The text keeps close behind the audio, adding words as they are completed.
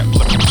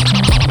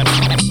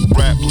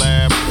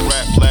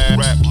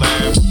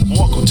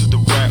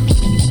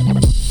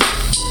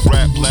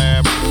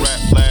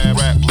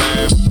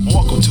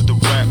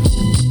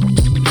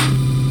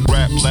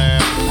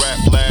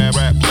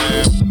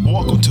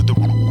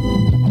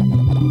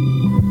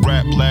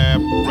Rap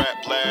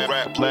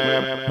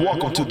Lab.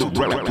 Welcome to the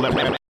Rap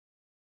Lab.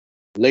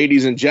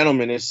 Ladies and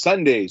gentlemen, it's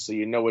Sunday, so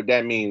you know what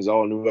that means.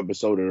 All new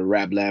episode of the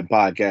Rap Lab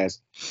podcast.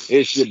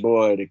 It's your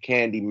boy, the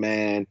Candy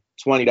Man.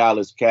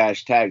 $20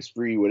 cash, tax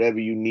free, whatever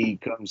you need.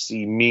 Come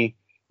see me,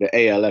 the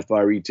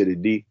ALFRE to the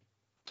D.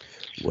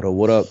 What up,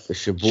 what up?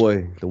 It's your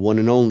boy, the one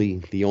and only,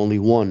 the only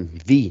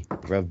one, the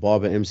Rev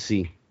Barber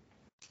MC.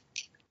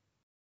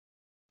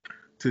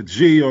 To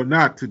G or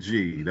not to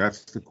G?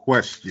 That's the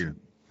question.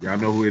 Y'all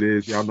know who it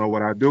is. Y'all know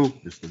what I do.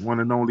 It's the one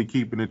and only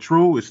keeping it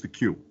true. It's the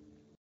Q.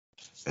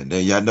 And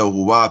then y'all know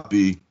who I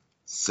be.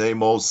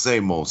 Same old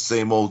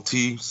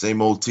T,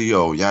 same old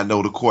TO. Y'all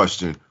know the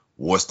question.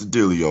 What's the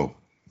dealio?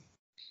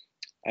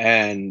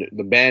 And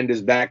the band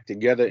is back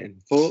together in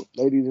full,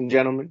 ladies and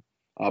gentlemen.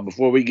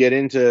 Before we get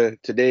into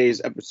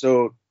today's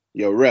episode,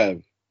 yo,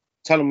 Rev,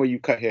 tell them where you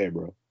cut hair,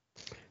 bro.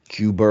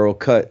 Q Burrow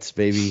Cuts,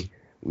 baby.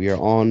 We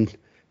are on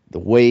the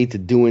way to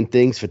doing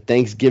things for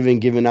Thanksgiving,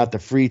 giving out the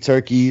free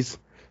turkeys.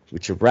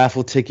 With your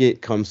raffle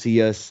ticket, come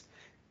see us,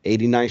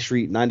 89th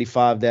Street,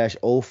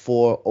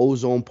 95-04,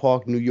 Ozone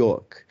Park, New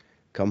York.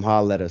 Come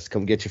holler at us.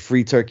 Come get your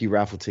free turkey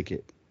raffle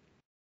ticket.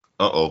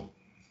 Hold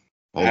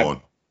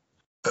on.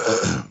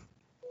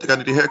 Think I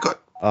need a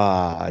haircut?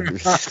 I'm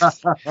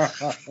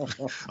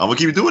I'm gonna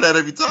keep doing that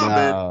every time,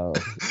 man.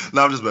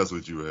 No, I'm just messing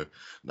with you, man.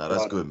 No,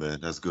 that's good,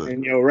 man. That's good.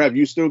 And yo, Rev,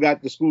 you still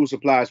got the school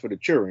supplies for the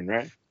children,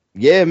 right?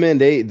 Yeah, man,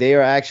 they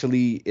are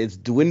actually, it's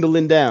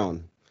dwindling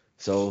down.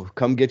 So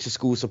come get your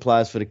school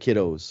supplies for the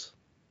kiddos.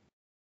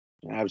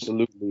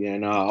 Absolutely.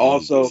 And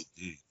also,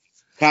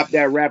 cop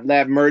that Rap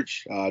Lab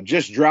merch.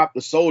 Just dropped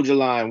the Soldier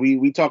line.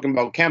 We talking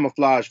about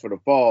camouflage for the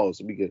fall,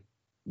 so we could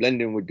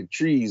blend in with the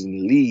trees and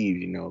the leaves,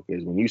 you know,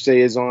 because when you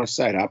say it's on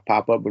site, I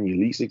pop up when you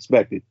least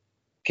expect it.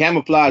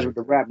 Camouflage with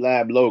the Rap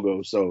Lab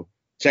logo. So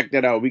check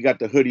that out. We got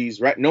the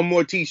hoodies, right? No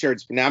more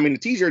t-shirts. Now, I mean, the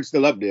t-shirt's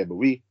still up there, but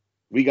we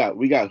got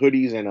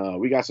hoodies and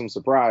we got some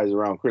surprise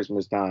around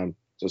Christmas time.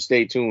 So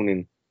stay tuned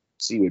and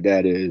see what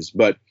that is.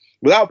 But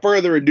without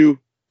further ado,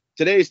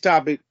 today's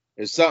topic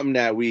is something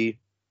that we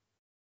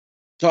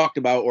talked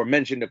about or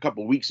mentioned a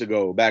couple weeks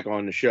ago back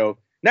on the show.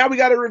 Now we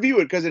got to review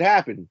it because it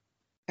happened.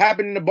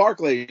 Happened in the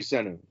Barclays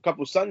Center a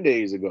couple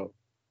Sundays ago.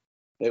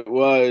 It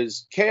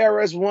was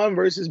KRS-One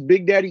versus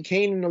Big Daddy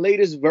Kane in the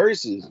latest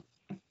verses.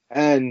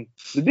 And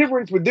the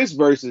difference with this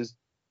versus,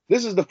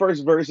 this is the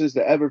first versus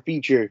to ever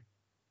feature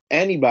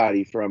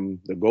anybody from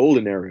the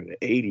golden era, the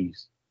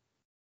 80s.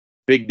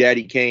 Big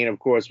Daddy Kane, of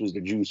course, was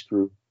the Juice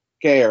Crew.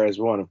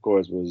 KRS-One, of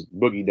course, was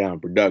Boogie Down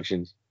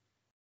Productions.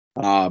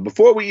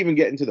 Before we even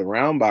get into the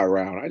round by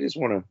round, I just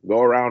want to go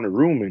around the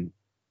room and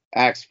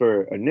ask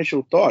for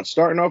initial thoughts.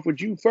 Starting off with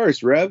you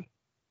first, Rev.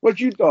 What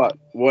you thought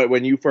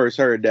when you first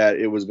heard that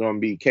it was going to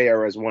be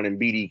KRS-One and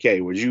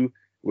BDK?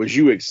 Was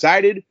you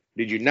excited?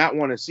 Did you not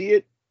want to see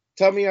it?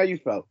 Tell me how you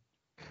felt.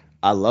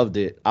 I loved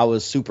it. I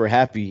was super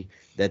happy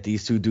that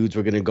these two dudes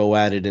were going to go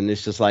at it. And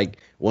it's just like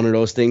one of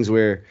those things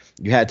where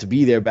you had to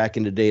be there back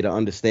in the day to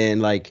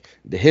understand like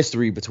the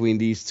history between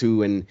these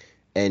two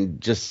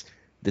and just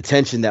the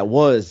tension that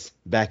was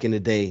back in the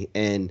day.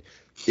 And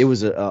it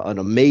was an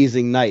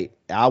amazing night.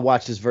 I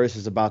watched this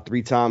versus about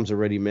 3 times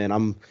already, man.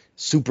 I'm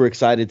super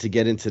excited to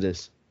get into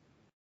this.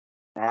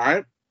 All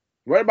right.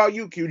 What about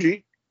you,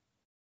 QG?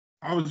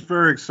 I was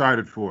very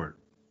excited for it.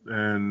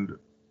 And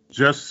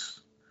just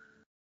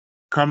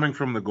coming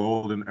from the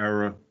golden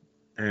era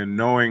and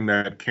knowing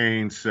that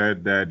Kane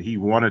said that he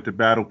wanted to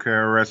battle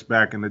KRS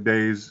back in the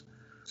days.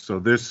 So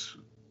this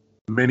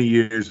many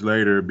years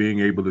later,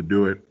 being able to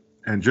do it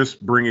and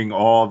just bringing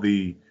all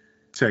the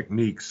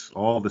techniques,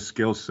 all the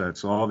skill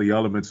sets, all the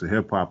elements of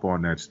hip hop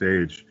on that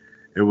stage.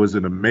 It was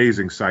an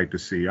amazing sight to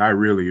see. I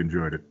really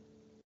enjoyed it.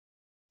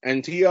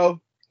 And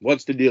T.O.,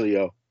 what's the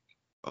dealio?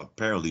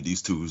 Apparently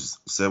these two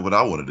said what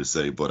I wanted to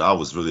say, but I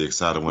was really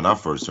excited when I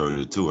first heard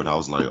it too, and I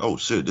was like, oh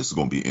shit, this is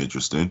going to be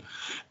interesting.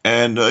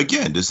 And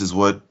again, this is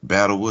what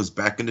battle was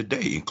back in the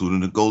day,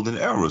 including the golden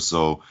era.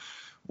 So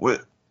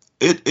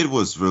it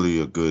was really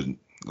a good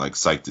like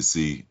sight to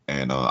see,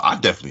 and I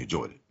definitely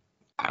enjoyed it.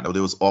 I know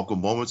there was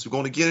awkward moments we're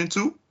going to get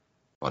into,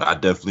 but I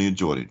definitely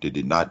enjoyed it. They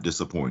did not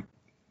disappoint.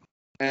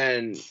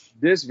 And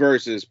this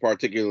versus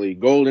particularly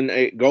golden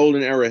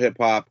era hip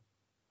hop,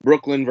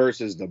 Brooklyn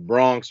versus the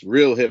Bronx,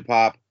 real hip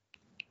hop.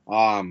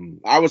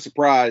 I was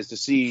surprised to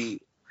see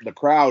the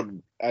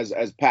crowd as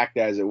packed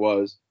as it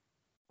was,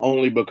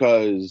 only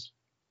because,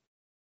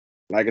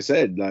 like I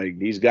said, like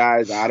these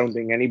guys, I don't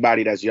think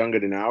anybody that's younger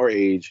than our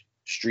age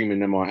streaming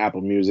them on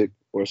Apple Music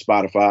or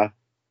Spotify.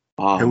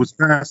 It was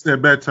past their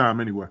bedtime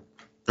anyway.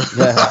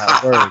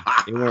 Yeah,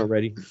 they weren't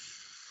ready.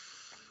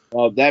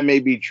 Well, that may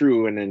be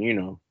true, and then you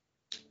know,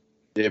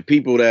 there are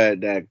people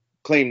that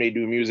claim they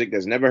do music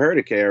that's never heard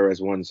a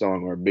KRS-One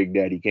song or a Big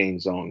Daddy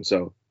Kane song.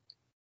 So,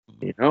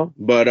 you know,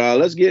 but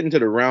let's get into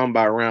the round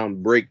by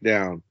round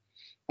breakdown.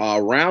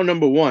 Round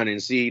number 1,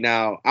 and see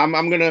now, I'm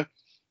gonna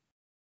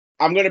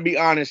be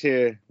honest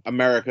here,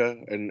 America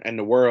and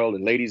the world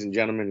and ladies and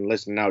gentlemen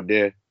listening out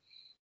there.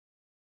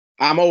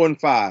 I'm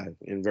 0-5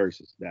 in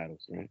versus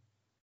battles, right?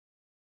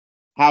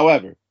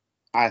 However,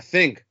 I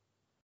think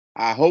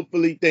I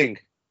hopefully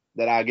think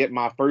that I get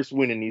my first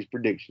win in these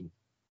predictions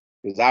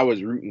because I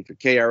was rooting for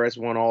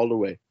KRS-One all the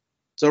way.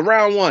 So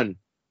round one,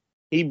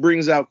 he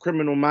brings out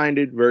Criminal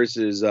Minded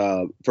versus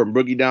from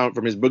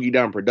his Boogie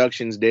Down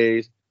Productions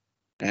days,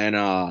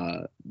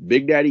 and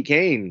Big Daddy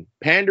Kane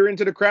pandering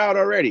to the crowd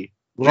already.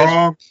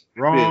 Wrong.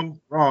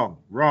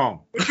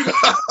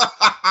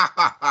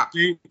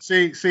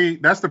 See,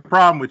 that's the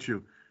problem with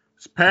you.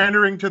 It's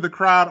pandering to the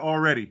crowd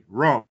already.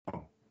 Wrong.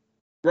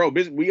 Bro,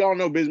 we all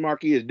know Biz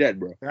Markie is dead,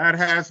 bro. That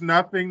has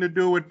nothing to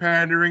do with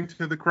pandering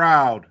to the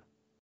crowd.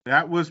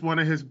 That was one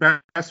of his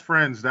best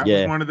friends. That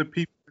was one of the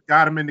people that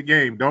got him in the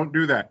game. Don't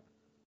do that.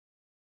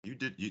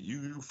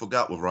 You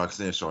forgot what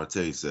Roxanne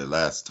Shante said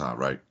last time,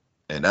 right?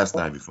 And that's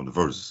not even from the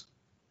verses.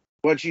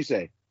 What'd she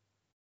say?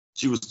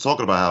 She was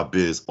talking about how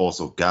Biz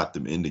also got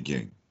them in the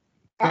game.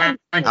 Thank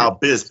How you.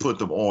 Biz put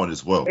them on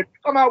as well. If you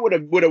come out with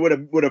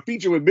a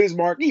feature with Biz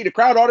Markie, the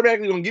crowd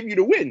automatically gonna give you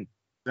the win.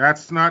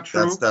 That's not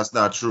true. That's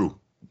not true.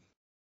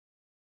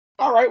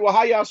 All right, well,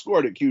 how y'all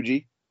scored it,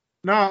 QG?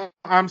 No,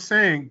 I'm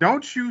saying,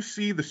 don't you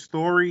see the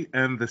story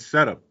and the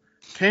setup?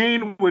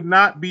 Kane would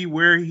not be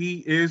where he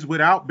is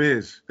without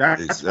Biz.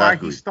 That's why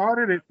he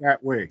started it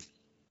that way.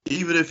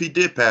 Even if he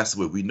did pass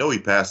away, we know he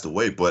passed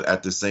away, but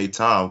at the same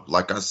time,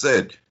 like I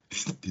said,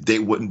 they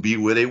wouldn't be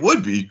where they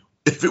would be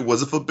if it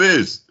wasn't for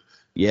Biz.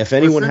 Yeah, if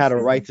anyone had a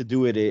right to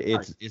do it,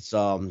 it's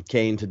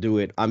Kane to do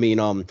it. I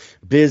mean,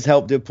 Biz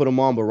helped did put him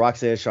on, but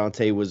Roxanne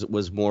Shante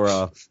was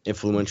more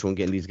influential in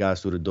getting these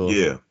guys through the door.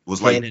 Yeah,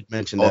 was Kane like had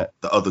mentioned that.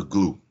 the other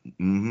glue.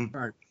 Mm-hmm.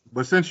 All right.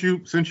 But since you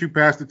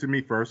passed it to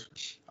me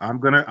first, I'm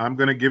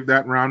gonna give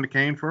that round to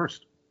Kane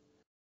first.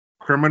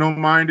 Criminal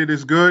Minded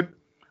is good,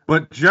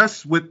 but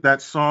just with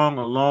that song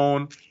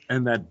alone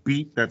and that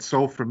beat that's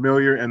so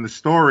familiar and the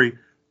story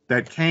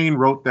that Kane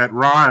wrote that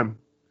rhyme,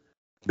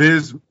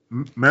 Biz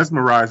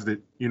mesmerized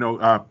it. You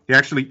know, he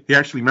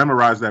actually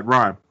memorized that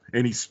rhyme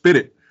and he spit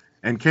it.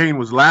 And Kane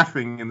was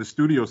laughing in the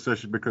studio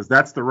session because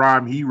that's the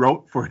rhyme he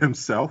wrote for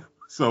himself.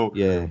 So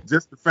Yeah.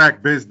 just the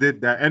fact Biz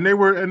did that, and they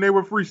were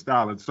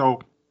freestyling. So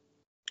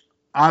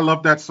I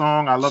love that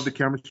song. I love the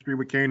chemistry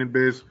with Kane and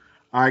Biz.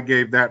 I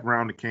gave that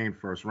round to Kane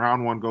first.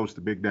 Round one goes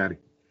to Big Daddy.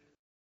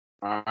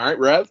 All right,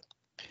 Rev.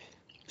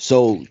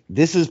 So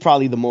this is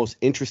probably the most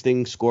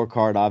interesting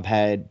scorecard I've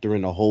had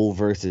during the whole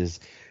versus.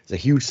 It's a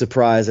huge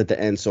surprise at the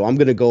end. So I'm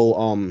gonna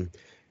go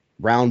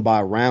round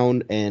by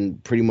round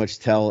and pretty much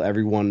tell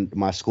everyone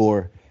my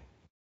score.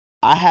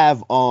 I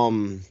have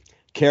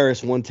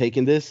KRS-One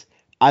taking this.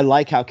 I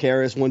like how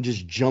KRS-One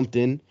just jumped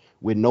in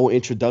with no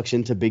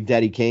introduction to Big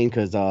Daddy Kane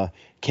because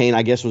Kane,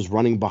 I guess, was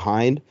running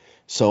behind.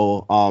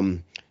 So,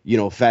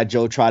 Fat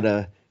Joe tried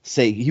to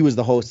say, he was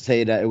the host, to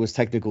say that it was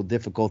technical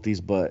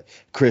difficulties, but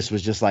Chris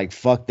was just like,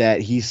 fuck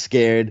that. He's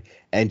scared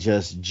and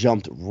just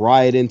jumped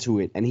right into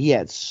it. And he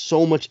had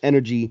so much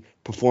energy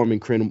performing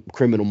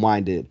Criminal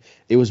Minded.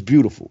 It was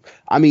beautiful.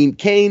 I mean,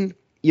 Kane,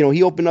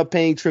 he opened up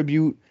paying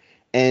tribute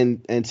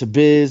and to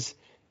Biz,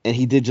 and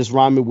he did just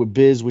rhyme it with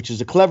Biz, which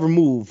is a clever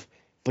move.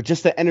 But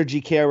just the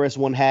energy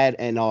KRS-One had,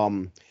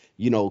 and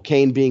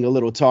Kane being a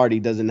little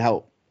tardy doesn't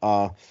help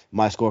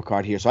my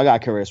scorecard here. So I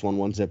got KRS-One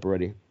 1-zip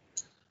already.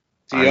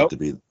 I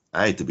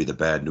hate to be the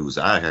bad news.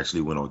 I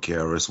actually went on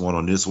KRS-One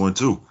on this one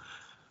too.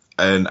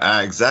 And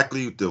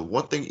the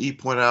one thing E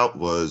pointed out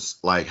was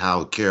like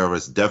how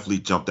KRS definitely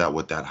jumped out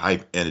with that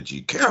hype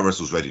energy. KRS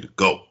was ready to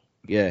go.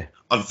 Yeah.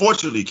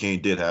 Unfortunately,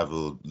 Kane did have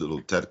a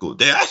little technical.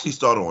 They actually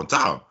started on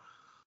time.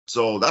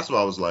 So that's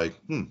why I was like,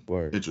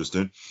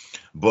 interesting.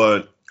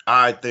 But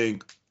I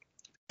think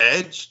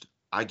Edged,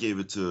 I gave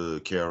it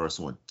to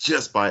KRS-One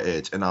just by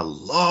Edge. And I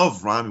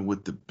love rhyming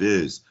with the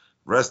Biz.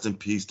 Rest in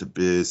peace to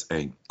Biz.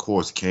 And of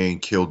course, Kane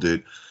killed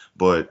it.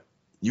 But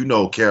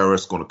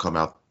KRS going to come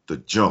out the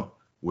jump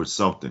with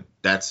something.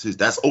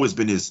 That's always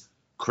been his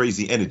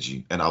crazy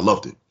energy. And I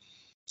loved it.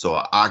 So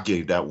I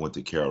gave that one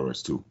to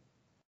KRS too.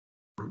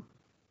 All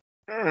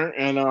right.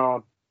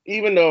 And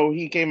even though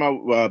he came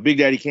out, Big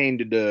Daddy Kane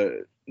did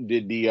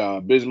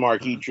the Biz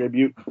Markie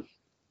tribute,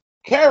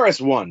 KRS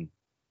won.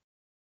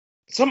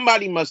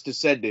 Somebody must have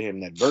said to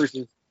him that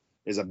versus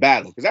is a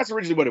battle, because that's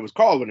originally what it was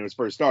called when it was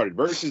first started.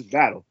 Versus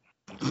battle.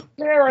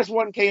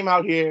 KRS-One came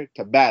out here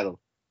to battle.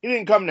 He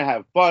didn't come to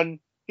have fun.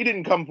 He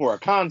didn't come for a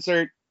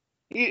concert.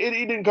 He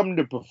didn't come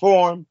to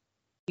perform.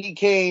 He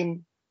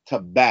came to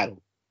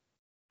battle,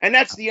 and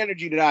that's the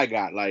energy that I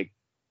got. Like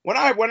when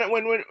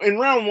in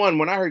round one,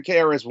 when I heard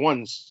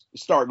KRS-One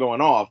start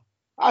going off,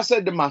 I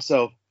said to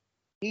myself,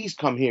 he's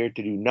come here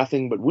to do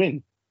nothing but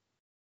win.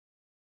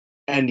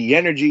 And the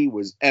energy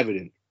was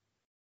evident.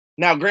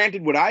 Now,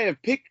 granted, would I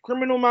have picked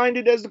Criminal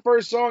Minded as the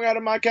first song out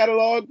of my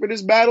catalog for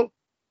this battle?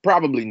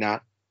 Probably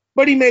not.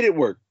 But he made it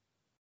work.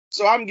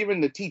 So I'm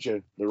giving the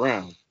teacher the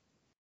round.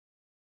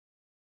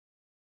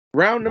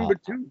 Round number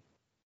 2.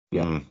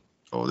 Yeah.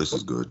 Oh, this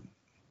is good.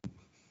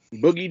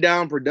 Boogie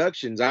Down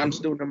Productions, I'm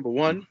Still Number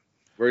 1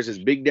 versus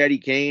Big Daddy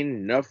Kane,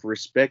 Enough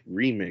Respect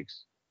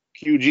Remix.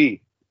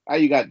 QG, how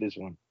you got this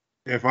one?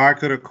 If I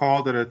could have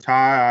called it a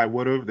tie, I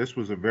would have. This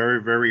was a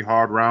very, very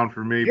hard round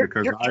for me You're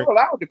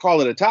allowed to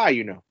call it a tie,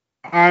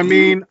 I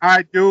mean,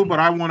 I do, but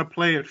I want to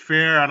play it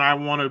fair and I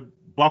want to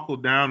buckle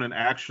down and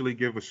actually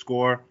give a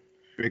score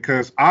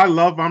because I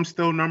love I'm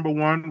Still Number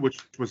One, which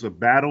was a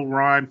battle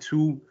rhyme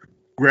to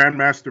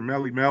Grandmaster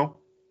Melly Mel,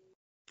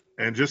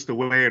 and just the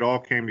way it all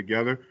came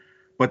together.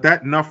 But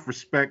that Enough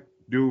Respect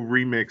Do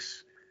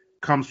remix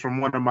comes from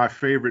one of my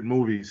favorite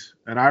movies.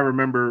 And I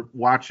remember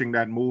watching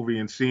that movie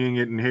and seeing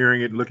it and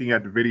hearing it, looking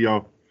at the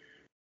video.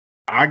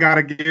 I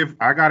gotta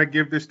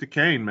give this to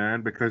Kane,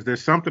 man, because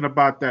there's something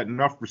about that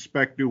Enough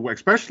Respect Do,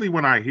 especially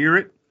when I hear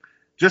it,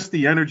 just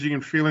the energy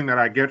and feeling that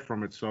I get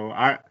from it. So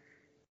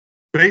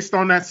based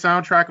on that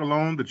soundtrack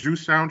alone, the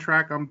Juice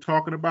soundtrack I'm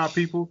talking about,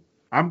 people,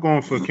 I'm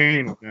going for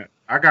Kane on that.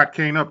 I got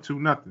Kane up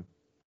 2-0.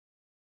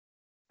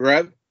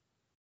 Rev?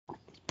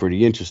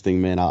 Pretty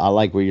interesting, man. I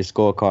like where your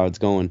scorecard's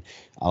going.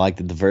 I like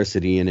the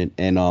diversity in it,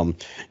 and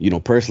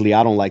personally,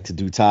 I don't like to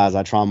do ties.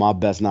 I try my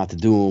best not to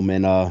do them,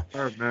 and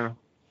Man.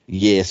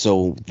 yeah.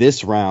 So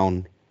this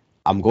round,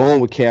 I'm going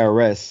with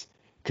KRS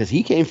because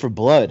he came for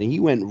blood and he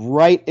went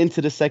right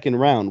into the second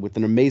round with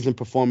an amazing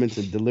performance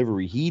and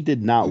delivery. He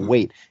did not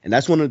wait, and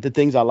that's one of the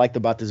things I liked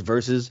about this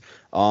versus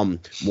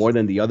more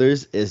than the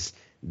others is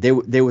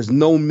there was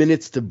no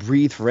minutes to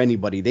breathe for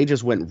anybody. They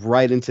just went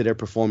right into their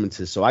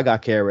performances. So I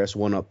got KRS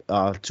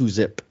 1-up,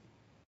 2-zip.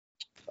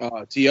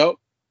 T.O.?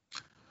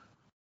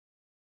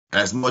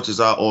 As much as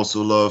I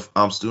also love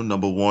I'm Still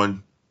Number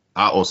One,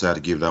 I also had to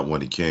give that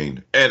one to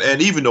Kane.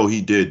 And even though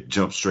he did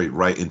jump straight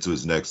right into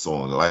his next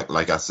song,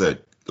 like I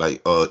said,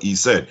 like he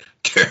said,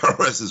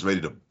 KRS is ready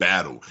to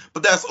battle.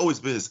 But that's always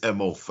been his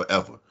MO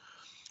forever.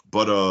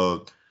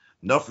 But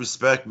Enough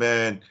Respect,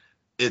 man.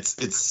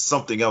 It's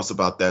something else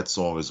about that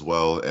song as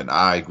well, and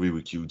I agree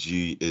with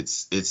QG.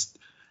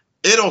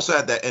 It also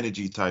had that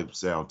energy type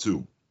sound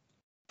too.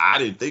 I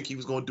didn't think he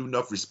was going to do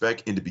Enough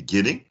Respect in the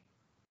beginning,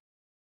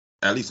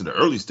 at least in the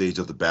early stage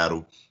of the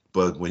battle.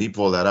 But when he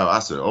pulled that out, I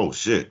said, "Oh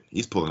shit,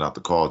 he's pulling out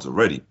the cards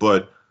already."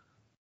 But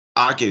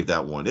I gave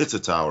that one. It's a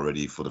tie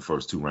already for the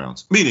first 2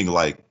 rounds, meaning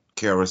like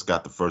KRS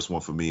got the first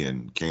one for me,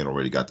 and Kane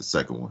already got the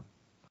second one.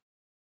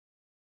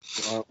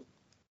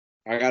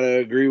 I gotta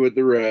agree with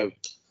the Rev.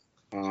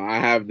 I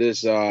have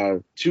this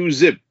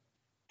 2-zip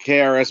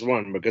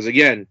KRS1 because,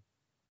 again,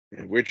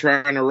 we're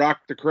trying to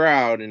rock the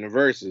crowd in the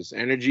verses.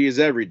 Energy is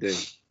everything.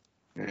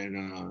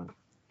 And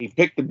he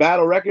picked the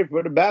battle record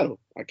for the battle.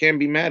 I can't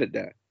be mad at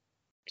that.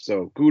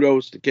 So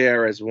kudos to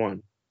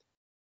KRS1.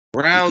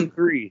 Round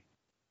 3.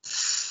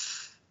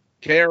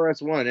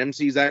 KRS1.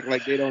 MCs Act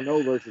Like They Don't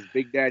Know versus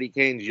Big Daddy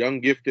Kane's Young,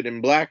 Gifted,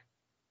 and Black.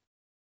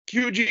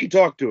 QG,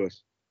 talk to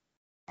us.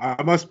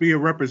 I must be a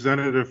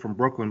representative from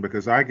Brooklyn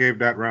because I gave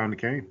that round to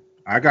Kane.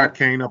 I got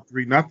Kane up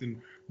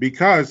 3-0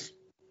 because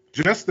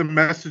just the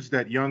message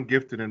that Young,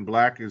 Gifted, and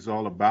Black is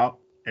all about.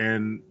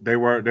 And there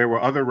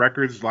were other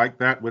records like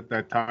that with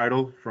that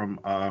title from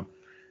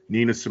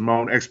Nina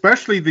Simone,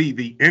 especially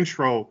the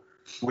intro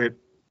with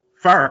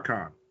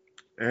Farrakhan.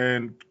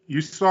 And you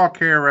saw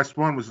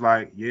KRS-One was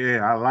like,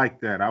 yeah, I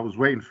like that. I was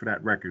waiting for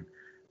that record.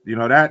 You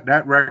know,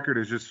 that record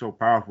is just so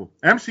powerful.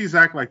 MCs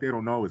Act Like They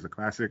Don't Know is a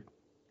classic.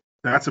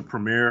 That's a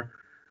premier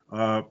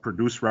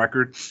produced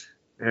record.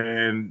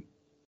 And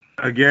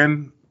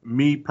again,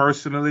 me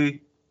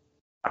personally,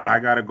 I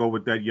got to go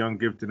with that Young,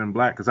 Gifted, and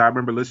Black because I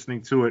remember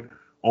listening to it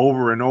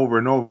over and over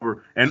and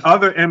over. And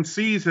other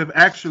MCs have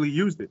actually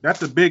used it.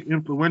 That's a big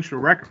influential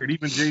record.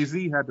 Even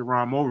Jay-Z had to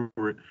rhyme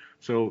over it.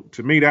 So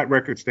to me, that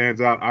record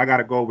stands out. I got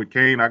to go with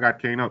Kane. I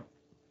got Kane up.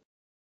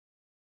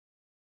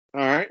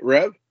 All right,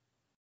 Rev?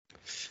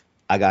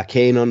 I got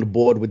Kane on the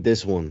board with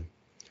this one.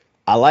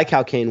 I like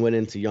how Kane went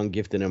into Young,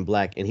 Gifted, and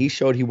Black, and he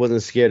showed he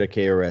wasn't scared of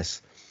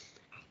KRS.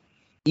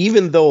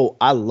 Even though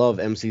I love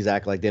MCs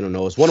Act Like They Don't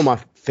Know, it's one of my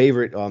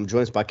favorite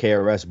joints by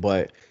KRS,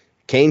 but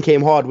Kane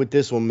came hard with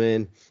this one,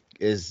 man.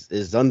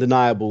 Is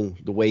undeniable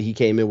the way he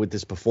came in with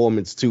this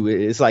performance, too.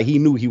 It's like he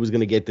knew he was going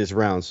to get this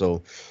round,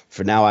 so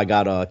for now, I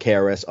got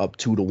KRS up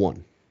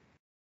 2-1.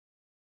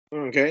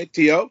 Okay,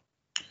 T.O.?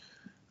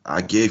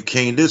 I gave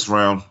Kane this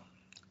round.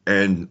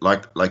 And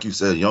like you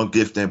said, Young,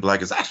 Gifted, and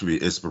Black is actually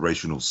an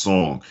inspirational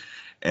song.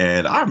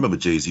 And I remember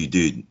Jay-Z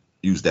did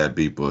use that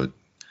beat, but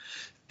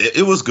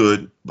it was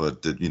good.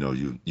 But,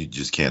 you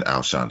just can't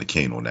outshine the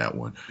Kane on that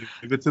one.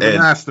 Give it to the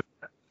master.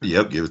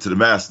 Yep, give it to the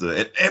master.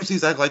 And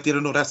MCs Act Like They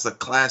Don't Know. That's a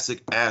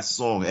classic-ass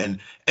song. And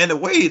the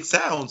way it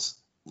sounds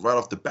right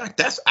off the bat,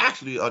 that's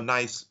actually a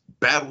nice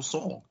battle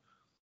song.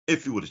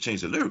 If you would have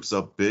changed the lyrics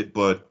up a bit,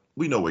 but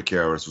we know where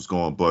KRS was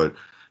going. But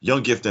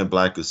Young, Gifted, and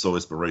Black is so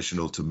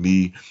inspirational to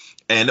me.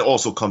 And it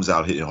also comes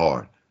out hitting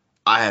hard.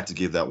 I had to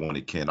give that one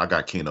to Ken. I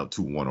got Ken up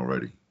 2-1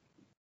 already.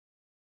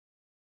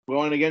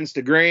 Going against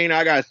the grain,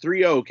 I got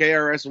 3-0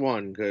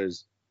 KRS1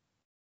 because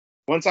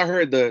once I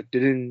heard the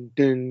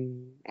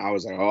din, I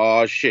was like,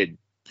 oh shit.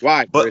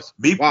 Why, Chris?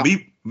 But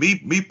Why?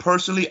 me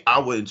personally, I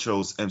wouldn't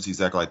chose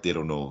MCs Act Like They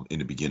Don't Know in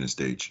the beginning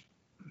stage.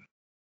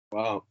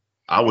 Wow.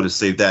 I would have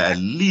saved that at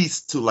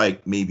least to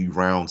like maybe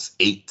rounds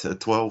 8 to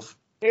 12.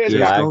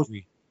 Yeah, I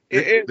agree.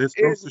 This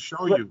goes to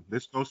show you.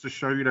 This goes to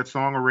show you that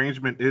song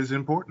arrangement is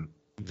important.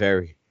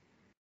 Very.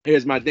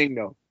 Here's my thing,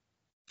 though.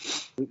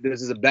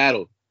 This is a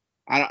battle.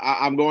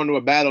 I'm going to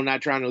a battle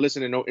not trying to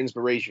listen to no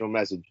inspirational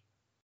message.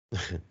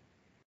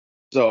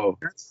 So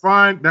That's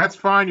fine. That's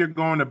fine. You're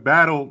going to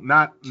battle,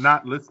 not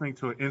listening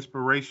to an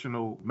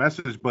inspirational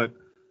message, but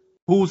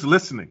who's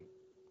listening?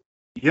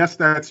 Yes,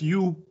 that's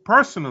you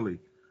personally,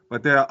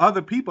 but there are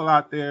other people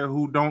out there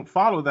who don't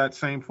follow that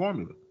same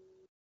formula.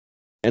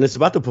 And it's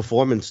about the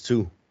performance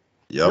too.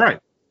 Yep. Right.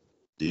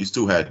 These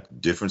two had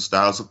different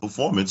styles of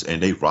performance,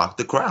 and they rocked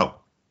the crowd.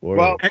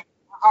 well,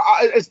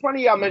 it's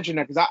funny y'all mentioned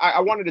that because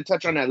I wanted to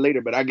touch on that later,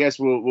 but I guess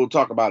we'll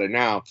talk about it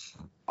now.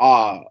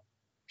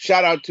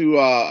 Shout out to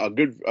a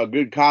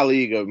good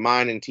colleague of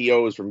mine and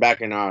TO's from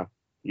back in our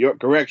York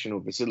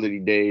Correctional Facility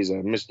days,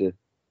 Mr.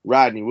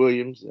 Rodney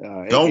Williams,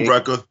 Dome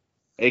Wrecker.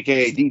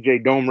 aka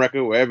DJ Dome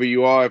Wrecker, wherever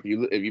you are, if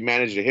you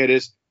manage to hit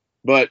us.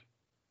 But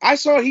I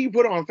saw he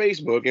put on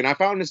Facebook, and I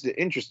found this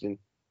interesting.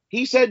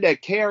 He said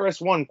that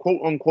KRS-One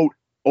quote unquote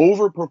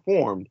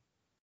overperformed.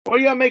 What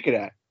do y'all make of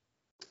that?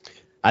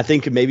 I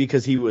think maybe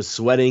because he was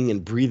sweating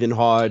and breathing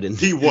hard, and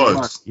He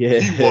was. Yeah.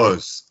 He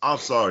was. I'm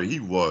sorry. He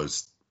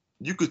was.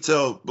 You could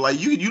tell, like,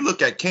 you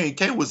look at Kane.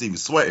 Kane wasn't even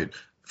sweating.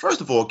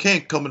 First of all,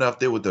 Kane coming out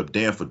there with the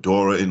damn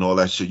fedora and all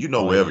that shit. You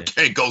know, wherever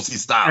Kane goes,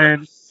 he's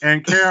styling.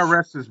 And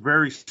KRS is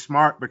very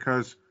smart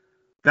because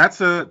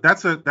that's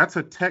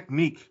a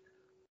technique,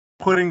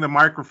 putting the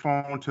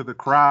microphone to the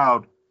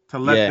crowd to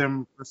let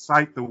them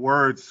recite the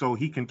words so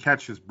he can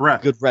catch his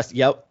breath. Good rest.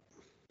 Yep.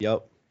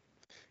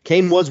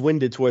 Kane was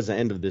winded towards the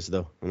end of this,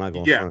 though. I'm not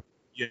going to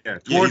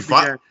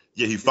front.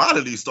 He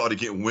finally started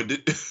getting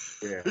winded.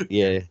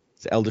 Yeah,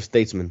 it's elder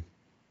statesman.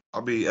 I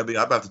mean, I'm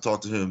about to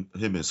talk to him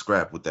and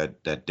Scrap with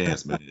that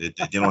dance, man. They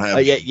don't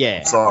have. Yeah.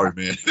 I'm sorry,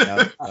 man.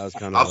 That was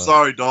kind of. I'm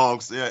sorry,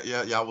 dogs.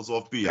 Yeah. I was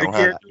off beat. I don't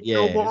have.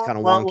 It's kind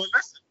of wonky.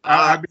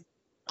 I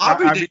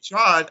really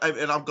tried,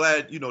 and I'm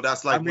glad.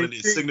 That's like one of their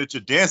signature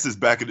dances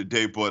back in the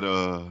day. But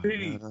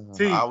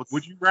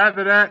would you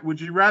rather that? Would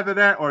you rather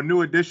that or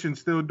New Edition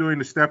still doing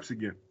the steps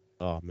again?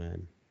 Oh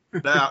man.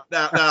 Now,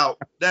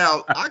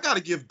 I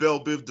gotta give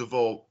Belle Biv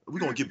DeVoe. We're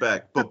gonna get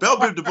back, but Belle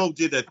Biv DeVoe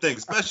did that thing,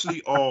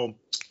 especially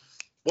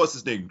what's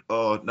his name?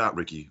 Not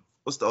Ricky.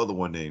 What's the other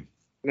one name?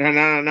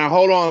 Now,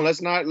 hold on.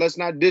 Let's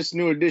not diss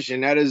New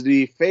Edition. That is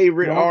the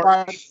favorite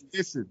R&B.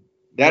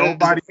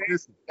 That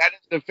is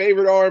the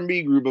favorite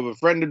R&B group of a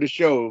friend of the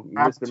show.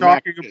 I'm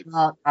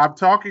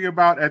talking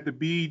about at the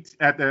BET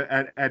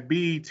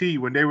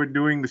when they were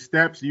doing the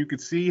steps. You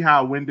could see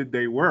how winded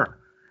they were,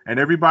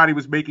 and everybody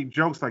was making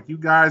jokes like, "You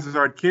guys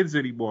aren't kids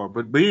anymore."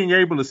 But being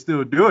able to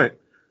still do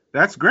it,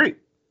 that's great.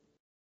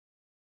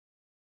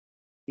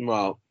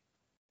 Well.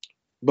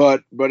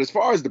 But as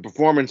far as the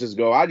performances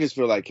go, I just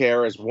feel like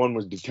KRS-One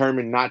was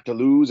determined not to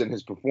lose, and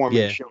his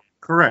performance showed.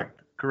 Correct.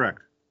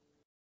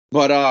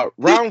 But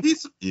round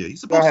he's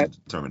supposed to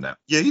determine that.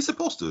 Yeah, he's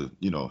supposed to,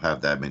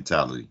 have that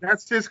mentality.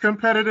 That's his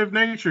competitive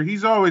nature.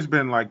 He's always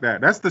been like that.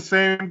 That's the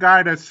same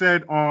guy that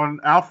said on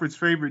Alfred's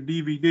favorite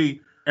DVD,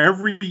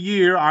 every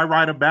year I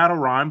write a battle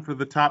rhyme for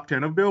the top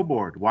 10 of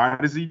Billboard. Why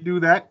does he do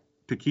that?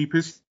 To keep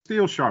his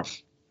steel sharp.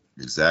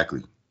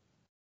 Exactly.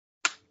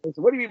 So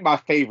what do you mean by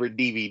favorite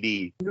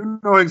DVD? You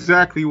know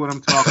exactly what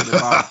I'm talking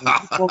about. You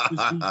focus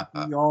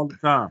DVD all the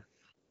time.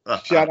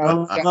 Shout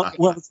out.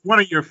 Well, it's one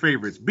of your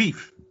favorites,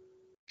 Beef.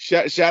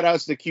 Shout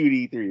outs to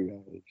QD3,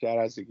 man. Shout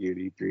outs to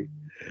QD3.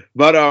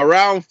 But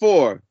round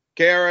 4,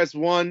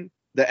 KRS-One,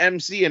 the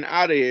MC and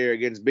Out of Here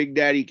against Big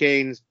Daddy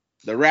Kane's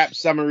the rap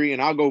summary,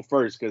 and I'll go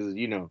first because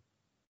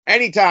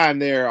anytime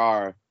there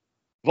are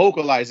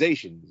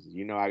vocalizations,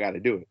 I got to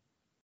do it.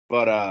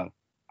 But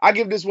I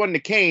give this one to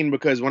Kane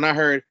because when I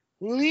heard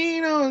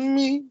 "Lean on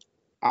Me,"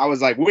 I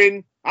was like,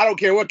 "Win!" I don't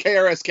care what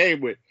KRS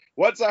came with.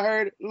 Once I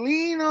heard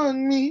 "Lean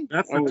on Me,"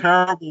 that's a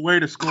terrible way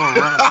to score a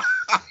round.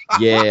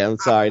 Yeah, I'm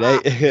sorry.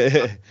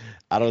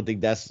 I don't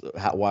think that's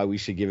why we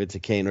should give it to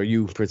Kane or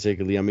you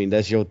particularly. I mean,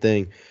 that's your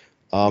thing.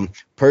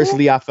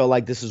 Personally, I felt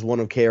like this is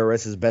one of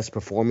KRS's best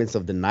performance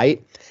of the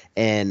night,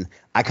 and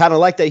I kind of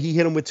like that he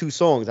hit him with 2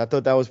 songs. I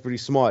thought that was pretty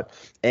smart.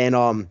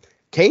 And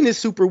Kane is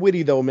super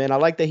witty though, man. I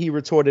like that he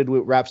retorted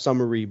with rap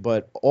summary,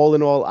 but all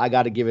in all, I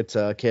got to give it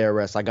to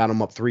KRS. I got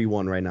him up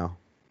 3-1 right now.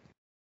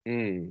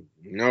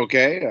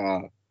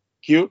 Okay.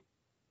 Q.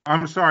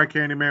 I'm sorry,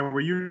 Candyman.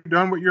 Were you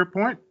done with your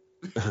point?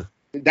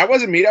 That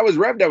wasn't me. That was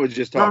Rev that was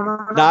just talking.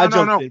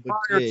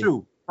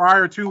 No.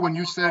 Prior to when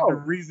you said the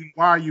reason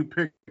why you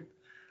picked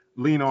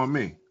 "Lean on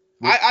Me."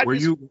 I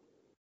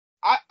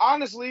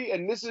honestly,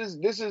 and this is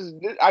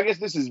I guess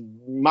this is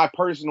my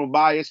personal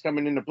bias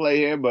coming into play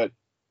here, but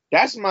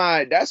that's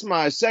my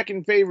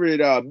second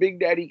favorite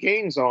Big Daddy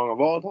Kane song of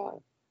all time.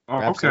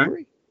 Oh,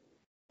 okay.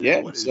 Yeah.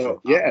 I'm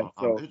interested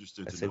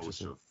to know what's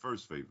your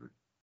first favorite.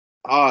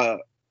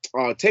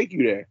 Take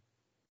You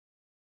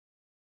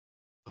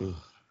There.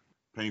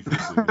 Painful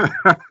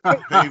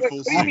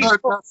singing.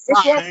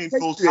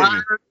 Painful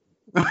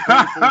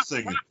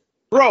singing.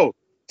 Bro,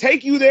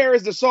 Take You There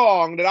is the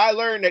song that I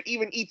learned that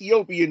even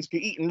Ethiopians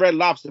can eat in Red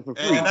Lobster for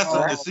free.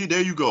 And see,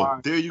 there you go.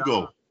 There you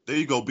go,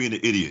 being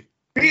an idiot.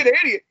 Being an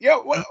idiot.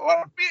 Yo, what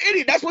being an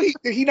idiot? That's what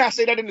did he not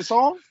say that in the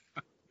song?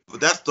 But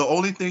that's the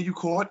only thing you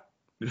caught?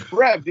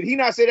 Rev, did he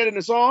not say that in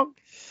the song?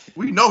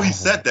 We know he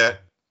said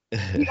that.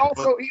 He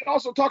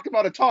also talked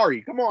about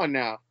Atari. Come on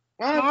now.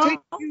 I'll take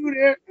you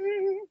there.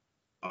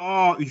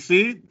 Oh, you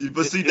see?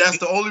 But see, that's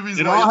the only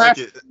reason It why all you like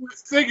has it. to do with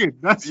singing.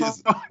 That's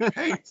Yes. all.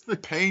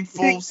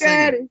 Painful Big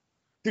singing.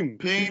 Daddy.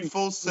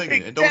 Painful singing.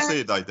 Big And don't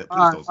say it like that. Please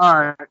All don't.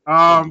 right.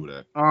 Don't do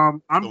that.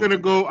 I'm Don't gonna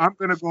do go. that. I'm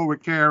gonna go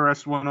with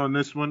KRS-One on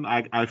this one.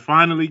 I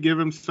finally give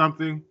him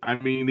something. I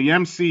mean, the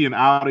MC and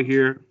Out of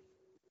Here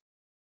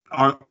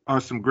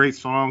are some great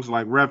songs.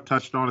 Like Rev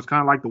touched on, it's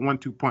kind of like the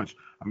 1-2 punch.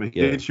 I'm gonna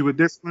hit you with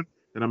this one,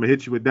 then I'm gonna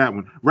hit you with that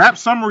one. Rap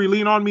Summary,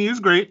 Lean on Me is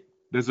great.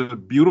 There's a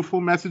beautiful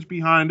message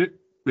behind it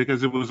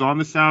because it was on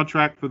the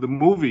soundtrack for the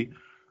movie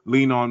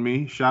Lean on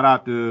Me. Shout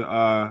out to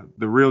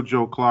the real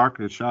Joe Clark,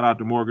 and shout out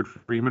to Morgan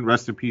Freeman.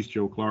 Rest in peace,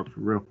 Joe Clark, for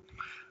real.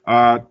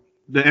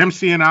 The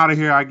MC and Out of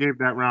Here, I gave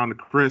that round to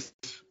Chris.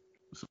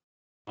 So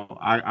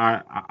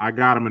I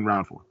got him in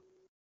round 4.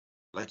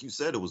 Like you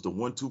said, it was the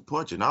 1-2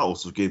 punch, and I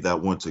also gave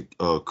that one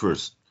to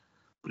Chris.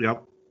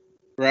 Yep.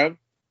 Rev?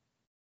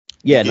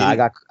 Yeah, no,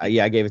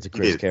 I gave it to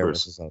Chris. Yeah,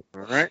 Chris.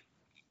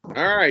 All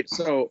right.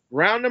 So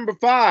round number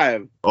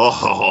 5.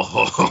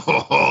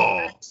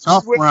 Oh,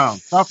 Tough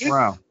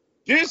round.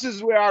 This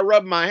is where I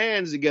rub my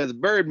hands together,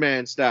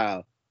 Birdman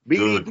style.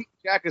 BDP,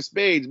 Jack of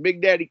Spades,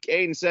 Big Daddy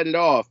Kane set it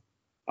off.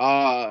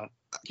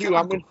 Q,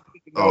 I'm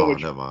interested to know what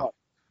you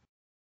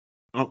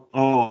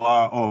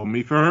thought.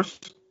 Me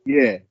first?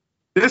 Yeah.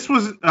 This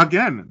was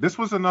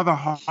another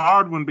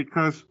hard one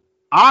because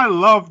I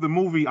love the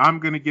movie I'm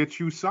Gonna Get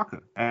You,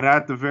 Sucker. And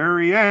at the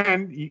very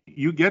end,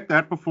 you get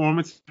that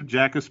performance of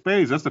Jack of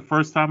Spades. That's the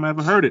first time I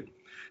ever heard it.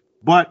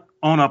 But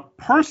on a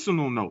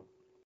personal note,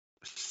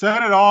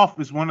 Set It Off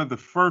is one of the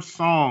first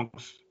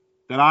songs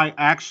that I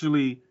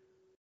actually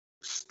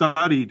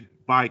studied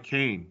by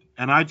Kane.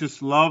 And I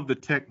just love the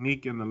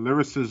technique and the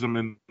lyricism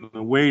and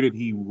the way that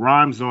he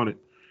rhymes on it.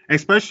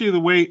 Especially the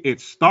way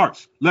it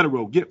starts. Let it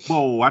roll, get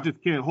bold. I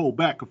just can't hold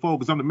back and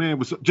focus. I'm the man.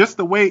 Just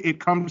the way it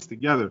comes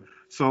together.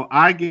 So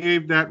I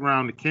gave that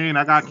round to Kane.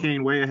 I got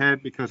Kane way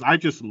ahead because I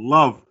just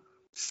love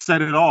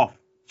Set It Off.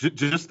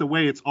 Just the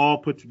way it's all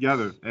put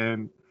together.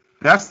 And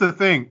that's the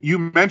thing. You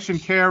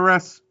mentioned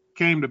KRS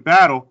came to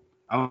battle.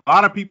 A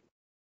lot of people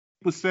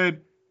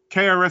said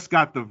KRS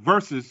got the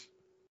verses,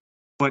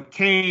 but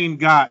Kane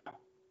got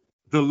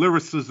the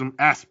lyricism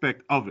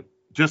aspect of it.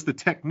 Just the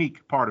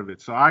technique part of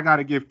it. So I got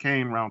to give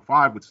Kane round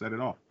 5 would Set It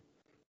Off.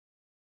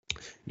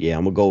 Yeah,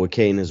 I'm going to go with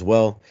Kane as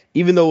well.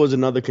 Even though it was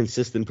another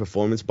consistent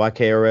performance by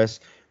KRS.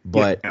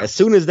 But as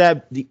soon as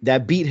that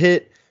beat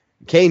hit,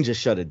 Kane just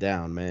shut it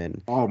down,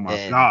 man. Oh,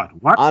 my God.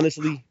 What?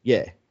 Honestly,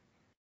 yeah.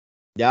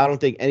 Yeah, I don't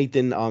think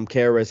anything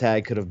KRS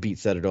had could have beat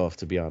Set It Off,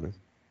 to be honest.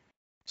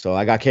 So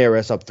I got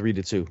KRS up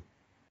 3-2.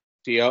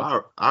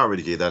 I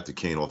already gave that to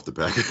Kane off the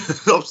back.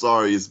 I'm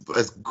sorry. As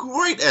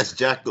great as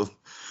Jack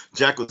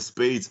of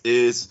Spades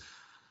is,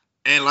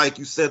 and like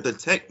you said, the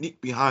technique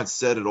behind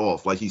Set It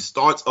Off, like he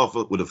starts off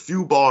with a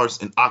few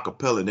bars in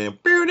acapella, and then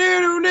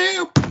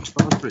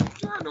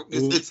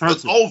it's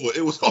over.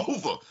 It was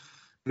over.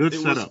 Good it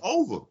setup. Was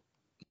over.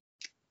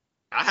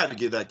 I had to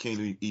give that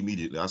Kane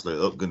immediately. I was like,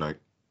 oh, good night.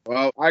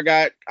 Well, I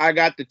got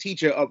the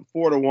teacher up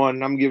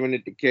 4-1. I'm giving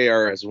it to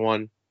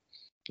KRS-One.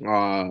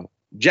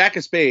 Jack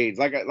of Spades,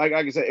 like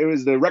I said, it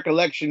was the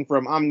recollection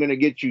from I'm Gonna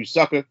Get You,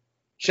 Sucker.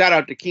 Shout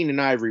out to Keenan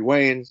Ivory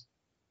Wayans.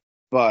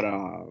 But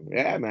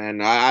yeah,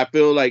 man, I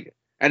feel like,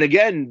 and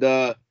again,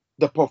 the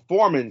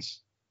performance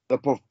by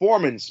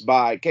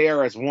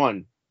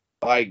KRS-One,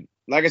 like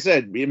I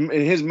said, in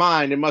his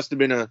mind, it must have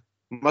been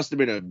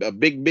a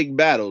big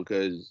battle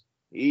because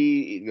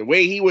the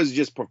way he was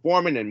just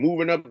performing and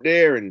moving up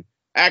there and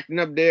acting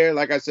up there,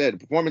 like I said,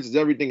 performance is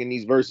everything in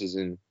these verses.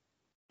 And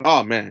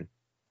oh man,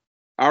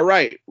 all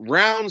right,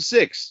 round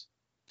 6,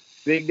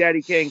 Big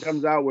Daddy Kane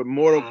comes out with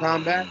Mortal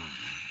Kombat,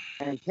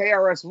 and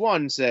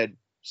KRS-One said,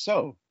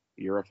 "So,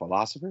 you're a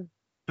philosopher?"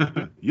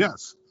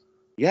 Yes.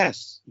 I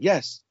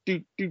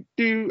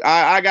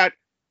got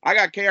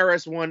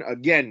KRS-One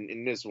again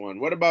in this one.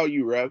 What about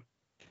you, Rev?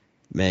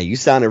 Man, you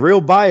sounded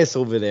real biased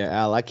over there,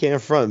 Al. I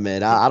can't front,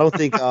 man. I don't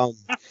think that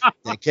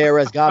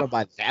KRS got him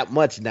by that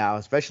much now,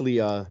 especially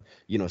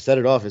Set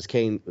It Off is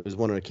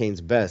one of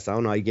Kane's best. I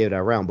don't know how you gave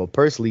that round, but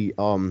personally,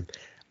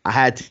 I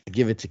had to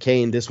give it to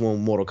Kane. This one,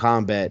 Mortal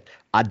Kombat.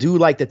 I do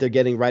like that they're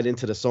getting right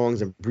into the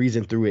songs and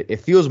breezing through it. It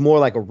feels more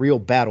like a real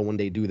battle when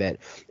they do that.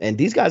 And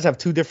these guys have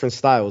 2 different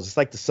styles. It's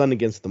like the sun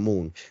against the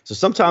moon. So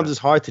sometimes it's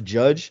hard to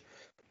judge,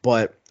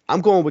 but I'm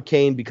going with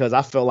Kane because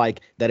I felt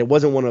like that it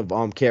wasn't one of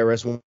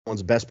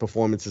KRS-One's best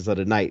performances of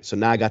the night. So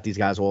now I got these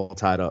guys all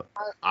tied up.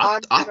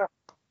 I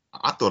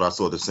thought I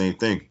saw the same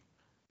thing.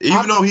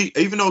 Even though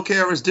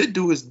KRS did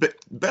do his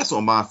best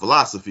on My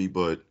Philosophy,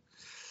 but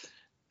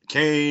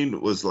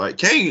Kane was like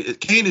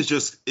Kane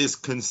is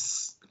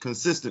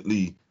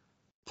consistently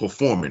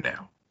performing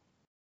now.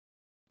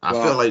 I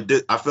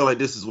feel like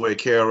this is where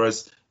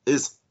KRS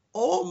is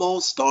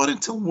almost starting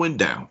to wind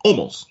down.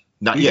 Almost.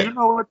 Not yet. You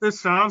know what this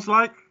sounds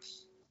like?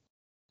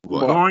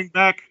 What?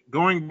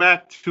 Going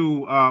back to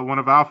one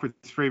of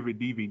Alfred's favorite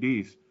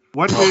DVDs.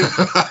 What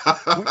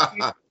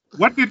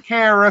What did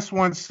KRS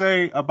One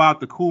say about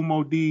the Kool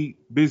Moe Dee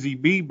Busy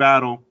Bee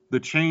battle, the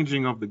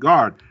changing of the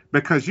guard?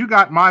 Because you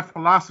got My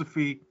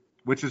Philosophy,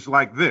 which is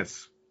like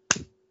this,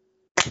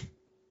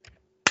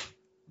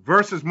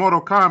 versus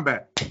Mortal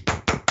Kombat.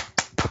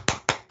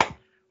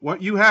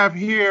 What you have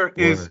here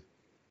is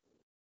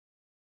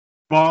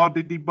ball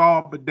diddy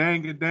ball, but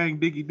dang a dang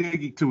diggy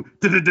diggy to.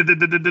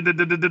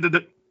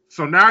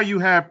 So now you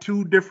have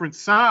two different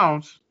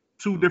sounds,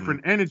 two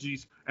different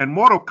energies, and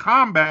Mortal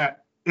Kombat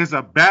is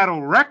a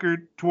battle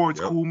record towards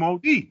Kool Moe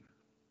Dee.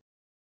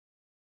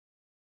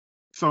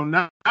 So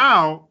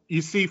now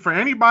you see, for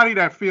anybody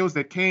that feels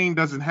that Kane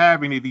doesn't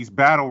have any of these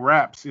battle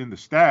raps in the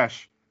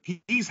stash,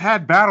 he's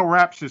had battle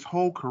raps his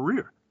whole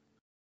career,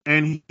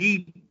 and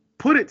he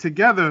put it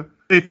together.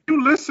 If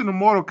you listen to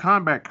Mortal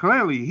Kombat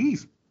clearly,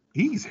 he's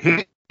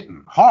hitting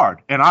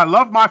hard, and I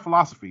love My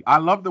Philosophy. I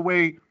love the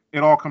way it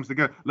all comes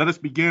together. Let us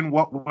begin.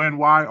 What, when,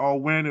 why, or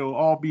when. It'll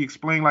all be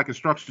explained like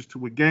instructions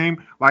to a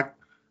game. Like,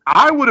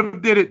 I would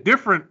have did it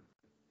different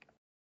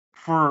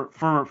for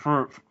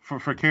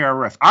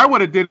KRS. I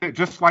would have did it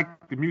just like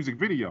the music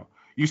video.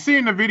 You see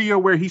in the video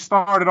where he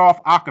started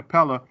off a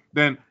cappella,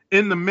 then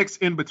in the mix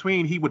in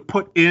between he would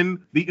put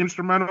in the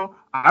instrumental.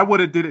 I would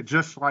have did it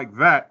just like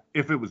that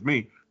if it was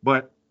me.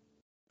 But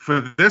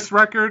for this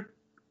record,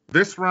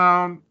 this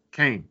round,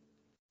 Kane.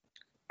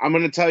 I'm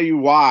going to tell you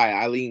why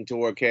I lean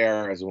toward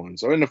KRS-One.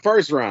 So in the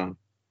first round,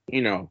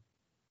 Kane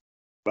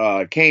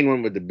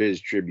went with the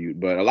Biz tribute,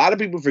 but a lot of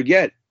people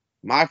forget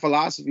My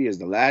Philosophy is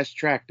the last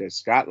track that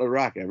Scott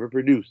LaRock ever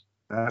produced.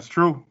 That's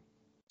true.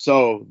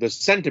 So the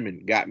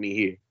sentiment got me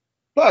here.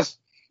 Plus,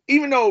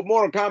 even though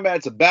Mortal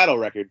Kombat's a battle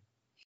record,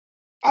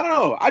 I don't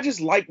know. I just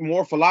like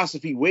More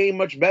Philosophy way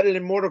much better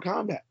than Mortal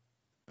Kombat.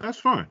 That's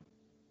fine.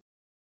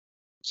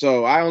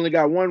 So I only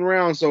got one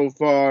round so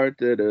far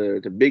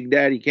to Big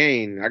Daddy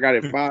Kane. I got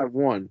it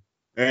 5-1.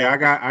 Hey, I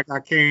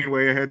got Kane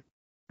way ahead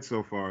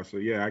so far. So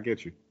yeah, I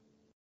get you.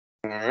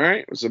 All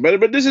right. So,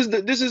 but this is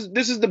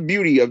the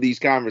beauty of these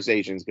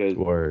conversations, because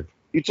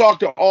you talk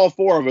to all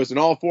four of us, and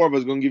all four of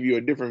us are gonna give you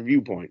a different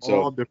viewpoint.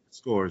 So all different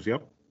scores.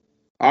 Yep.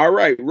 All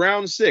right,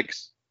 round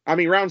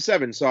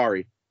 7.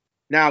 Sorry.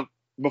 Now,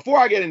 before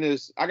I get into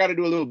this, I got to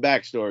do a little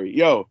backstory.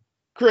 Yo,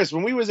 Chris,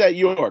 when we was at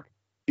York,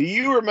 do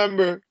you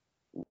remember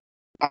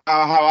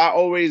how I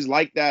always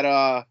liked that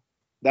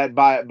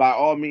by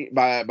all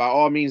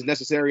means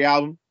necessary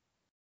album?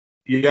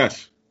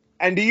 Yes.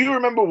 And do you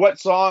remember what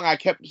song I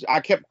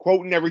kept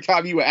quoting every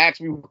time you would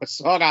ask me what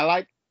song I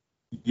like?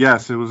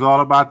 Yes, it was all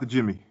about the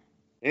Jimmy.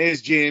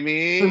 It's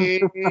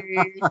Jimmy.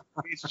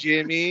 It's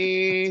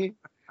Jimmy.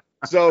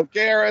 So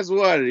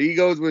KRS-One, he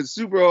goes with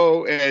Super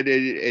O, and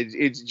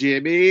it's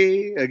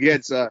Jimmy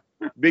against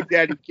Big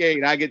Daddy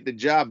Kane. I get the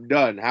job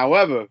done.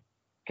 However,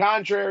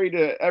 contrary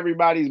to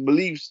everybody's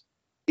beliefs,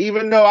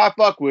 even though I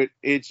fuck with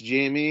It's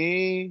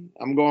Jimmy,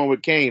 I'm going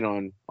with Kane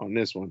on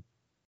this one.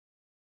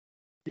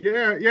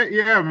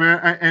 Yeah,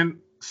 man. And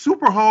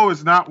Super Ho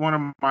is not one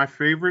of my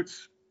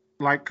favorites.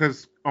 Like,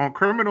 because on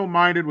Criminal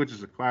Minded, which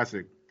is a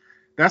classic,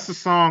 that's a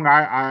song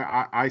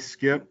I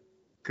skip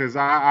because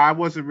I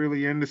wasn't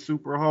really into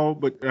Super Ho.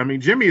 But I mean,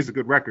 Jimmy is a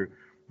good record.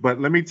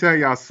 But let me tell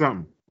y'all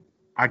something.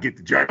 I get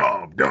the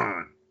job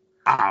done.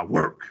 I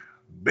work,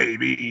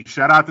 baby.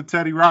 Shout out to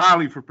Teddy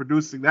Riley for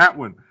producing that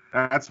one.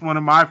 That's one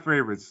of my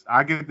favorites.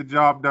 I Get the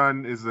Job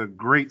Done is a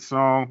great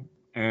song,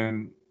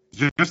 and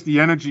just the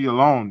energy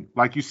alone,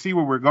 like, you see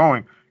where we're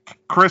going.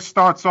 Chris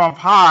starts off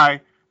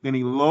high, then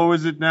he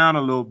lowers it down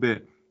a little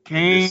bit.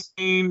 Kane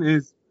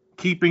is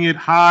keeping it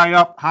high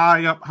up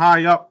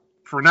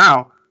for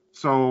now.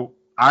 So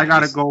I got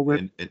to go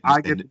with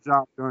I Get the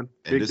Job Done.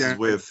 And this is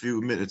where a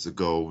few minutes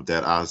ago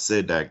that I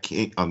said that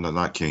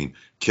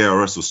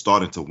KRS was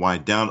starting to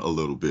wind down a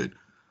little bit,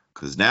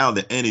 because now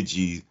the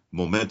energy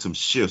momentum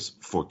shifts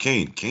for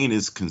Kane. Kane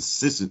is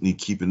consistently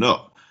keeping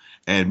up.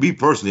 And me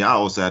personally, I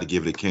also had to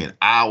give it to Kane.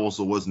 I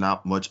also was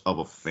not much of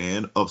a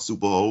fan of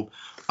Super Ho.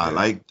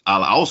 I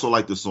also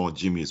like the song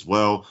Jimmy as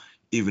well,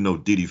 even though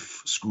Diddy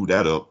screwed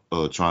that up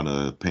trying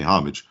to pay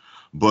homage.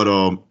 But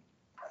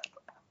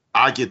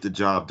I Get the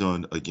Job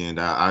Done again.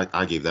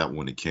 I gave that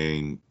one to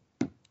Kane.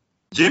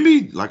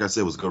 Jimmy, like I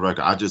said, was a good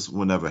record. I just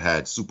never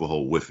had Super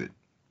Ho with it.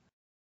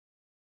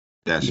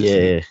 That's just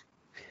me.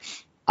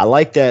 I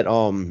like that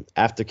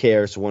after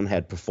KRS-One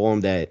had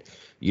performed that,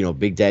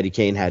 Big Daddy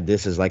Kane had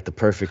this as like the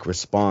perfect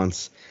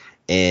response.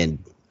 And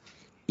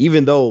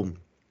even though,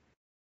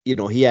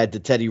 he had the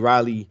Teddy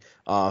Riley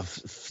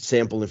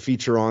sample and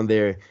feature on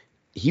there,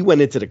 he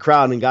went into the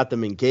crowd and got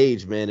them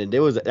engaged, man. And that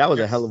was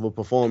a hell of a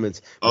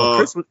performance.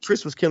 But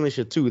Chris was killing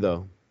shit too,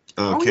 though.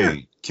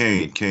 Kane.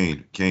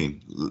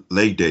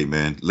 Leg day,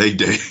 man. Leg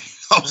day.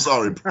 I'm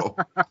sorry, bro.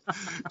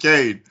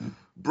 Kane.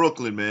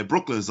 Brooklyn, man.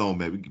 Brooklyn zone,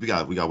 man. We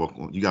got work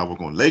on. You got to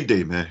work on leg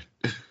day, man.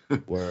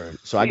 Word.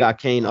 So I got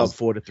Kane up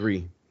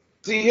 4-3.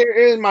 See,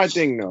 here's my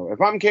thing though.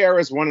 If I'm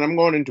KRS-One and I'm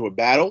going into a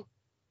battle,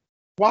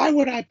 why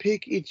would I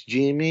pick It's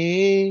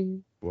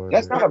Jimmy? Word.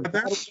 That's not a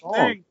battle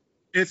song.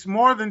 It's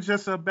more than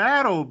just a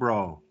battle,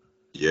 bro.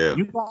 Yeah.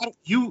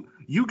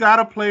 You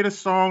gotta play the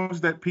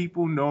songs that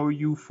people know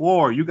you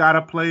for. You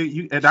gotta play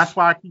you, and that's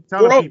why I keep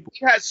telling Bro, people.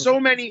 he had so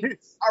many.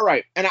 All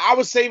right, and I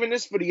was saving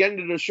this for the end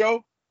of the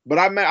show, but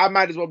I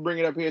might as well bring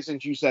it up here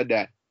since you said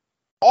that.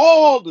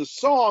 All the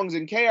songs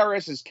in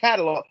KRS's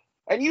catalog,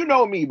 and you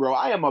know me, bro.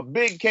 I am a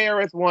big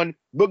KRS-One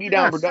Boogie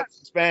Down Yes.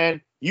 Productions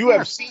fan. You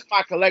have Yes. seen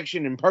my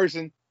collection in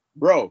person,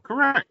 bro.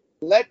 Correct.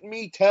 Let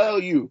me tell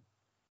you,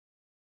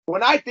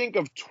 when I think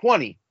of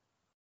 20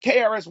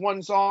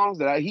 KRS-One songs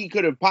that he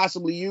could have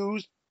possibly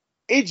used,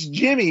 It's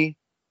Jimmy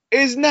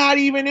is not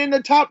even in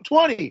the top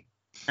 20.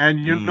 And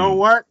you know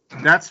what?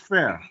 That's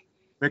fair.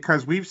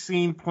 Because we've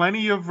seen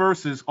plenty of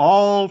verses,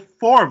 all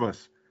four of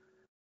us.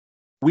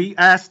 We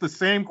asked the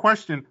same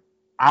question.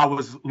 I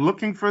was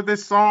looking for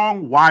this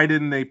song. Why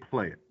didn't they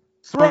play it?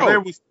 So Bro. there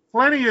was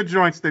plenty of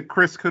joints that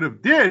Chris could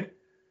have did.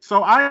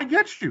 So I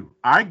get you.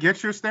 I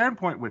get your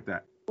standpoint with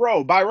that.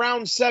 Bro, by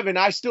round 7,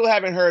 I still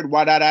haven't heard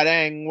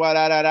wa-da-da-dang,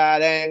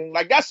 wa-da-da-da-dang.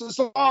 Like, that's the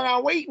song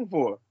I'm waiting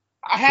for.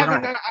 I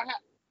haven't Right.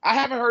 I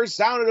haven't heard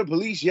Sound of the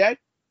Police yet.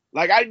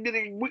 Like, I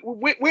didn't.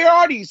 Where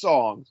are these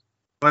songs?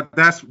 But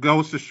that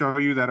goes to show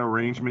you that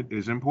arrangement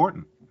is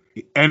important.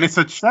 And it's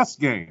a chess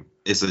game.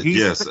 It's a He's-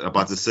 yes.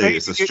 About to say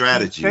it's a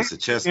strategy. It's a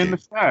chess in game. the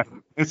staff.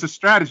 It's a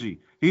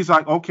strategy. He's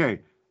like, okay,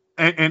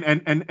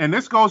 and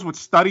this goes with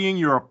studying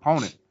your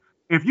opponent.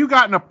 If you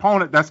got an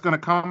opponent that's going to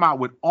come out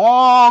with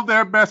all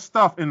their best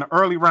stuff in the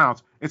early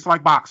rounds, it's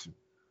like boxing.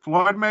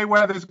 Floyd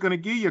Mayweather is going to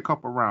give you a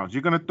couple rounds.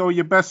 You're going to throw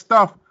your best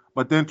stuff,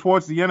 but then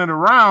towards the end of the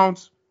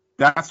rounds,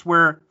 that's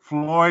where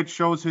Floyd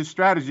shows his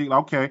strategy.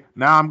 Okay,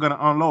 now I'm going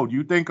to unload.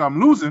 You think I'm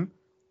losing?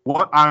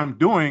 What I'm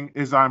doing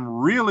is I'm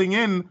reeling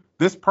in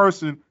this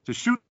person to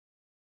shoot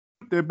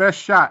their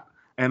best shot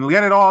and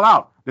let it all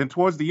out. Then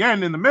towards the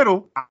end, in the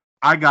middle,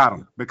 I got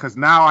him because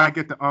now I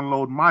get to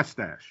unload my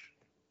stash.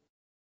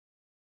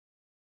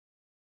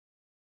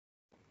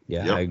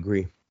 Yeah, Yep. I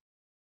agree.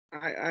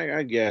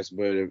 I guess,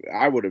 but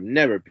I would have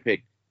never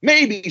picked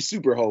maybe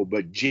Superho,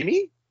 but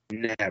Jimmy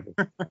never.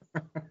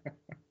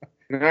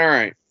 All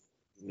right,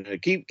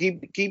 keep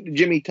the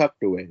Jimmy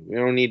tucked away. We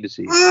don't need to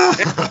see it.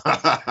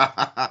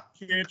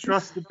 Can't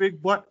trust the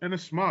big butt and a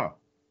smile.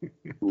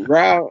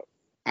 Round.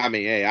 I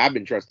mean, hey, I've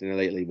been trusting it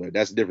lately, but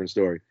that's a different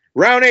story.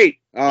 Round 8.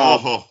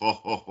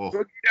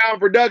 Boogie Down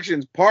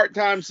Productions,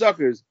 Part-Time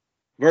Suckers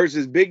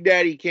versus Big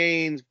Daddy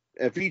Kane's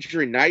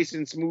featuring Nice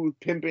and Smooth,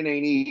 Pimpin'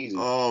 Ain't Easy.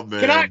 Oh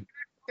man.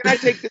 Can I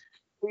take this,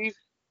 please?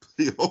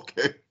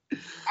 Okay.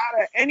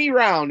 Out of any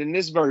round in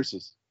this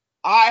versus,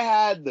 I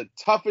had the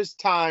toughest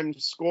time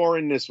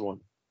scoring this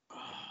one.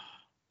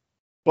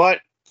 But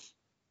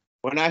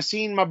when I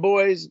seen my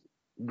boys,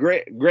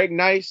 Greg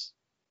Nice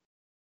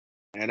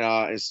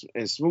and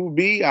Smooth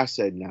B, I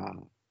said, nah,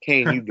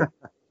 Kane, you got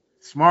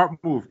Smart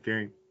move,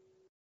 King.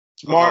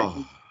 smart.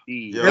 Oh,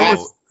 B. yo.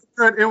 That's-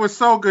 Good. It was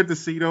so good to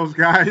see those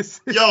guys.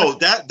 Yo,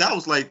 that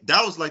was like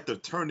the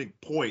turning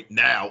point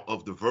now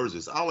of the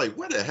verses. I like,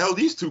 where the hell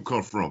these two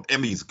come from? I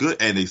mean, it's good,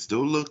 and they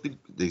still look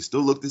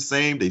the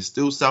same. They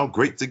still sound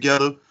great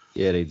together.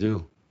 Yeah, they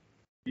do.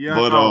 Yeah,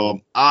 But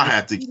I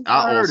had to Go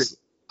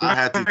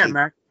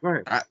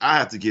ahead. I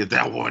had to give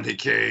that one to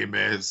Kane,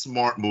 man.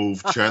 Smart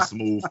move, chess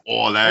move,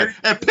 all that.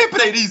 And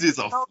Pimpin' Ain't Easy is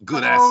a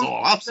good ass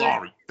song. I'm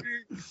sorry.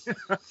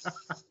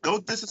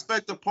 Don't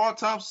disrespect the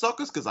Part-Time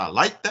Suckers because I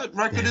like that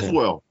record as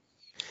well.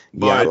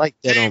 Yeah, I But like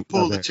that. Kane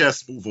pulled the other-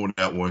 chess move on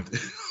that one.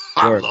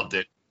 I Word. loved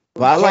it.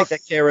 But I like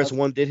that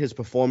KRS-One did his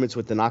performance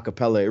with an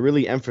acapella. It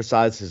really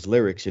emphasized his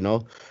lyrics, you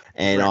know?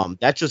 And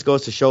that just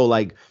goes to show,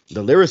 like,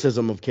 the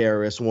lyricism of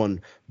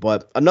KRS-One.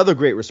 But another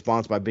great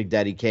response by Big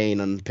Daddy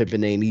Kane on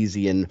Pimpin' Ain't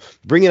Easy. And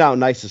bringing out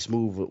Nice and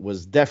Smooth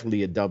was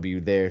definitely a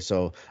W there.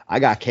 So I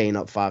got Kane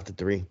up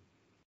 5-3.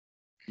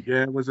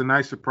 Yeah, it was a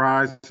nice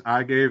surprise.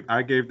 I gave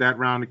that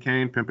round to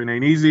Kane. Pimpin'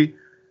 Ain't Easy.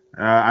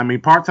 I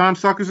mean, Part-Time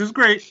Suckers is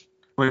great,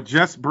 but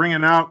just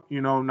bringing out,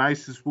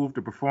 Nice and Smooth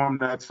to perform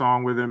that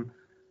song with him,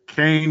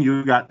 Kane,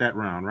 you got that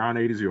round. Round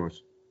 8 is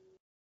yours.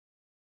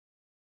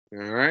 All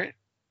right.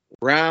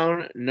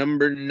 Round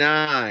number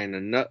 9.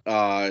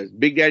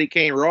 Big Daddy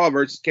Kane Raw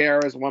versus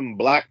KRS-One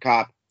Black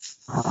Cop.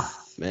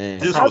 Man.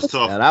 This was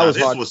tough. Yeah, that was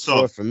This hard was to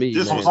score tough. for me,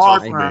 This man. was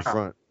hard I ain't round. gonna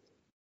front.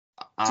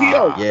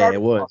 T.O. Yeah,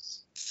 it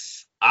was.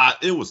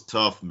 It was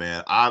tough,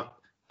 man. I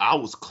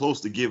was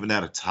close to giving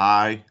that a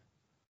tie,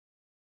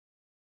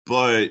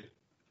 but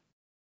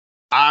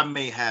I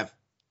may have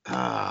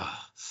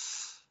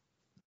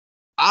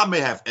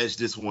edged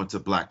this one to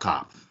Black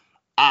Cop.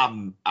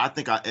 I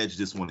think I edged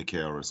this one to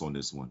KRS on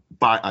this one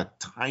by a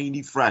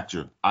tiny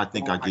fracture. I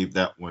think I gave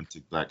that one to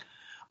Black.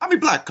 I mean,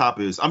 Black Cop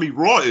Raw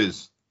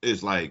is a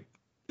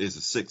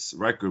 6th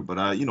record,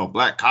 but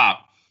Black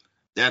Cop,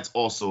 that's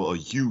also a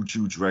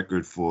huge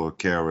record for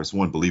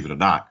KRS-One, believe it or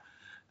not.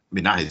 I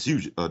mean, not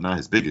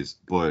his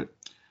biggest, but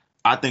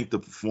I think the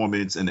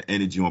performance and the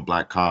energy on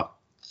Black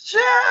Cop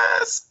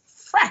just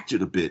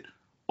fractured a bit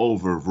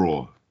over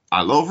Raw.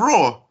 I love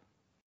Raw.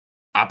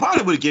 I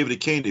probably would have gave it to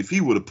Kane if he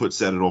would have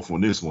set it off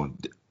on this one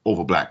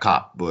over Black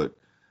Cop, but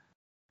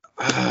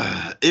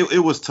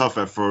it was tough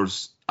at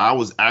first. I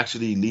was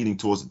actually leaning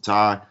towards the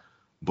tie,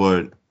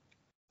 but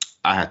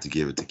I had to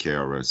give it to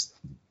KRS.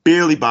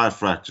 Barely by a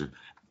fracture.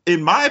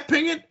 In my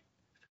opinion,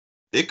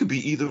 it could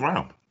be either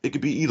round. It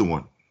could be either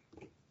one.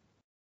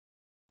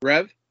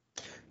 Rev?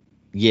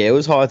 Yeah, it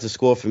was hard to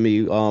score for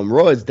me.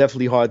 Raw is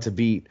definitely hard to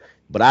beat,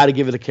 but I had to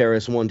give it to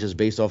KRS-One just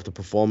based off the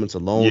performance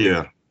alone.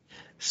 Yeah.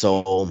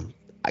 So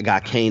I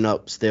got Kane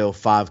up still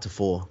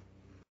 5-4.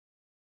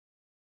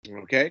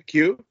 Okay,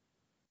 Q.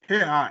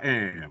 Here I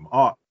am,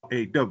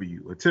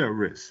 R-A-W, a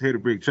terrorist, here to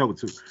bring trouble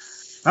to.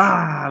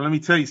 Let me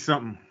tell you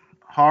something.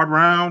 Hard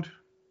round.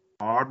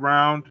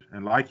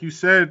 And like you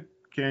said,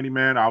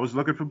 Candyman, I was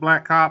looking for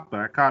Black Cop.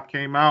 Black Cop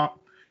came out.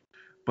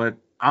 But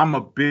I'm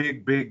a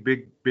big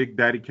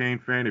Daddy Kane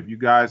fan. If you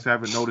guys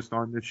haven't noticed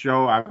on this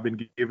show, I've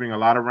been giving a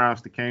lot of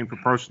rounds to Kane for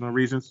personal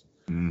reasons.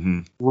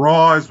 Mm-hmm.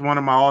 Raw is one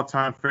of my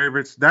all-time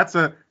favorites.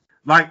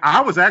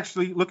 I was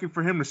actually looking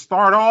for him to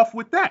start off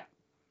with that.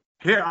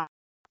 Here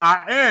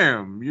I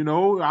am,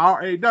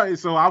 R-A-W.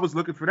 So I was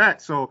looking for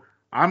that. So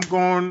I'm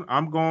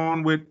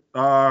going with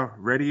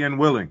Ready and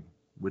Willing,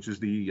 which is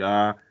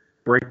the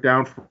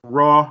breakdown for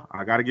Raw.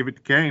 I got to give it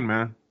to Kane,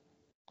 man.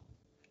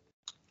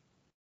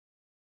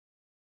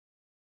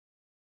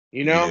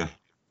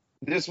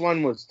 This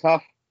one was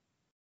tough,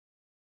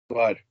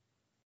 but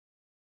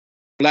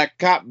Black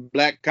Cop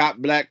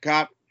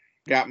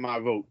got my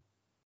vote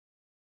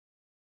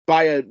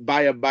by a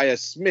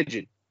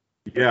smidgen.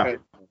 Yeah.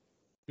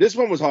 This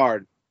one was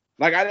hard.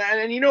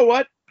 And you know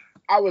what?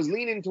 I was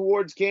leaning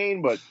towards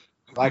Kane, but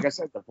like I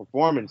said, the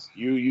performance,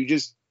 you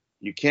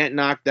can't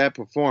knock that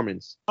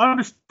performance.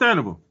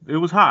 Understandable. It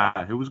was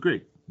high. It was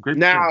great. Great.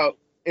 Now,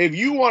 if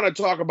you want to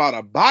talk about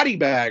a body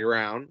bag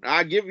round,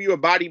 I give you a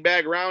body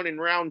bag round in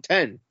round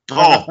 10.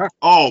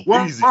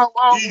 Easy.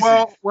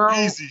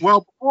 Easy.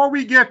 Well, before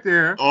we get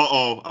there.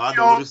 I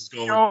know where this is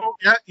going.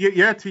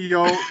 Yeah,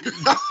 T.O.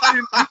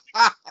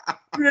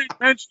 You didn't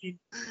mention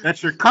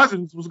that your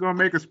cousins was going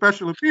to make a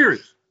special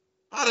appearance.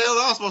 How the hell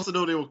was I supposed to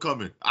know they were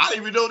coming? I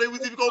didn't even know they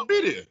was even going to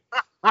be there.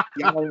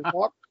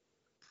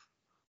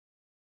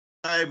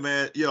 Hey,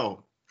 man,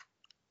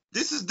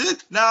 this is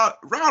this. Now,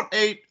 round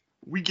 8,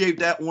 we gave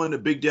that one to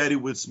Big Daddy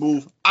with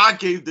Smooth. I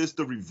gave this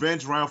the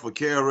revenge round for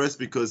KRS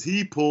because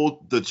he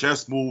pulled the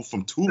chess move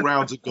from 2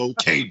 rounds ago.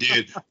 Kane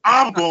did.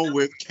 I'm going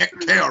with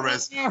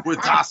KRS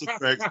with DOS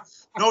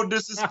effects. No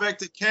disrespect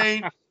to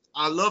Kane.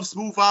 I love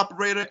Smooth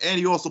Operator, and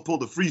he also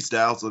pulled the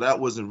freestyle, so that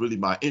wasn't really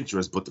my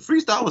interest. But the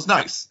freestyle was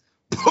nice.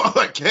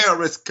 But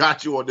KRS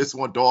got you on this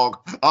one, dog.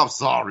 I'm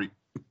sorry.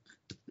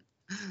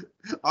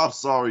 I'm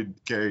sorry,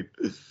 Kane.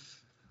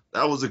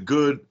 That was a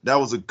good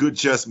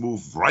chess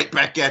move right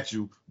back at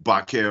you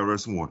by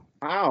KRS-One.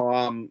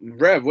 Wow,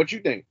 Rev, what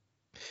you think?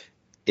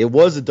 It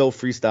was a dope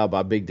freestyle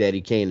by Big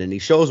Daddy Kane, and he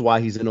shows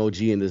why he's an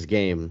OG in this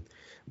game.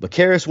 But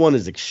KRS-One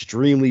is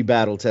extremely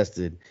battle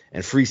tested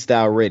and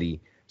freestyle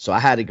ready, so I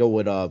had to go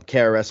with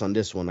KRS on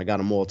this one. I got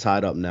them all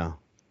tied up now.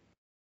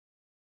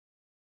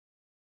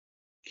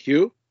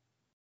 Q?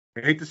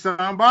 Hate to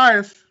sound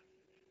biased,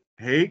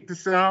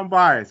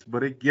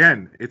 but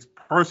again, it's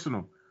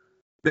personal.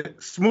 The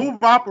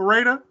Smooth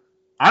Operator,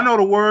 I know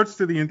the words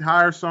to the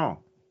entire song.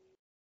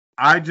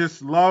 I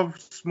just love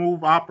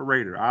Smooth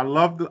Operator. I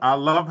love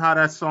how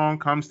that song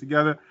comes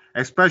together,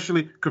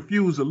 especially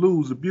confuse, or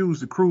lose, abuse,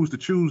 to cruise, to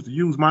choose, to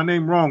use my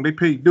name wrong. They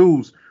pay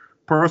dues.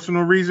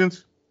 Personal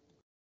reasons.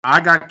 I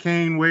got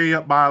Kane way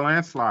up by a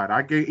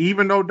landslide.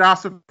 Even though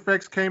DOS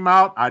Effects came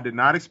out, I did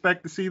not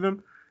expect to see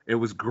them. It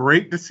was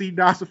great to see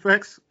DOS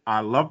Effects. I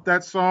love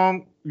that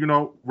song,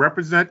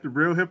 represent the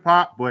real hip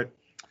hop, but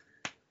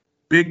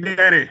Big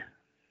Daddy,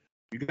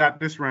 you got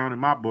this round in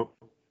my book.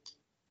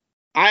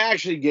 I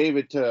actually gave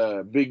it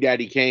to Big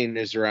Daddy Kane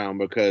this round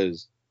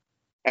because,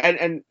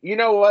 and you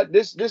know what?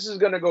 This is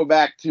gonna go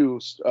back to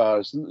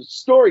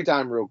story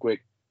time real quick.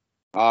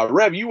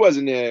 Rev, you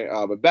wasn't there,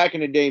 but back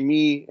in the day,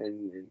 me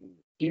and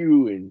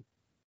Q and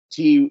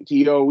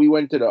T.O., we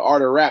went to the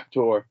Art of Rap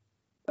tour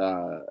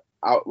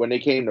out when they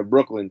came to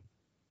Brooklyn,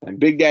 and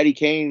Big Daddy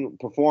Kane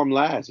performed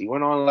last. He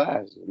went on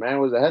last. The man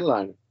was a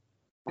headliner.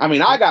 I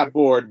mean, I got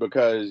bored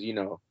because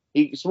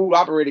Smooth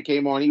Operator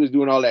came on. He was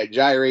doing all that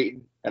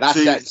gyrating, and I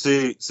sat.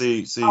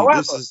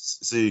 However,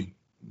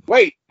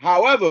 Wait,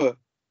 however,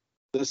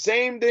 the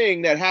same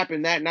thing that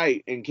happened that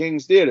night in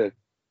King's Theater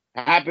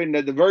happened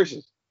at the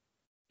Versus.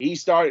 He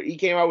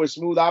came out with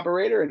Smooth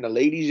Operator, and the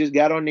ladies just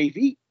got on their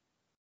feet.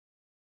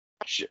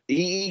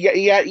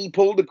 He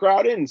pulled the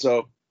crowd in,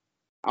 so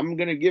I'm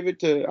gonna give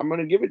it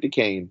to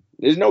Kane.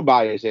 There's no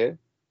bias here.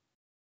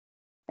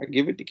 I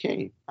give it to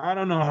Kane. I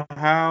don't know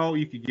how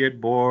you could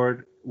get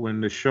bored when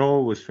the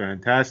show was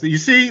fantastic. You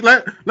see,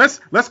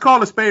 let's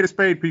call a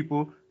spade,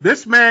 people.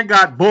 This man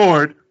got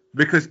bored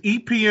because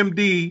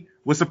EPMD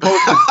was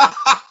supposed to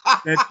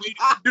that they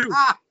didn't do.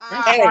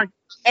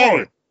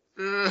 Hey,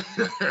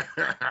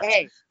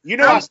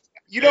 I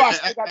still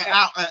got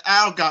that.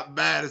 Al got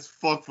mad as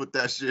fuck with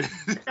that shit.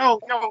 Yo,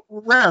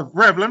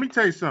 Rev, let me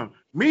tell you something.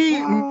 Me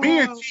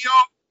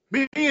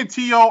and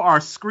T.O.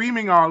 are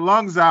screaming our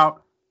lungs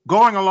out,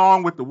 going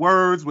along with the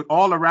words, with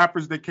all the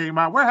rappers that came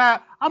out.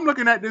 I'm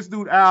looking at this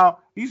dude,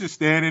 Al. He's just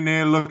standing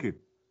there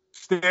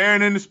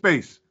staring into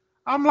space.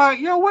 I'm like,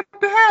 yo, what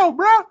the hell,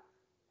 bro?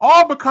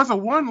 All because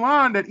of one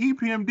line that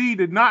EPMD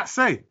did not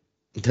say.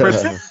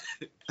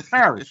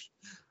 Parrish.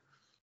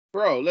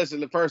 Bro,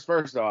 listen,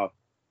 first off,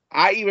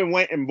 I even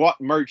went and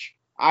bought merch.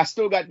 I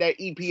still got that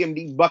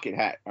EPMD bucket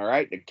hat, all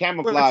right? The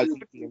camouflage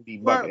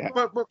EPMD bucket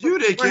hat. You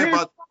didn't care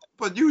about,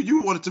 but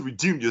you wanted to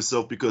redeem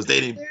yourself because they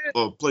didn't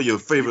play your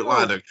favorite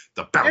line,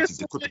 the bounty,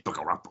 the quick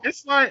rapper.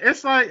 It's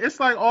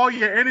like all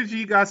your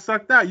energy got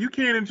sucked out. You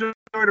can't enjoy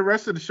the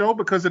rest of the show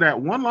because of that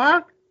one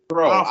line.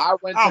 Bro, I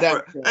went to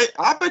that. Hey,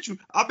 I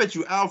bet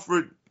you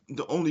Alfred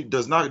only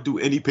does not do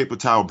any paper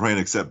towel brand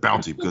except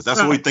Bounty because that's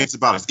all he thinks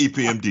about is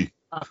EPMD.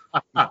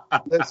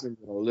 Listen,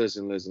 bro,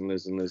 listen.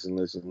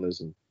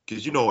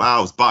 Because you know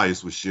Al's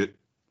biased with shit.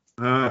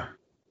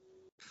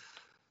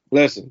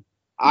 Listen,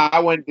 I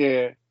went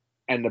there,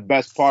 and the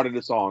best part of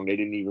the song, they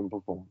didn't even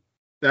perform.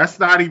 That's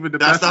not even the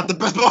best. That's not the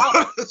best part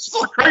of the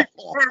song.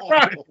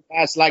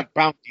 That's like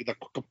Bounty, the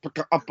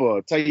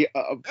upper. Tell you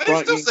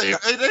front. Still say,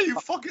 hey, there you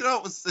fuck it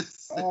up.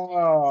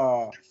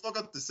 You fuck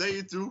up the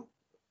saying too.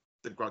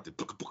 The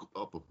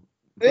upper.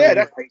 Yeah,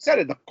 that's how he said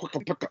it. The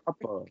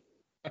upper.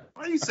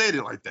 Why you saying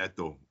it like that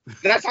though?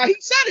 That's how he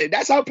said it.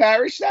 That's how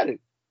Parrish said it.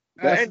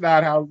 That's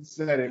not how he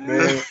said it,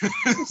 man.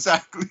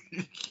 Exactly.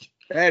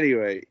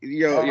 Anyway,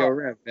 yo,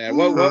 Rev, man.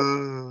 What?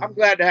 I'm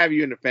glad to have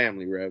you in the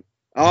family, Rev.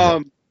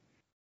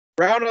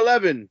 Round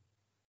 11,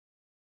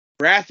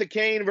 Wrath of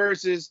Kane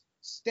versus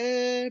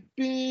Step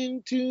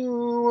Into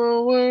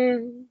a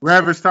World.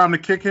 Rev, it's time to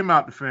kick him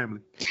out the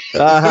family.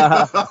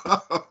 Yeah,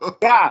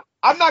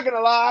 I'm not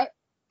gonna lie.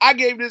 I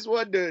gave this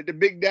one to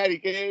Big Daddy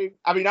Kane.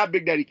 I mean, not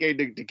Big Daddy Kane,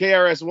 the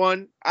KRS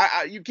One.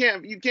 You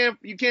can't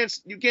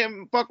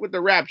fuck with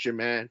the Rapture,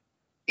 man.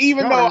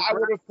 Even though I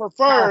would have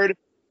preferred.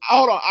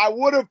 Hold on, I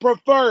would have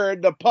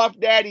preferred the Puff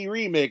Daddy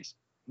remix,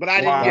 but I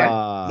didn't get it.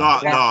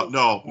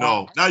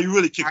 No. Now you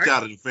really kicked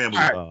out of the family.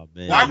 Oh,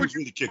 man. Why would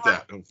you really kick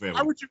out of the family?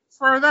 Why would you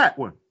prefer that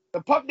one?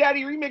 The Puff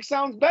Daddy remix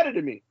sounds better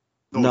to me.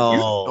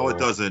 No, it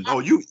doesn't.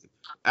 No,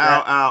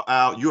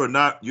 Al, you're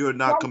not coming to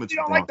the Bronx. You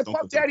don't like the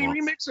Puff Daddy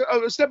remix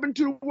of Step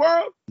Into the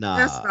World? Nah.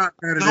 That's not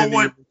better no than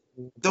one,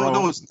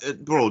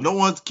 bro, no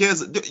one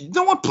cares.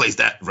 No one plays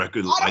that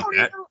record like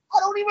that. I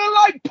don't even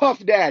like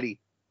Puff Daddy.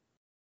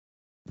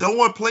 No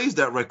one plays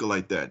that record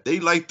like that. They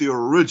like the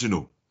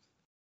original.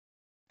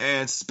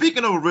 And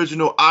speaking of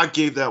original, I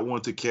gave that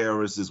one to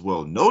KRS as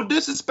well. No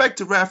disrespect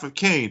to Wrath of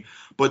Kane,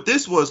 but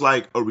this was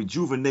like a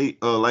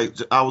rejuvenate, like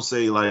I would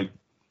say, like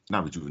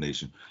not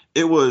rejuvenation.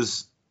 It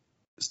was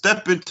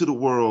Step Into the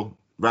World.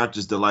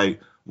 Rapture's Delight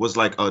was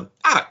like not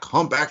a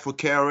comeback for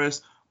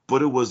KRS,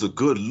 but it was a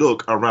good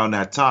look around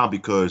that time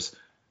because,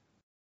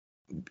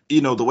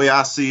 you know, the way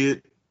I see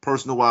it,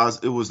 personal wise,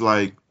 it was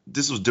like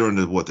this was during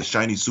the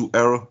Shiny Suit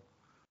era.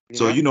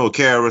 So, you know,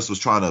 KRS was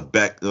trying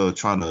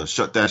to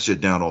shut that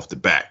shit down off the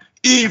bat,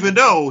 even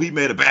though he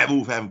made a bad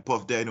move having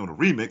Puff Daddy on the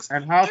remix.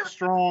 And how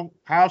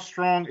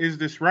strong is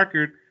this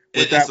record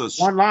with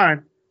one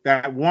line?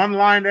 That one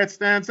line that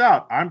stands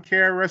out. I'm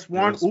KRS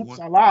One. Oops,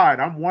 I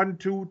lied. I'm 1,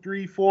 2,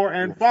 3, 4,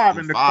 and 5,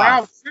 and the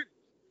crowd.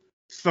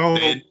 So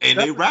and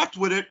they rapped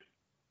with it.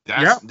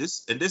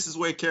 This is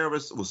where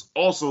KRS was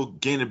also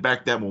gaining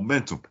back that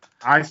momentum.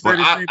 I said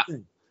the same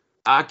thing.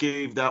 I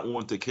gave that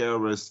one to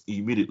KRS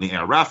immediately,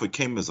 and Wrath of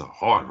Kane is a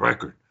hard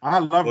record. I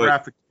love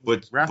Wrath of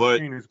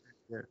Kane.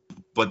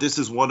 But this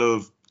is one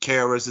of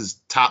KRS's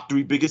top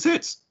 3 biggest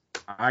hits.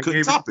 I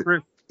gave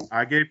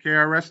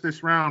KRS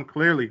this round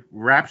clearly.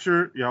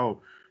 Rapture,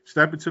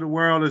 Step Into the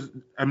World is,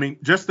 I mean,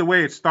 just the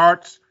way it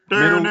starts,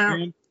 middle,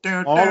 end,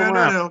 all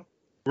around.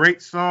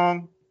 Great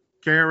song.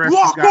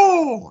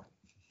 KRS,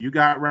 you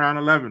got round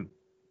 11.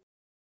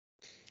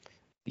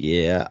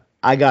 Yeah,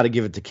 I got to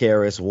give it to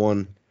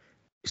KRS-One.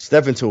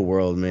 Step Into a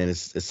World, man,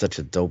 it's such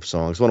a dope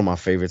song. It's one of my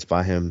favorites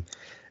by him.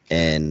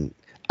 And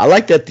I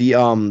like that the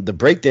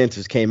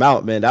breakdancers came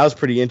out, man. That was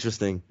pretty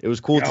interesting. It was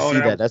cool to see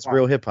that. That's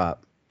real hip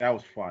hop. That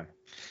was fun.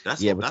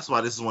 That's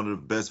why this is one of the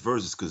best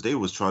verses, because they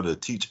was trying to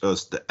teach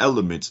us the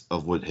elements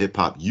of what hip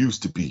hop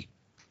used to be.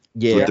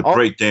 Yeah, with the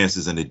break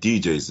dances and the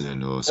DJs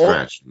and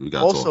scratch.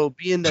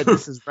 Being that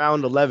this is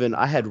round 11,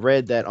 I had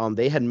read that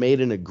they had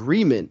made an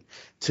agreement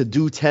to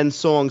do 10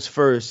 songs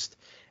first,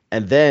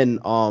 and then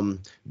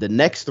the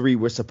next 3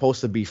 were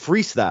supposed to be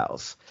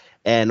freestyles.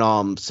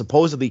 And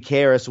supposedly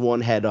KRS-One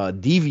had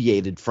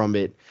deviated from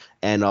it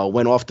and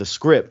went off the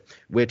script,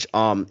 which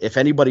if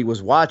anybody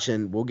was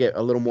watching, we'll get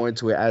a little more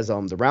into it as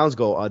the rounds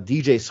go.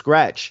 DJ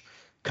Scratch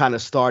kind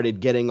of started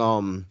getting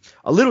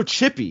a little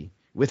chippy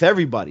with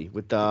everybody,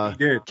 with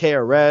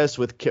KRS,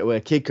 with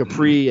Kid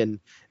Capri, and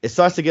it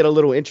starts to get a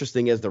little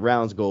interesting as the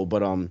rounds go.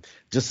 But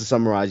just to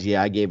summarize,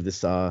 I gave this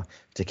to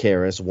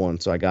KRS-One,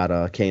 so I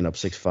got Kane up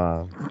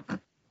 6-5.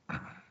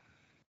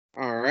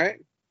 All right.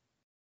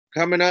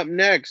 Coming up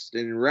next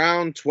in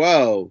round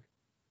 12.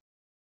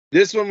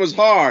 This one was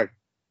hard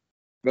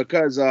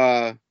because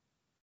and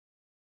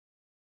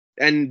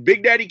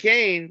Big Daddy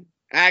Kane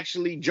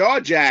actually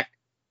jaw-jacked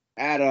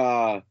at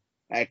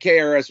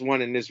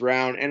KRS-One in this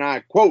round, and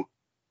I quote,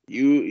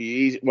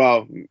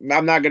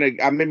 I'm not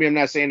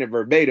saying it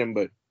verbatim,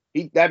 but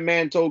That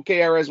man told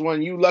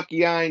KRS-One, "You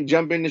lucky I ain't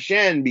jump into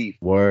Shan beef."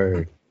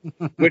 Word.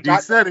 Which He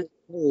said it.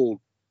 told.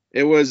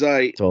 It was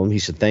Told him he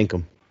should thank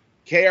him.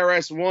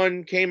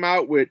 KRS-One came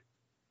out with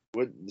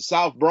the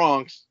South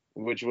Bronx,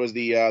 which was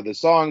the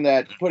song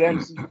that put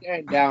MC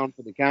Shan down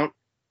for the count.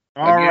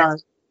 All Again.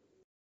 right.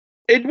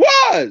 It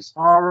was.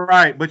 All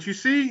right. But you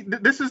see,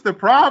 this is the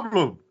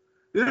problem.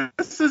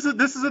 This is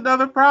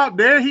another problem.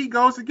 There he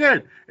goes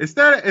again.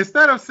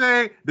 Instead of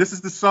saying this is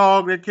the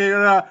song that came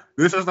out,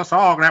 this is the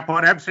song that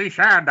put MC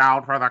Shan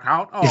down for the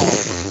count.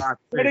 Oh,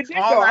 But it did,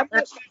 though.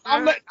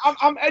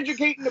 I'm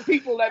educating the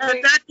people that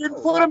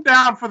didn't put him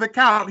down for the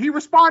count. He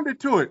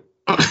responded to it.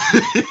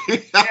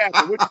 Yeah,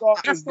 but which song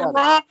That's is the that?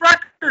 wrong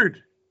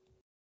record.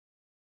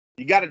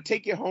 You got to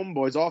take your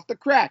homeboys off the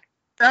crack.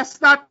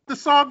 That's not the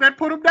song that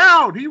put him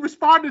down. He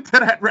responded to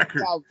that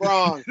record. South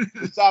Bronx,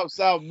 the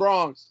South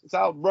Bronx,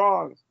 South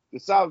Bronx, the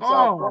South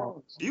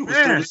Bronx.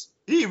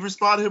 He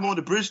responded him on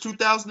the Bridge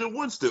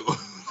 2001 still.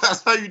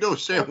 That's how you know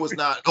Shan was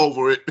not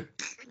over it.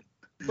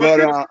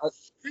 But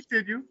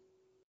Continue.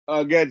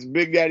 against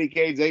Big Daddy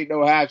Kane's Ain't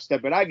No Half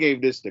Stepping, I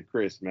gave this to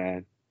Chris,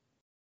 man.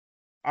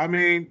 I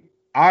mean,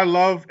 I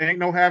love Ain't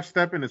No Half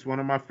Stepping. It's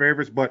one of my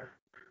favorites, but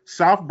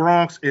South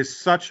Bronx is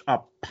such a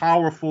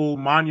powerful,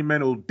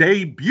 monumental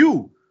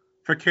debut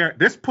for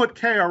this put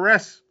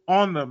KRS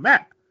on the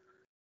map.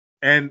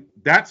 And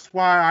that's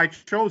why I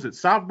chose it.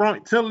 South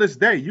Bronx, till this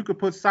day, you could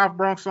put South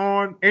Bronx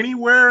on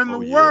anywhere in the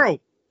world.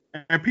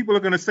 And people are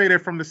going to say they're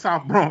from the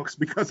South Bronx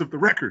because of the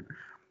record.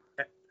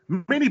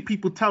 Many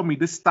people tell me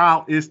this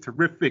style is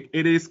terrific.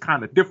 It is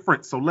kind of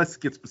different. So let's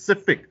get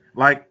specific.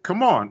 Like,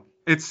 come on.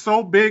 It's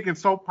so big and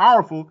so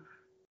powerful.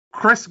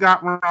 Chris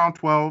got round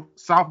 12.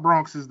 South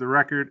Bronx is the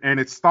record. And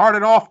it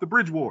started off the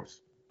Bridge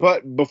Wars.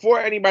 But before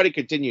anybody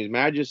continues, may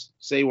I just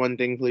say one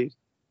thing, please?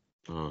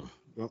 Go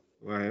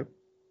ahead.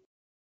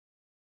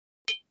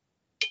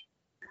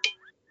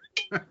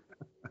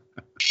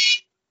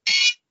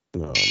 Oh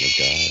my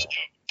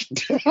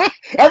God.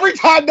 Every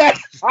time that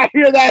I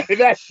hear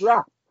that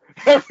drop,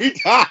 every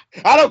time,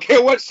 I don't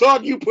care what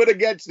song you put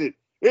against it,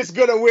 it's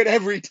gonna win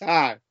every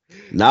time.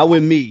 Not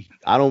with me.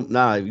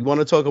 You want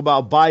to talk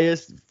about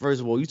bias?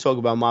 First of all, you talk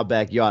about my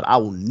backyard. I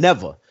will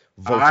never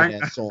vote for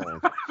that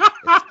song.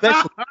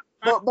 Especially,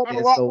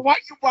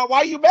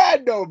 why you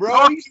mad though,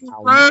 bro?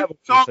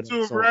 Talk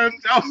to him, Fred.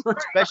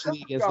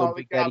 Especially against no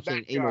Big Daddy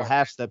Kane. Ain't No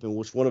Half Stepping,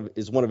 which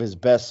is one of his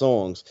best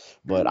songs.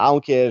 But I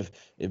don't care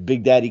if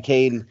Big Daddy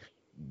Kane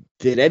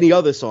did any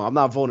other song. I'm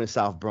not voting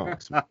South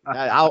Bronx.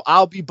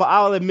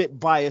 I'll admit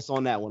bias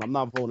on that one. I'm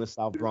not voting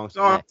South Bronx.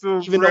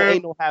 Even though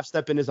Ain't No Half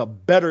Stepping is a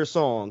better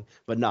song,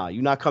 but nah,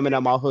 you're not coming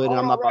at my hood, and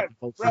I'm not about to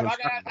vote for him. I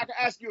can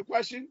ask you a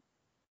question.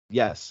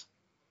 Yes.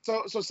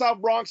 So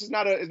South Bronx is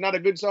not a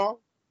good song.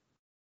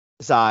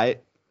 It's all right.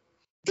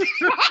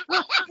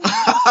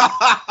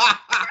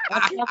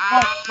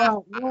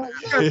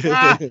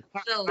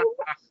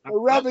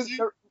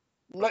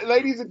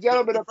 Ladies and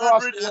gentlemen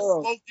across the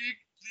world.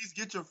 Please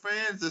get your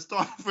fans and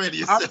start fan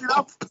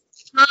yourself.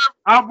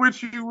 I'm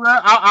with you,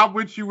 Rev. I'm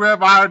with you,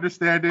 Rev. I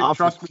understand it. I'm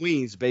Trust from me.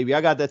 Queens, baby. I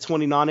got that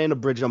 29 and a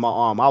bridge on my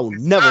arm. I will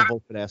never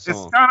vote for that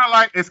song.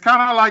 It's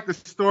kind of like the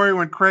story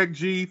when Craig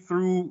G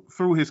threw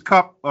his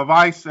cup of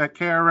ice at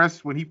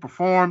KRS when he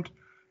performed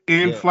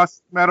in Flush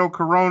Meadow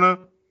Corona.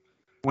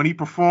 When he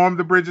performed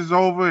The Bridge Is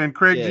Over, and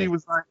Craig G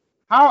was like,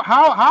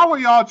 "How are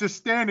y'all just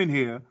standing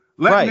here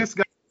letting this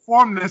guy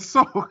perform this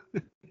song?"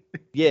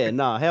 Yeah,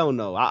 nah, hell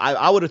no.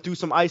 I would have threw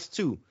some ice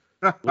too.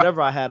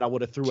 Whatever I had, I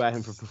would have threw at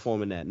him for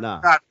performing that.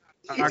 Nah.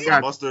 I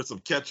got mustard, some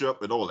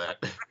ketchup, and all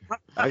that.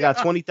 I got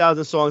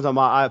 20,000 songs on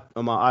my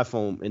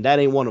iPhone, and that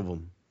ain't one of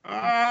them.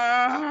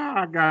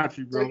 I got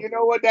you, bro. So you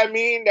know what that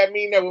mean? That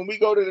mean that when we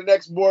go to the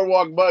next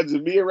Boardwalk Buds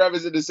and me and Rev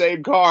is in the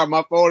same car,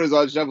 my phone is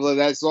on shuffle and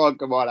that song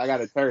come on. I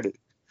gotta turn it.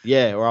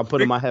 Yeah, or I'm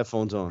putting my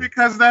headphones on.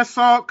 Because that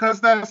song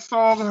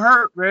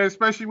hurt, man.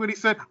 Especially when he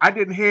said, "I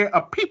didn't hear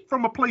a peep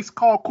from a place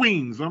called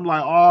Queens." I'm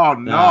like, oh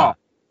no. Nah.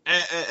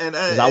 And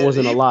I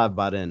wasn't alive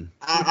by then.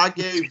 I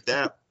gave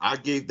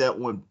that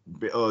one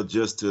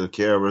just to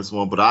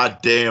KRS-One, but I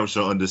damn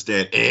sure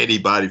understand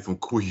anybody from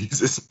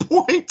Queens'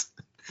 point.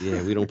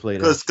 Yeah, we don't play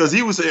that. Because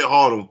he was hitting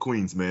hard on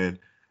Queens, man.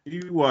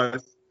 He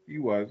was.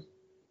 Yeah.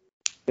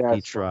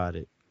 He tried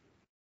it.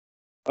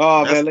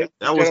 Oh man,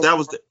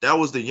 that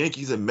was the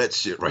Yankees and Mets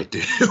shit right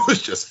there. It was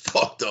just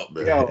fucked up,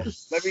 man. Yo,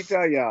 let me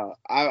tell y'all,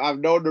 I've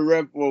known the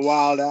rep for a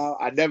while now.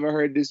 I never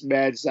heard this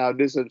man sound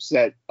this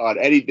upset on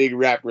anything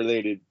rap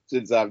related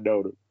since I've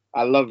known him.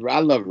 I love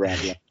rap.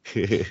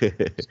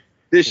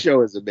 This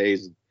show is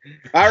amazing.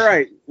 All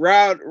right,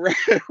 round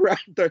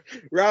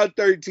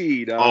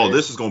 13.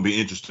 This is gonna be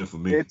interesting for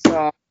me. It's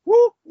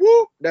whoop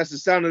whoop. That's the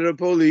Sound of the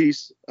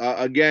Police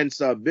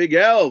against Big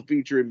L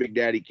featuring Big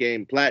Daddy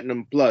Kane,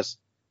 Platinum Plus.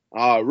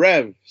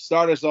 Rev,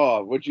 start us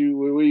off. Where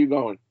you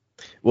going?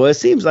 Well, it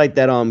seems like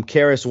that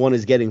KRS-One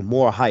is getting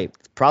more hype,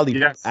 probably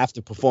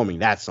after performing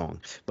that song.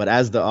 But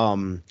as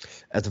the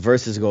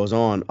verses goes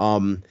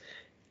on,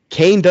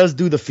 Kane does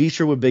do the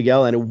feature with Big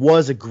L, and it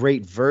was a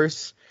great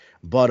verse.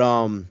 But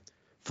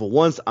for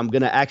once, I'm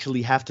gonna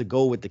actually have to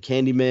go with the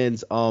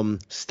Candyman's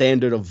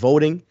standard of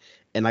voting,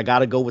 and I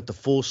gotta go with the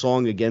full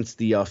song against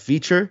the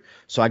feature.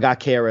 So I got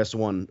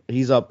KRS-One.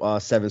 He's up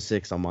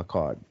 7-6 on my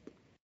card.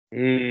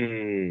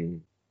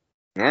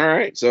 All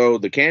right. So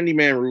the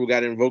Candyman rule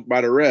got invoked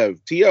by the Rev.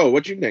 T.O.,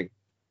 what you think?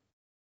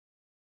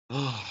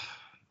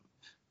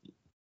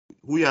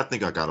 Who y'all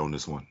think I got on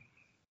this one?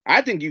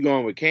 I think you're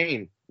going with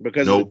Kane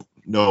because Nope.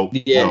 No.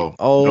 Yeah. No.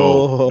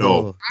 Oh.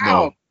 No.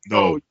 No.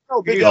 No.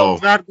 Big No.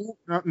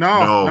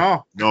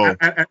 No. No.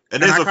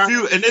 And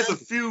there's a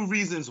few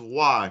reasons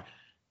why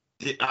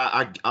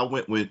I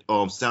went with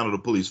Sound of the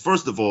Police.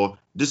 First of all,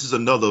 this is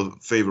another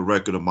favorite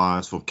record of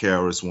mine from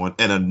KRS-One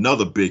and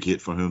another big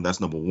hit from him.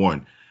 That's number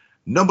one.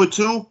 Number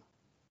two,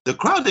 the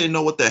crowd didn't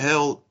know what the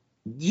hell.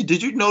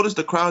 Did you notice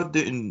the crowd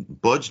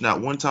didn't budge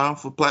not one time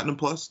for Platinum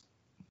Plus?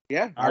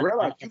 Yeah, I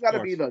realize you got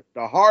to be the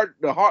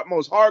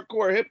most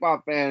hardcore hip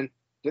hop fan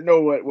to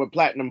know what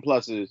Platinum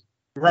Plus is.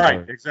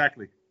 Right,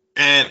 exactly.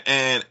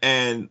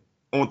 And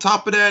on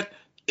top of that,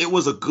 it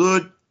was a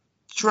good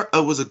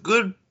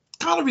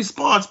kind of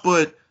response,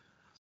 but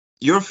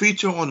your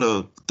feature on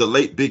the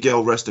late Big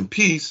L, rest in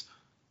peace,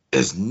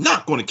 is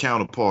not going to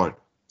counterpart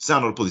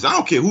Sound of the Police. I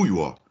don't care who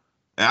you are,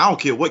 and I don't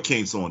care what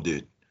Kane song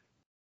did.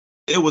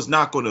 It was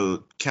not going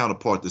to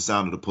counterpart the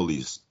Sound of the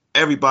Police.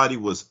 Everybody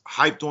was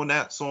hyped on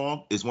that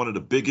song. It's one of the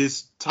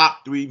biggest,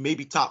 top 3,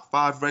 maybe top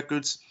 5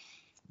 records,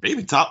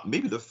 maybe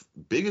the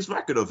biggest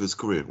record of his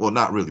career. Well,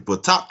 not really,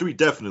 but top 3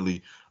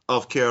 definitely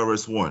of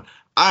KRS-One.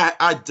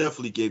 I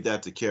definitely gave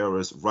that to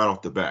KRS right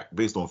off the bat,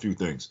 based on a few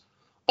things.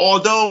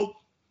 Although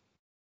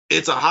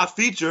it's a hot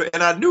feature,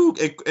 and I knew,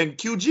 and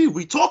QG,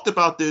 we talked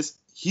about this,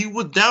 he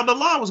was down the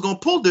line, was going to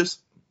pull this.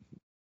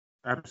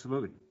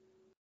 Absolutely.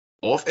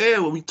 Off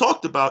air, when we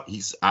talked about,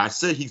 I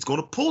said he's going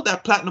to pull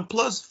that Platinum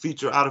Plus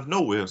feature out of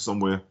nowhere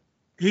somewhere.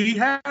 He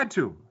had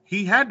to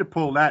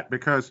pull that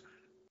because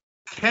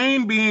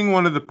Kane, being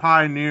one of the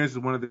pioneers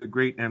and one of the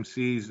great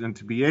MCs, and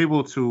to be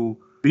able to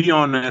be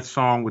on that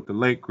song with the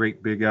late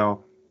great Big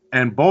L,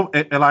 and both,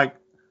 like,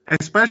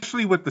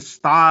 especially with the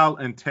style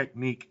and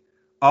technique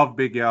of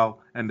Big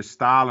L and the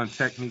style and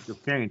technique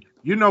of Kane.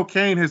 You know,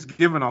 Kane has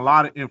given a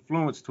lot of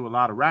influence to a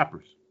lot of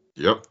rappers.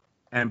 Yep.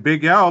 And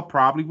Big L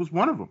probably was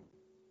one of them.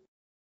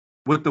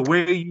 With the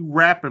way you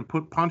rap and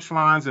put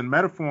punchlines and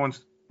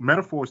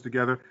metaphors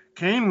together,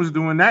 Kane was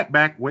doing that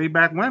way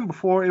back when,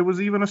 before it was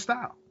even a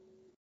style.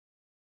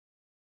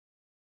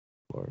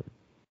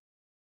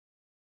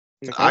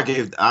 I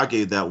gave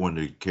that one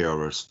to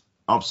KRS.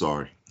 I'm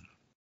sorry.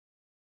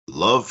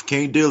 Love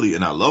Kane dearly,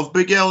 and I love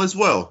Big L as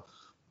well,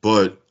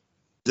 but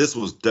this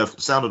was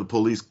definitely Sound of the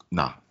Police.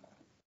 Nah.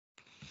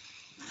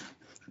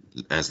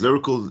 As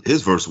lyrical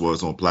his verse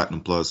was on Platinum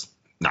Plus,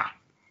 nah.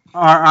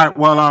 All right.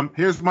 Well,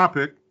 here's my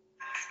pick.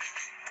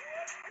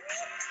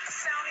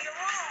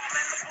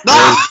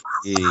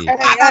 Hey.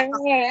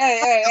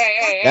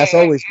 That's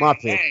always my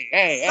pick.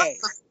 Hey.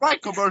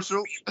 Right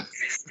commercial.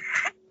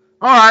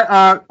 All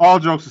right. All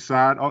jokes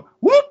aside,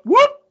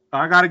 whoop.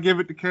 I got to give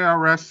it to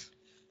KRS.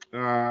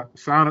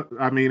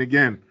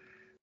 Again,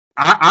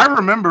 I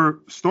remember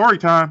story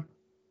time.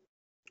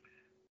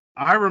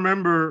 I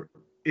remember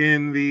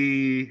in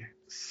the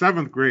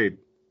 7th grade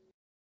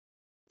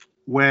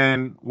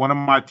when one of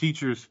my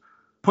teachers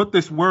put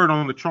this word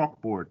on the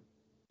chalkboard,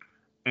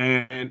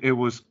 and it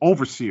was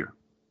overseer.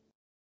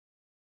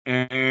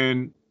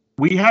 And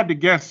we had to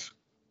guess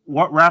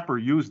what rapper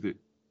used it.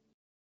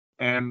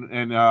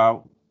 And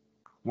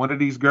one of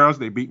these girls,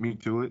 they beat me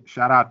to it.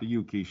 Shout out to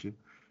you, Keisha.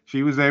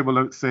 She was able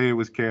to say it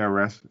was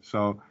KRS.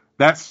 So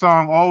that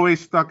song always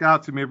stuck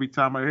out to me every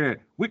time I hear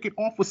it. Wicked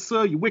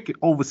officer, you wicked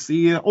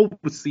overseer.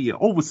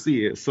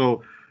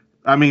 So,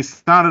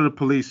 Sound of the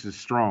Police is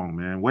strong,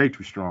 man. Way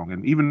too strong.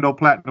 And even though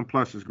Platinum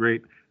Plus is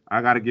great,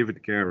 I got to give it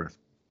to KRS.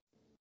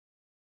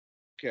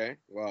 Okay,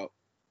 well,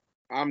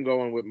 I'm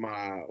going with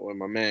my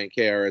man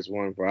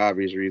KRS-One for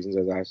obvious reasons,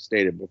 as I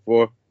stated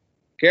before.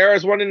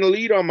 KRS-One in the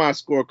lead on my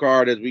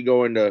scorecard as we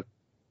go into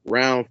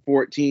round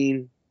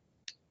 14.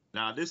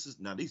 Now these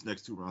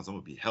next 2 rounds, I'm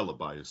gonna be hella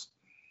biased.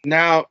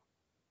 Now,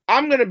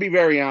 I'm gonna be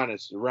very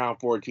honest. Round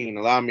 14,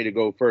 allow me to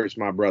go first,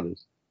 my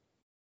brothers.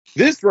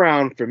 This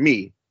round for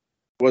me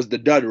was the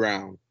dud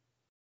round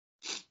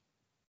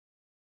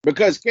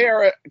because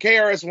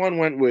KRS-One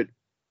went with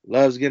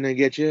 "Love's Gonna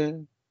Get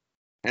You,"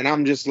 and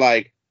I'm just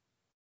like,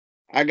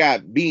 I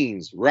got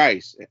beans,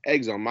 rice, and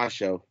eggs on my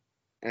shelf,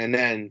 and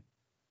then,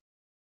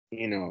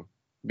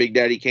 Big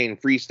Daddy Kane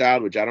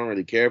freestyled, which I don't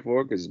really care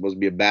for because it's supposed to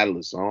be a battle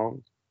of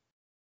songs.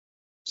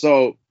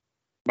 So,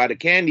 by the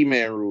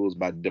Candyman rules,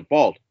 by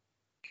default,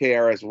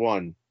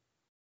 KRS-One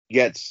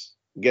gets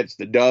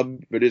the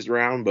dub for this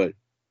round. But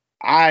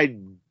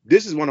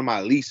this is one of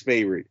my least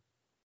favorite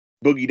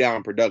Boogie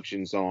Down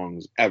production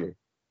songs ever.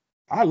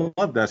 I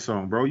love that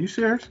song, bro. You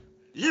serious?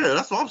 Yeah,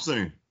 that's what I'm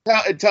saying.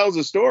 It tells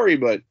a story,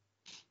 but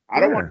I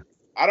don't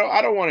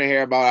want to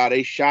hear about how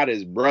they shot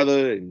his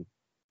brother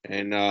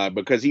and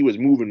because he was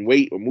moving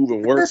weight or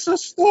moving work. It's a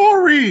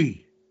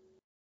story.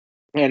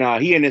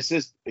 And he and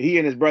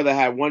his brother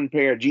had one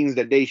pair of jeans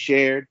that they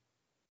shared.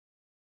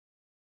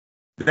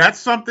 That's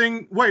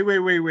something.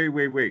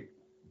 Wait.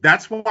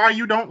 That's why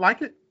you don't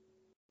like it?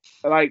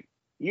 Like,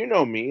 you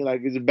know me,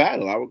 like it's a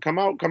battle. I would come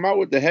out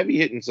with the heavy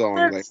hitting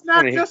songs. It's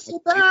like, not just a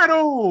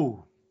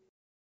battle.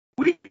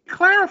 We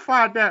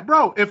clarified that,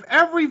 bro. If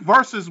every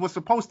verses was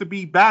supposed to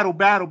be battle,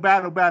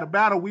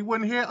 we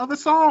wouldn't hear other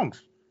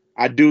songs.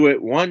 I do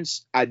it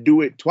once, I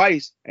do it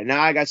twice, and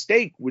now I got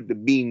steak with the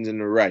beans and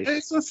the rice.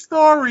 It's a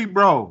story,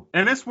 bro,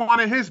 and it's one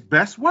of his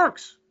best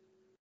works.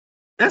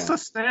 It's a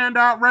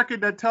standout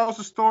record that tells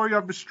the story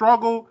of the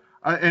struggle,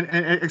 and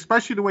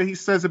especially the way he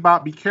says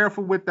about be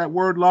careful with that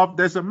word love.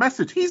 There's a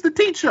message. He's the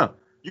teacher.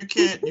 You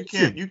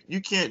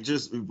can't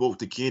just invoke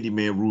the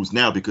Candyman rules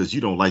now because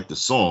you don't like the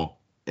song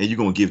and you're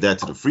gonna give that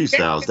to the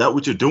freestyle. Is that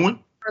what you're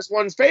doing? That's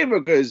one's favor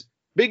because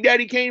Big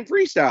Daddy Kane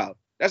freestyle.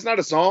 That's not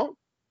a song.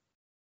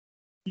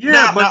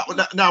 Yeah,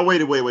 now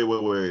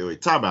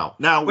wait. Time out.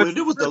 Now when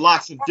it was the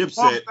Locks and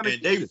Dipset,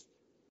 and they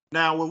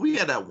now when we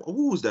had that,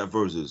 who was that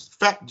versus?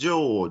 Fat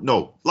Joe or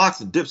no? Locks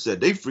and Dipset,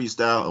 they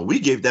freestyle, and we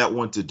gave that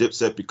one to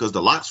Dipset because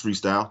the Locks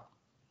freestyle.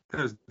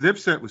 Because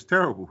Dipset was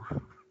terrible.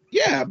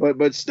 Yeah,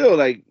 but still,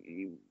 like,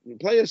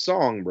 play a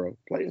song, bro.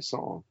 Play a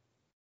song.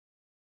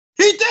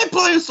 He did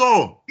play a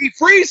song. He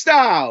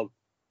freestyled.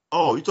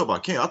 Oh, you talking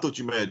about Ken? I thought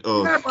you meant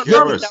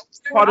KRS.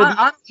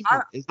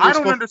 I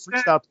don't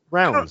understand.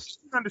 I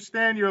don't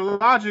understand your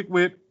logic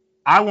with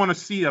I want to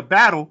see a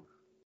battle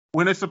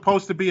when it's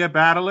supposed to be a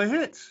battle of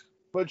hits.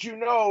 But you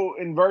know,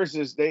 in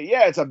verses,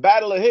 it's a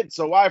battle of hits,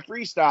 so why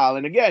freestyle?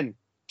 And again,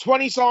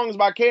 20 songs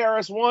by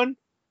KRS-One.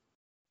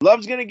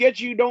 Love's Gonna Get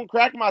You don't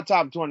crack my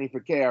top 20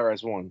 for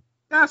KRS-One.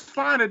 That's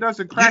fine. It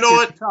doesn't crack.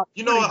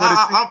 You know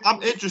what?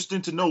 I'm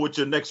interested to know what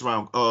your next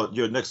round,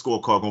 your next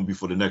scorecard gonna be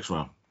for the next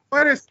round.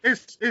 But it's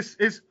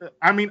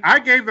I mean, I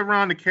gave the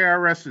round to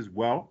KRS as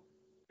well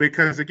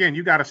because again,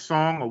 you got a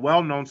song, a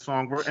well-known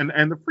song,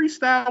 and the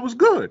freestyle was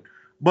good.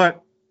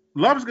 But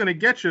Love's Gonna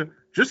Get You,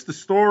 just the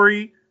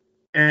story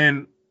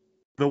and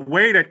the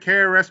way that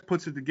KRS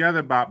puts it together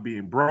about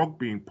being broke,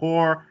 being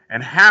poor,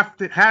 and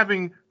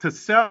having to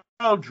sell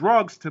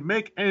drugs to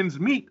make ends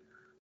meet.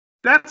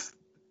 That's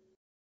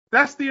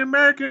the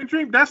American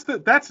dream. That's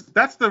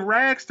the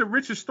rags to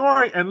riches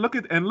story. And look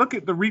at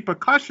the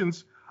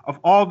repercussions of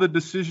all the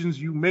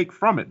decisions you make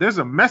from it. There's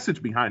a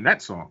message behind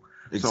that song.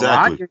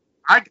 Exactly.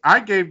 So I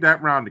gave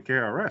that round to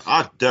KRS.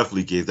 I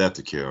definitely gave that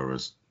to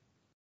KRS.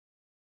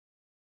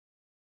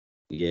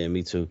 Yeah,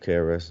 me too,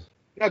 KRS.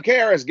 No,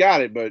 KRS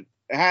got it, but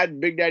had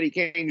Big Daddy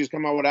Kane just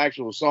come out with an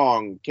actual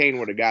song, Kane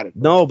would have got it.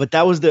 No, but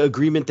that was the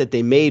agreement that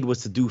they made,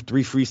 was to do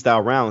 3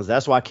 freestyle rounds.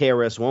 That's why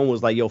KRS-One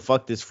was like, yo,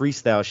 fuck this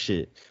freestyle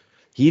shit.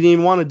 He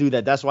didn't want to do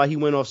that. That's why he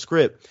went off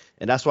script.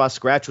 And that's why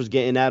Scratch was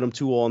getting at him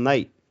too all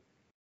night.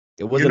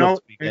 It wasn't up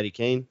to Big Daddy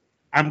Kane.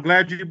 I'm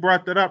glad you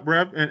brought that up,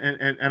 Rev.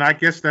 And I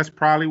guess that's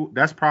probably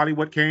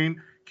what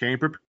Kane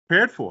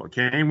prepared for.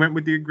 Kane went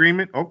with the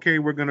agreement. Okay,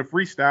 we're gonna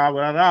freestyle,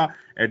 blah, blah, blah,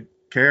 and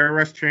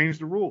KRS changed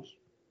the rules.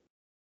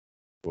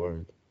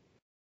 Word.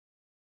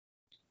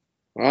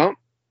 Well,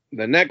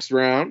 the next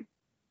round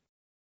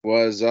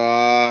was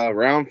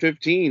round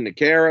 15, the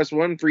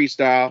KRS-One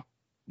freestyle.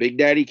 Big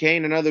Daddy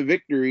Kane, another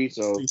victory.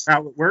 So see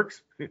how it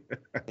works. Yeah,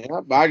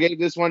 I gave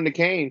this one to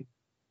Kane.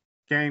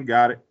 Kane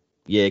got it.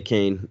 Yeah,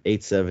 Kane,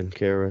 8-7,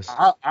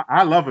 KRS.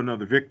 I love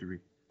another victory.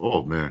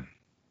 Oh man.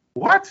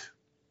 What?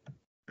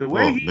 The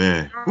way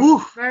man.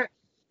 That,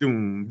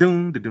 doom,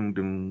 doom, doom,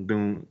 doom,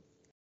 doom.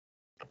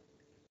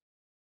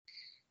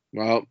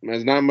 Well,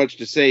 there's not much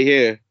to say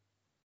here.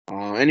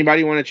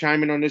 Anybody want to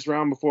chime in on this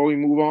round before we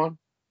move on?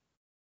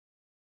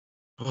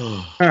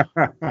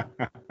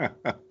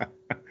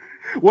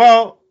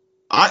 Well,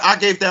 I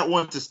gave that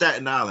one to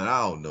Staten Island.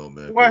 I don't know,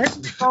 man. Well,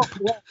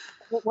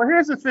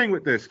 here's the thing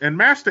with this, and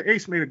Master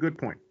Ace made a good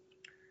point.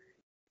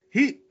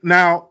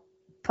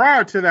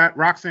 Prior to that,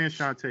 Roxanne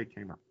Shante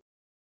came out.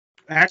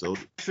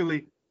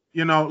 Actually,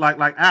 you know,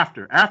 like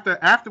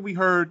after we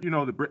heard, you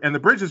know, the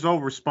Bridge Is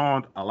Over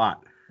spawned a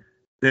lot.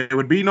 There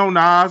would be no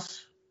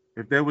Nas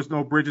if there was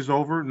no Bridge Is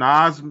Over.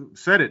 Nas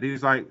said it.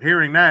 He's like,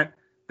 hearing that,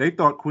 they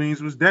thought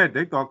Queens was dead.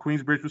 They thought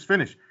Queensbridge was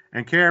finished.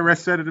 And KRS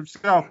said it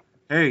himself.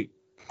 Hey,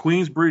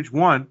 Queensbridge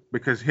won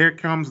because here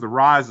comes the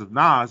rise of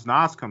Nas.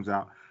 Nas comes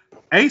out.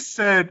 Ace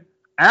said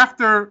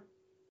after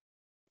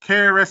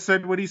KRS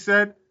said what he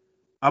said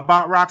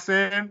about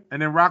Roxanne,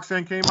 and then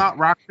Roxanne came out,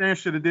 Roxanne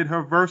should have did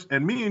her verse.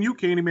 And me and you,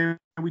 Candyman,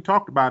 we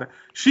talked about it.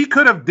 She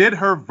could have did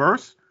her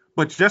verse,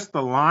 but just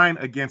the line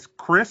against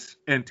Chris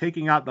and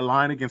taking out the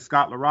line against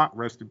Scott LaRock,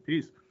 rest in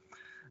peace.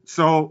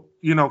 So,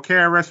 you know,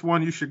 KRS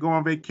One, you should go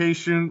on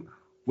vacation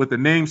with the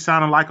name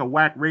sounding like a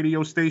whack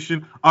radio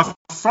station, a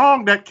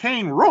song that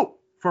Kane wrote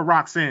for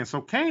Roxanne. So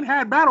Kane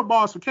had battle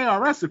bars for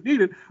KRS if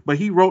needed, but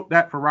he wrote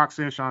that for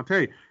Roxanne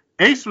Shante.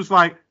 Ace was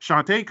like,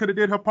 Shante could have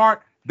did her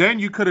part, then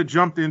you could have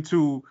jumped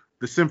into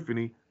the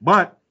symphony.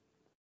 But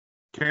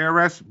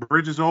KRS,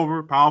 Bridge Is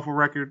Over, powerful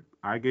record.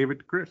 I gave it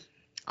to Chris.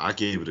 I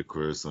gave it to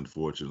Chris,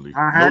 unfortunately.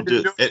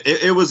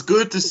 It was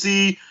good to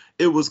see.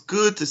 It was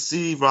good to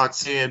see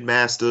Roxanne,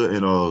 Master,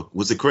 and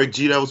was it Craig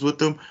G that was with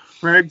them?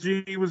 Craig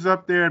G was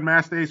up there, and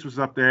Master Ace was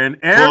up there, and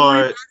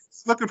everybody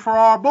looking for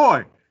our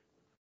boy.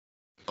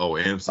 Oh,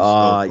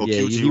 AMC.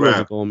 Yeah, QG he Rap.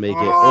 wasn't gonna make it.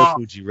 Oh.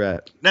 QG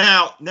Rap.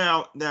 Now,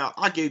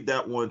 I gave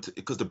that one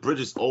because The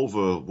Bridge Is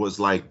Over was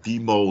like the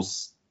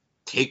most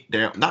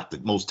takedown, not the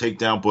most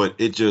takedown, but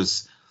it's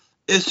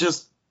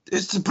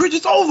The Bridge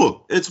Is Over.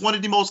 It's one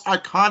of the most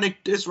iconic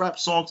diss rap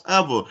songs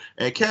ever.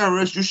 And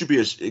KRS, you should be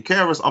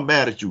KRS, I'm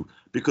mad at you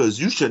because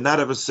you should not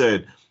have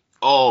said,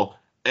 oh,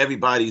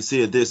 everybody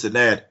said this and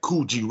that.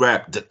 Kool G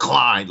Rap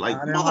declined. Like,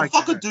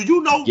 motherfucker, like do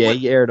you know? Yeah,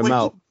 he aired him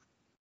out.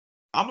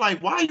 I'm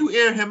like, why you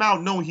air him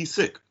out knowing he's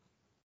sick?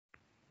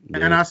 Yeah.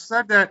 And I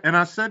said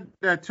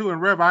that too. And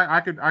Rev,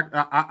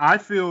 I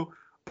feel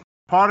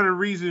part of the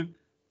reason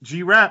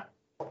G Rap,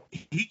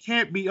 he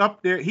can't be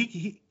up there.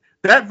 He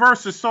that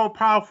verse is so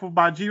powerful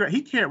by G Rap.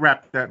 He can't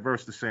rap that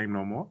verse the same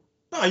no more.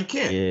 No, he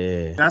can't.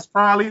 Yeah. That's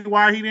probably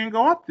why he didn't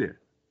go up there.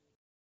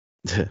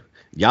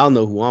 Y'all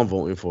know who I'm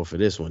voting for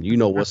this one. You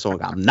know what song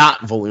I'm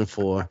not voting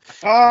for.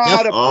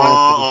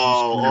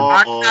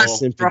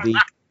 Symphony.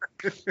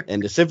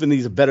 And the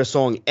Symphony's a better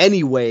song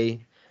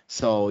anyway.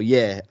 So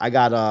yeah, I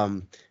got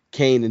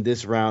Kane in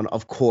this round,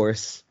 of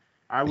course.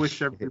 I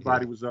wish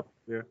everybody was up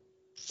there.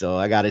 So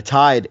I got it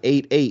tied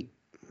 8-8.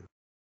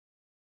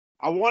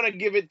 I want to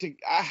give it to.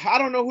 I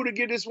don't know who to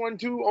give this one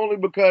to, only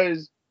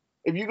because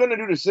if you're gonna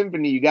do the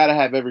Symphony, you gotta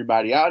have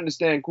everybody. I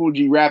understand Kool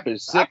G Rap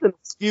is sick. That's an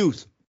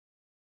excuse.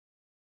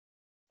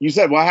 You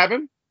said what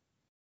happened?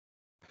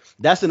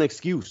 That's an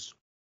excuse.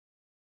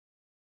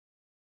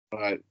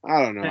 But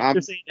I don't know.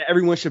 I'm saying that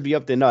everyone should be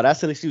up there. No,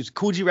 that's an excuse.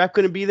 Kool G Rap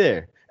couldn't be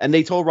there, and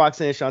they told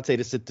Roxanne and Shantae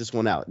to sit this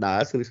one out. Nah,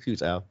 that's an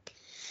excuse, Al.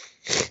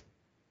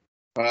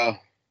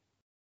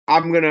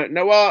 I'm gonna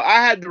no. Well,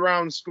 I had the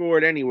round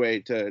scored anyway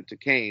to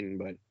Kane,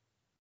 but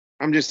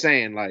I'm just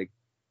saying, like,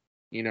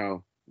 you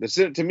know,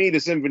 to me the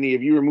Symphony,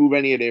 if you remove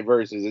any of their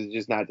verses, it's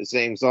just not the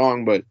same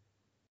song. But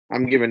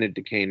I'm giving it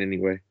to Kane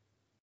anyway.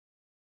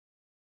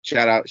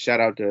 Shout out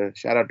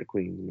to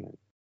Queens, man.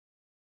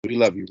 We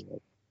love you,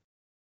 bro.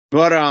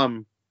 But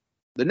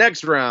the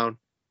next round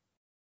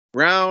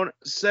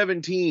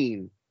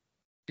 17,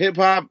 hip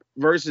hop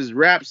versus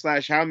rap /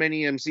 how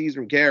many MCs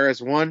from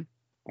KRS-One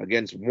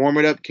against Warm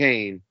It Up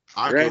Kane.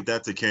 I gave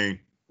that to Kane.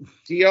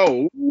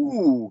 T.O.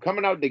 Ooh,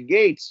 coming out the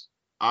gates.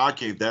 I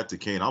gave that to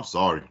Kane. I'm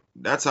sorry.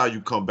 That's how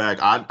you come back.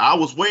 I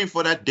was waiting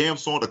for that damn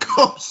song to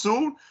come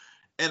soon,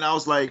 and I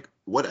was like,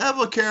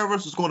 whatever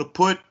KRS was going to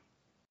put,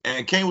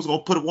 and Kane was going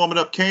to put it Warm It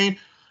Up Kane,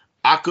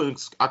 I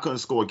couldn't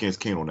score against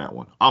Kane on that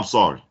one. I'm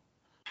sorry.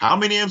 How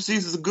many MCs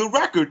is a good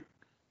record?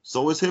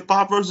 So is hip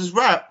hop versus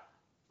rap.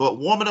 But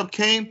Warm It Up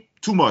Kane,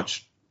 too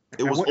much.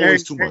 It was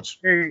always too much.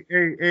 Hey,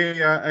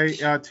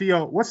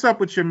 T.O., what's up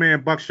with your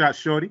man Buckshot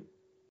Shorty?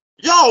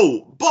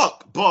 Yo,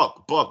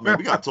 Buck, man.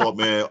 We got to talk,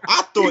 man.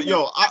 I thought,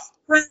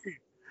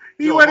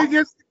 he went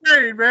against the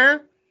Kane,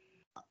 man.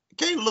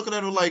 Kane looking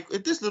at him like,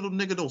 if this little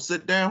nigga don't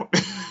sit down.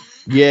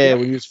 Yeah,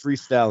 when he was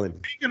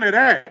freestyling. Speaking of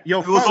that, it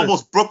was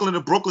almost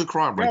Brooklyn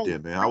crime right there,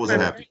 man. I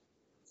wasn't happy.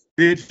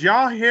 Did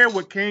y'all hear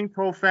what Kane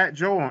told Fat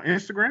Joe on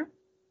Instagram?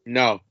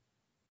 No.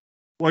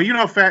 Well, you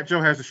know Fat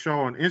Joe has a show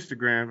on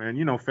Instagram, and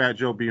you know Fat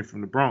Joe being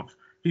from the Bronx.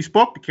 He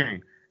spoke to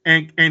Kane,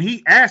 and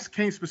he asked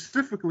Kane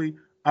specifically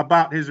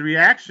about his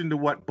reaction to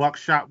what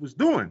Buckshot was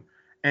doing.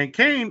 And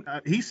Kane,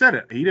 he said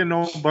it. He didn't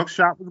know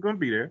Buckshot was going to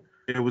be there.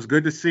 It was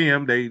good to see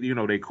him.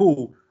 They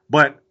cool.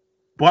 But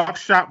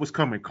Buckshot was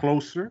coming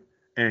closer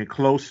and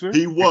closer.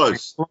 He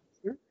was.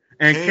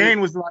 And Kane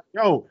was like,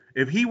 yo,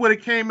 if he would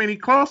have came any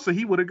closer,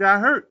 he would have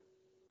got hurt.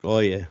 Oh,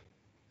 yeah.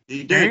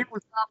 He did. Kane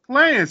was not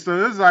playing.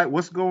 So it's like,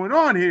 what's going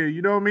on here?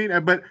 You know what I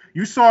mean? But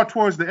you saw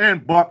towards the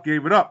end, Buck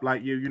gave it up.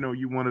 Like,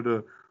 you wanted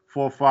to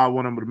 4-5,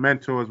 one of the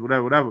mentors,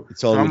 whatever.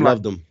 It's all he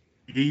loved him.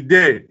 He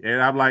did.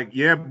 And I'm like,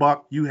 yeah,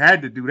 Buck, you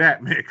had to do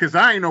that, man. Because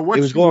I ain't know what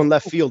it was going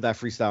left field, that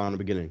freestyle in the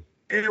beginning.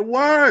 It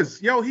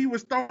was. Yo, he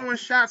was throwing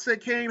shots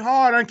at Kane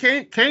hard.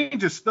 And Kane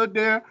just stood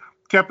there,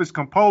 kept his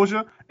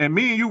composure. And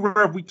me and you,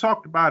 Rev, we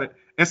talked about it.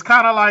 It's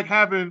kind of like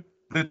having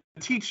the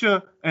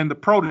teacher and the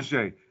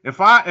protege.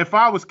 If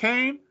I was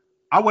Kane,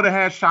 I would have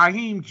had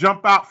Shaheem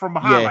jump out from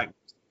behind.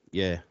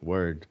 Yeah,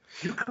 word.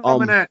 You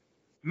coming at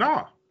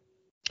no.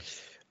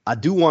 I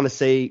do want to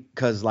say,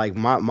 because like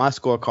my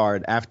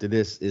scorecard after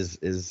this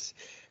is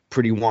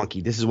pretty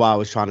wonky. This is why I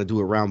was trying to do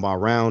it round by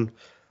round.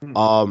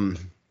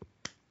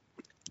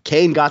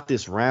 Kane got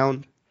this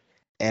round,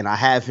 and I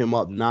have him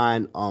up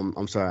 9.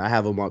 I'm sorry, I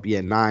have him up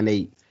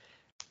 9-8.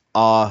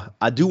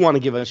 I do want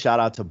to give a shout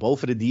out to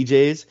both of the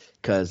DJs,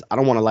 because I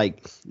don't want to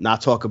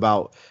not talk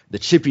about the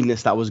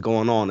chippiness that was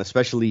going on,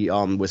 especially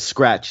with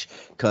Scratch,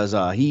 because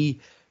he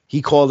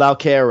called out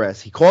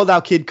KRS, he called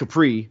out Kid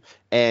Capri,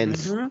 and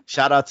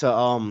shout out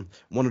to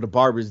one of the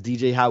barbers,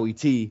 DJ Howie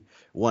T.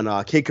 When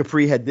Kid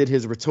Capri had did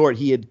his retort,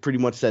 he had pretty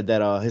much said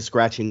that his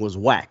scratching was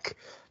whack,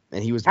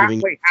 and he was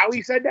giving. Wait,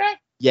 Howie said that?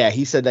 Yeah,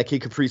 he said that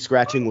Kid Capri's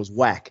scratching was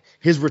whack.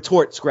 His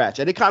retort Scratch,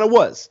 and it kind of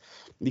was.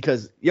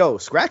 Because,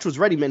 Scratch was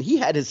ready, man. He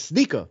had his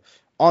sneaker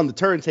on the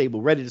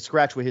turntable ready to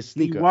scratch with his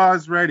sneaker. He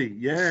was ready,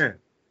 yeah.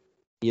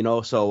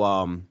 So, so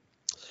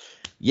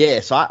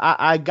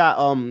I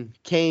got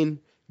Kane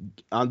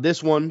on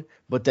this one.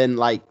 But then,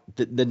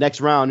 the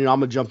next round, I'm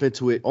gonna jump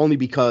into it only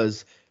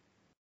because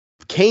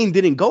Kane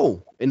didn't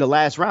go in the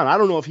last round. I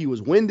don't know if he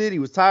was winded, he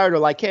was tired, or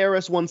like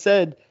KRS once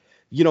said,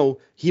 he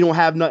don't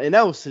have nothing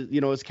else.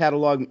 His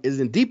catalog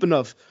isn't deep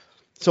enough.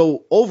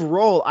 So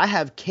overall, I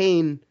have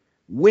Kane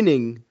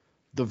winning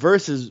the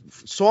verses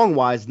song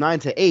wise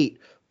 9-8,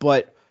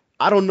 but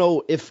I don't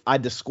know if I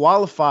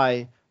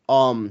disqualify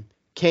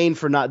Kane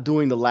for not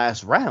doing the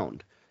last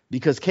round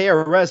because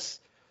KRS,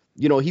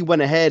 he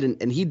went ahead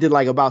and he did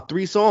like about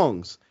 3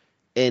 songs,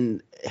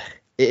 and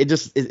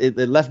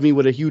it left me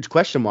with a huge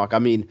question mark. I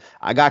mean,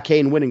 I got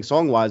Kane winning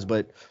song wise,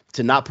 but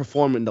to not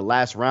perform in the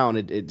last round,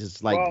 it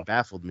just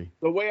baffled me.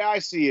 The way I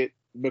see it,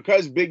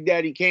 because Big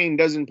Daddy Kane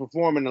doesn't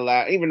perform in the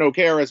last, even though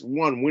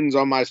KRS-One wins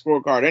on my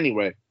scorecard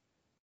anyway.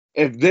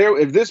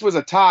 If this was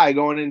a tie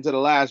going into the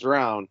last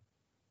round,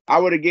 I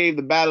would have gave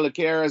the battle of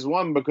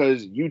KRS-One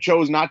because you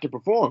chose not to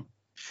perform.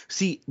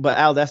 See, but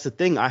Al, that's the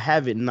thing. I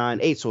have it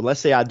 9-8. So let's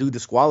say I do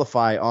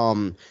disqualify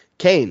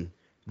Kane,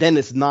 then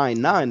it's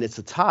 9-9. It's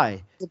a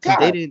tie.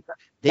 They didn't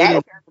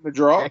the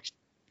draw.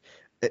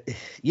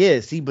 Yeah,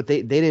 see, but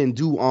they didn't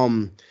do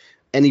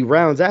any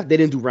rounds after. They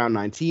didn't do round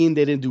 19.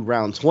 They didn't do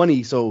round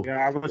 20. So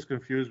yeah, I was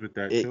confused with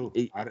that too.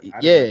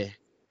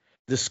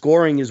 The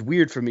scoring is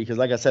weird for me because,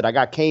 like I said, I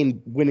got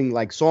Kane winning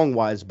like song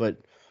wise,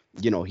 but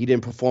he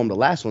didn't perform the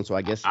last one. So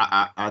I guess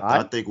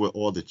I think with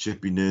all the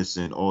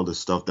chippiness and all the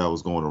stuff that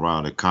was going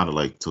around, it kind of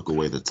like took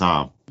away the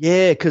time.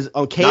 Yeah, because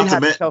Kane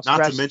had to tell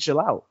Scratch to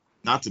chill out.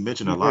 Not to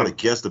mention a lot of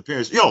guest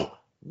appearances. Yo,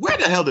 where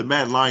the hell did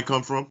Mad Lion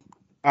come from?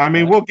 I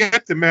mean, we'll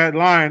get to Mad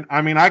Lion.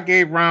 I mean, I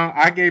gave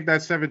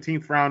that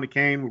 17th round to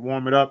Kane to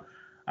warm it up.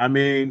 I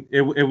mean,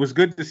 it was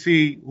good to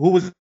see. Who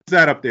was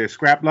that up there?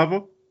 Scrap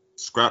Lover?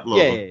 Scrap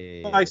Lover.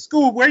 Yeah. Like,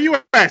 Scoob, where you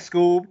at,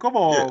 Scoob? Come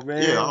on,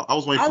 man. Yeah, I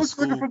was waiting for Scoob.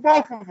 Looking for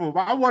both of them.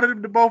 I wanted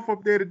them to both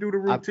up there to do the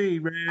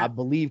routine, man. I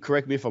believe,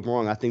 correct me if I'm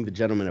wrong, I think the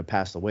gentleman had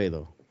passed away,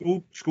 though.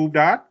 Scoob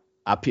died?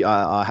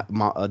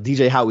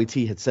 DJ Howie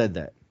T had said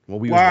that when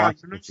we was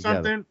watching it together.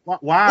 Something?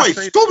 Why Wait,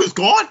 Scoob is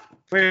gone?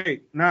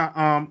 Wait,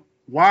 now,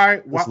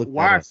 why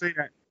I say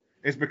that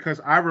is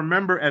because I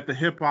remember at the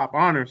Hip Hop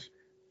Honors,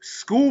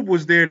 Scoob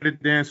was there to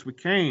dance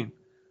with Kane.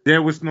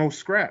 There was no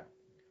Scrap.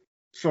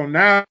 So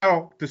now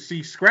to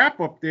see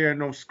Scrap up there and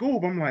no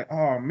Scoob, I'm like,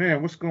 oh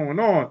man, what's going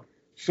on?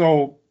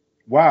 So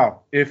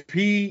wow, if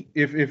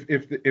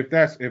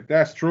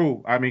that's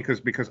true, I mean,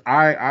 because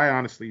I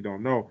honestly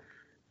don't know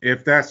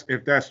if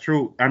that's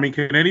true. I mean,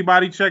 can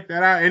anybody check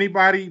that out?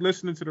 Anybody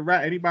listening to the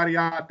rap? Anybody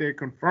out there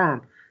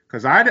confirm?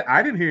 Because I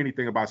didn't hear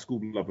anything about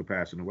Scoob Lover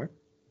passing away.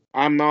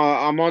 I'm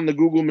on the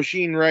Google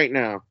machine right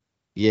now.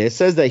 Yeah, it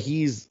says that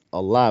he's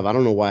alive. I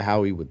don't know why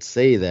Howie would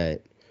say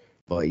that.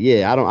 But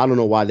yeah, I don't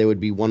know why there would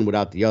be one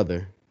without the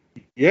other.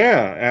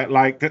 Yeah,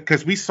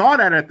 because we saw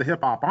that at the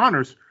Hip Hop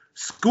Honors.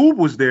 Scoob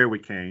was there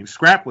with Kane.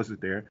 Scrap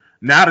wasn't there.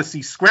 Now to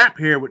see Scrap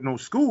here with no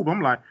Scoob,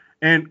 I'm like,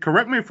 and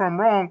correct me if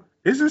I'm wrong,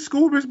 isn't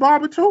Scoob his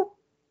barber too?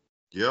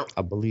 Yep,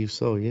 I believe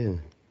so. Yeah.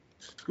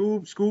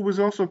 Scoob was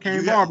also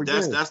Kane barber.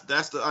 That's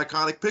the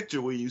iconic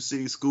picture where you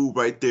see Scoob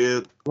right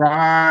there,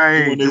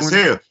 right, doing his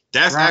hair.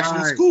 That's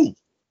actually Scoob.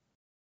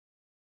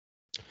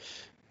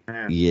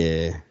 Man.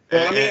 Yeah.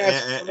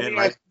 And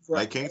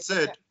like Kane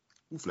said,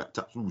 who flat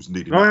tops? Who's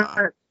needed?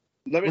 Let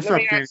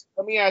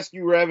me ask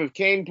you, Rev. If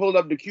Kane pulled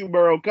up the Q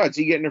Borough cuts,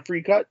 he getting a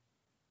free cut?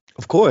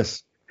 Of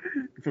course.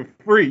 For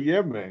free,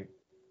 yeah, man.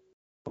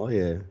 Oh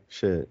yeah,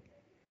 shit.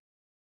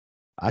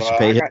 I should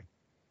pay him.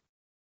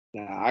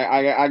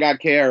 I got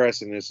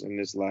KRS in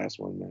this last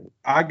one, man.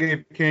 I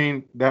gave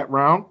Kane that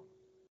round.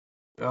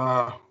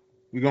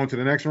 We going to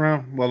the next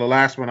round? Well, the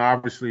last one,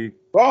 obviously.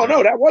 Oh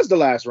no, that was the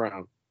last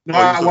round. No,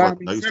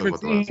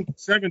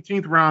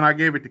 17th round, I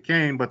gave it to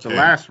Kane, but the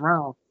last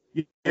round,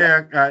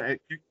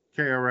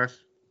 KRS.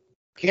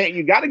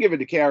 You got to give it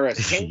to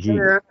KRS.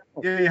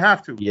 Yeah, you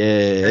have to.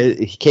 Yeah,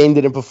 Kane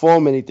didn't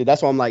perform anything.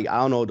 That's why I'm like, I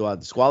don't know. Do I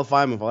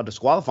disqualify him? If I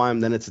disqualify him,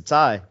 then it's a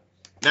tie.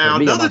 Now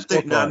another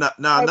thing. Now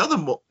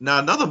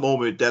another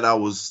moment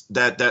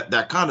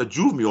that kind of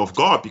drew me off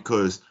guard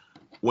because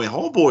when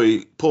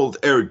Homeboy pulled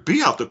Eric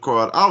B out the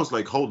crowd, I was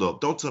like, hold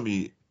up, don't tell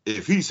me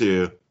if he's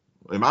here.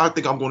 I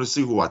think I'm going to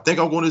see who I think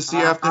I'm going to see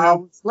after him. I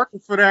was looking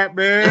for that,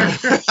 man.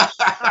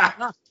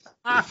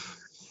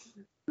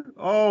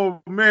 Oh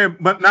man,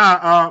 but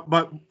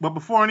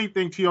before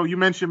anything, Tio, you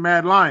mentioned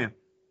Mad Lion.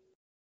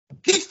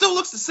 He still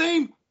looks the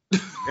same.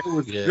 It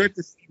was good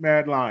to see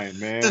Mad Lion,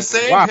 man. The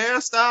same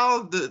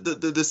hairstyle,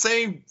 the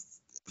same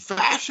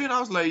fashion.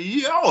 I was like,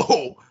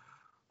 yo,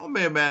 oh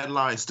man, Mad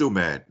Lion still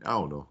mad. I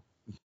don't know.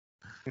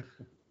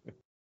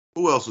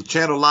 Who else? With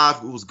Channel Live,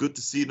 it was good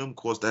to see them. Of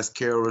course, that's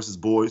KRS's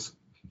boys.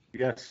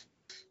 Yes.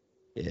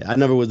 Yeah, I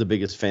never was the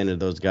biggest fan of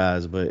those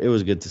guys, but it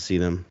was good to see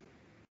them.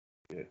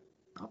 Yeah,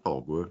 all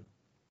good.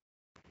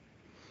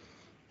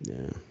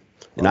 Yeah,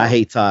 and I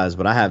hate ties,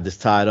 but I have this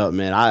tied up,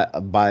 man. I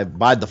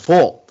by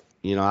default,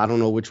 I don't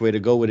know which way to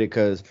go with it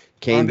because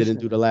Kane didn't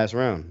do the last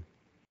round.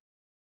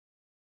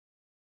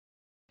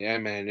 Yeah,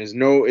 man. There's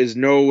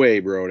no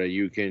way, bro, that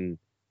you can.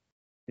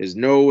 There's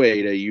no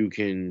way that you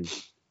can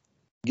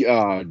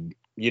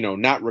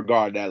not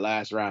regard that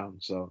last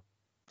round. So,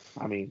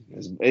 I mean,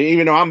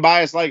 even though I'm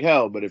biased like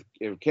hell, but if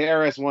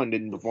KRS-One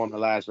didn't perform the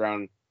last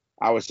round,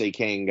 I would say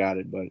Kane got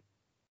it. But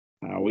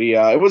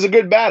it was a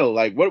good battle.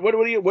 Like, what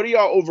are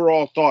y'all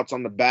overall thoughts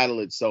on the battle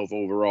itself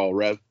overall,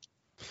 Rev?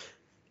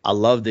 I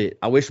loved it.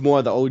 I wish more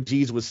of the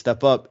OGs would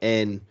step up.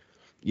 And,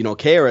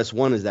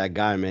 KRS-One is that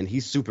guy, man.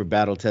 He's super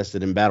battle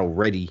tested and battle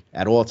ready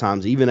at all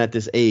times, even at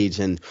this age.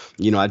 And,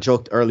 I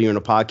joked earlier in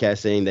the podcast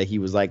saying that he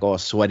was like all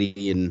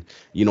sweaty and,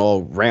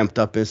 all ramped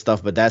up and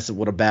stuff. But that's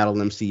what a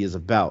battle MC is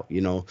about.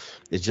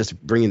 It's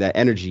just bringing that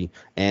energy.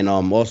 And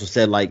also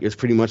said like it's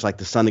pretty much like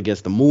the sun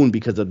against the moon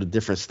because of the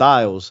different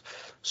styles.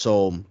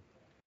 So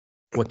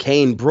what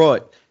Kane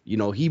brought,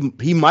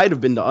 he might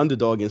have been the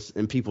underdog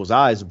in people's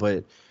eyes,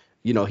 but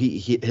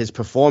his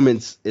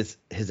performance is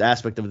his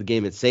aspect of the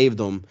game. It saved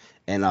him,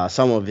 and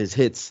some of his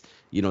hits,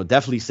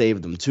 definitely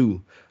saved him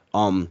too.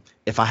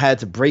 If I had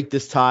to break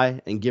this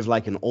tie and give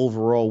like an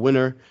overall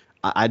winner,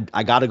 I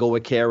got to go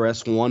with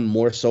KRS-One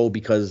more so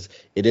because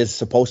it is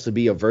supposed to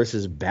be a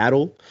versus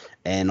battle,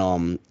 and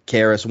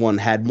KRS-One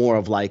had more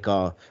of like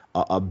a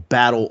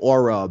battle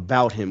aura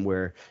about him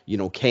where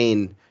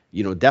Kane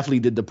definitely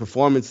did the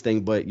performance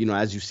thing, but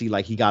as you see,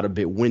 like he got a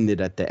bit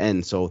winded at the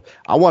end. So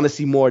I want to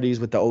see more of these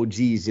with the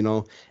OGs,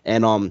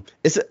 and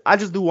I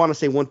just do want to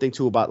say one thing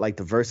too about like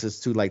the verses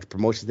too, like the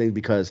promotion thing,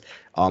 because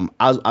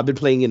I've been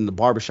playing in the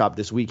barbershop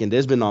this week, and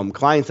there's been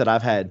clients that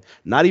I've had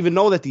not even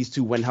know that these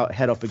two went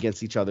head up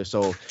against each other.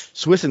 So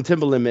Swiss and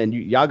Timberland, man,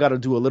 y'all got to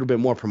do a little bit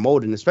more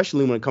promoting,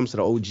 especially when it comes to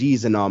the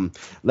OGs, and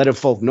letting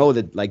folk know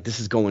that like this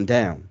is going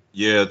down.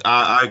 Yeah,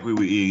 I agree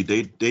with E.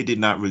 They did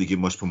not really get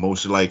much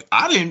promotion. Like,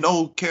 I didn't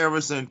know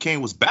Karis and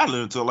Kane was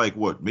battling until like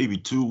maybe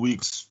 2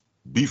 weeks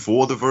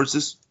before the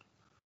verses,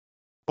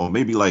 or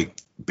maybe like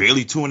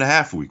barely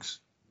 2.5 weeks.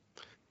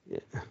 Yeah.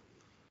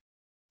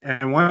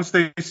 And once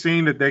they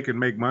seen that they could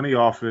make money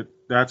off it,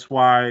 that's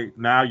why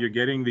now you're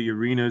getting the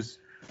arenas,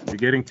 you're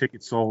getting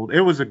tickets sold.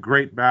 It was a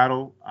great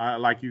battle.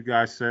 Like you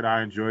guys said,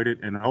 I enjoyed it,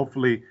 and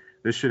hopefully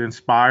this should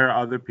inspire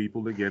other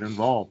people to get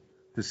involved.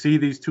 To see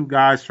these two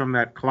guys from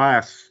that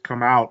class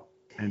come out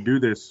and do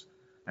this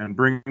and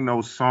bring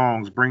those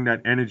songs, bring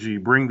that energy,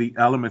 bring the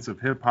elements of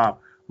hip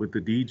hop with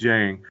the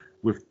DJing,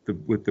 with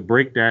the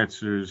break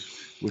dancers,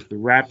 with the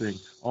rapping,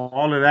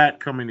 all of that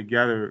coming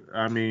together.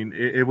 I mean,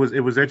 it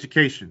was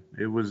education.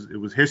 It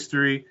was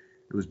history.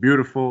 It was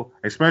beautiful,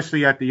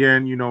 especially at the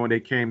end, when they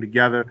came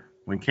together,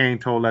 when Kane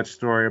told that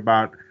story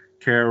about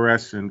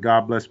KRS and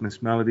God bless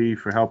Miss Melody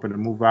for helping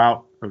him move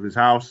out of his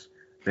house.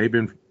 They've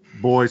been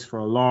boys for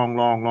a long,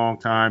 long, long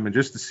time. And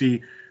just to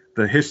see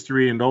the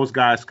history and those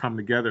guys come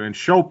together and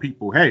show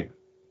people, hey,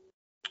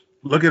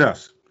 look at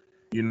us.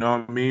 You know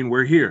what I mean?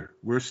 We're here.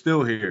 We're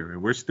still here.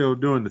 And we're still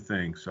doing the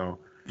thing. So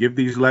give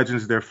these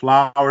legends their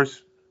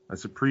flowers.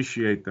 Let's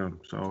appreciate them.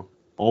 So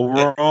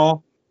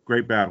overall,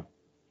 great battle.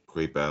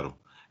 Great battle.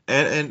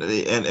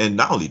 And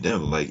not only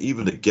them, like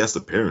even the guest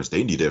appearance,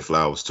 they need their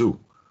flowers too.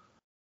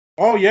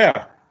 Oh,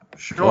 yeah.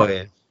 Sure. Oh,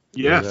 yeah.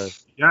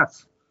 Yes.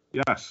 Yes.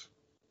 Yes.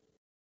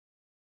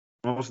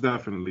 Most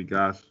definitely,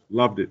 guys.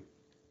 Loved it.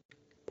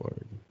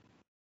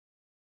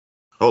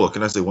 Hold on,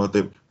 can I say one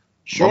thing?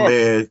 Sure. My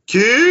man,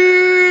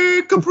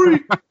 Kid Capri.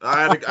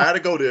 I had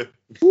to go there.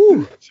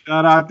 Woo.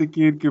 Shout out to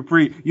Kid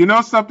Capri. You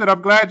know something?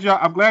 I'm glad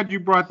you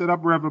brought that up,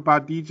 Rev,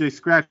 about DJ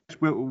Scratch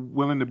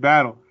willing to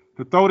battle.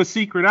 To throw the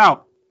secret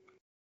out,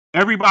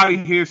 everybody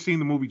here seen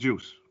the movie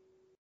Juice.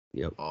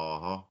 Yep.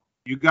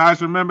 You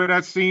guys remember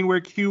that scene where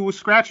Q was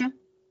scratching?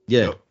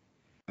 Yeah. Yep.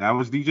 That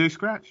was DJ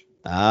Scratch.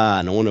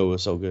 No wonder it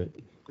was so good.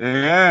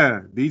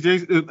 Yeah,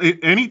 DJ.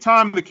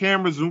 Anytime the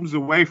camera zooms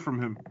away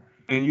from him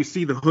and you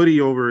see the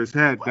hoodie over his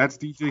head, that's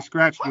DJ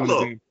Scratch doing the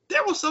game.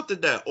 There was something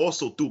that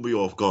also threw me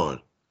off guard.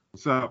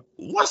 What's up?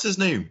 What's his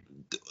name?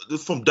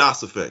 From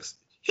DOS Effects.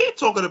 He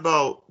talking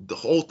about the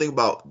whole thing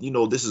about,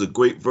 this is a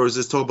great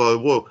versus. Talking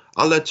about, well,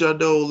 I'll let y'all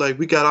know, like,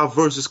 we got our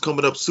verses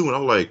coming up soon.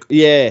 I'm like,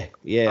 yeah.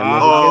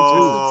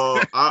 I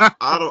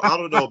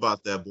don't know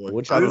about that, boy.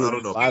 Which I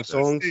don't know. 5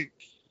 songs.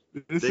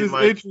 This is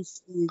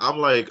interesting. I'm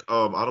like,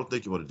 I don't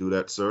think you want to do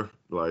that, sir.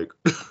 Like,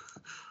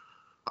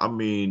 I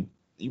mean,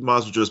 you might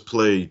as well just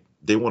play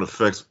They Want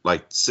Effects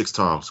like 6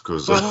 times.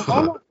 Because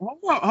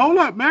hold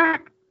up,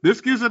 Mac. This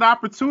gives an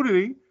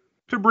opportunity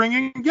to bring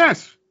in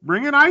guests.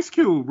 Bring in Ice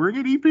Cube. Bring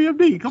in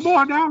EPMD. Come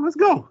on now, let's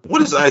go.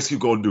 What is Ice Cube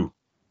gonna do?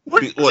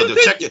 What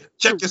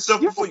Check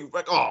yourself before you.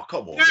 Oh,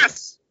 come on.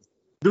 Yes.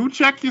 Do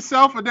check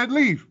yourself and then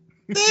leave.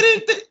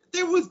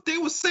 They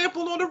was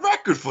sampled on the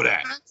record for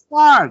that. That's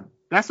fine.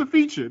 That's a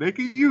feature. They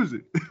can use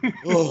it.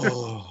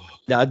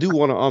 Now, I do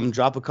want to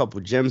drop a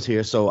couple gems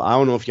here. So I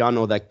don't know if y'all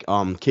know that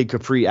Kid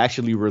Capri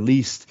actually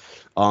released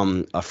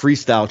a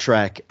freestyle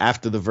track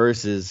after the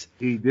verses.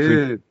 He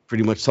did.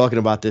 Pretty much talking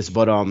about this,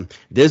 but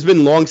there's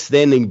been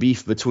long-standing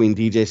beef between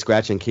DJ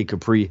Scratch and Kid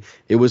Capri.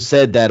 It was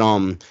said that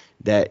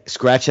that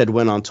Scratch had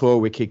went on tour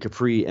with Kid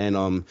Capri,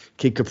 and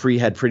Kid Capri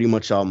had pretty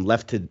much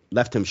left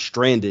him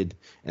stranded,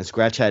 and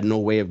Scratch had no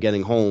way of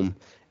getting home.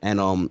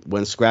 And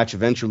when Scratch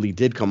eventually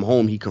did come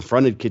home, he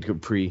confronted Kid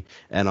Capri,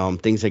 and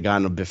things had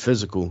gotten a bit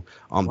physical.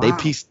 They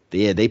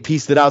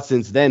pieced it out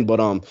since then,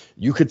 but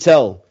you could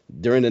tell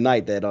during the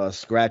night that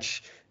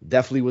Scratch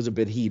definitely was a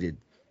bit heated.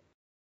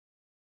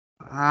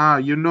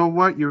 You know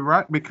what? You're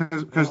right,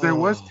 because there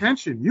was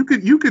tension. You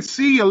could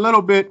see a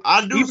little bit.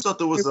 I knew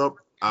something was up.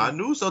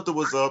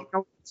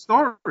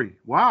 Story.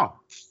 Wow.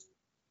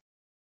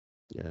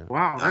 Yeah.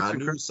 Wow. I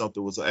knew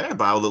something was up.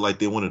 Everybody looked like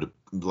they wanted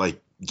to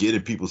get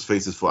in people's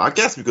faces I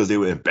guess because they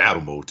were in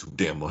battle mode too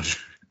damn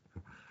much.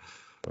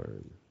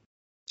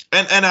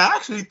 And I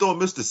actually thought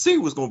Mr. C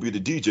was gonna be the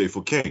DJ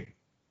for King.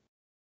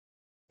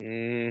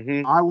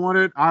 Mm-hmm. I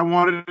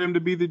wanted him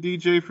to be the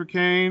DJ for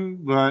Kane,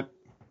 but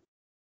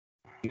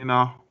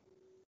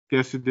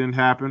guess it didn't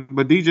happen.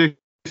 But DJ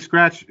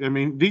Scratch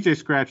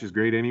is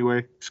great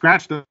anyway.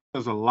 Scratch does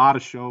a lot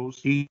of shows.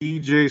 He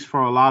DJs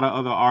for a lot of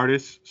other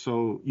artists,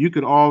 so you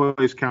could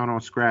always count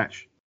on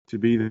Scratch to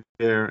be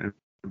there and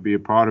be a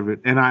part of it.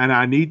 And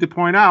I need to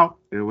point out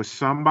there was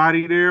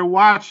somebody there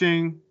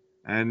watching.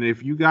 And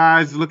if you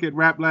guys look at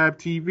Rap Lab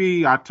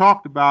TV, I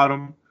talked about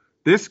him.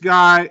 This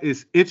guy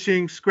is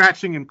itching,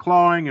 scratching, and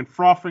clawing and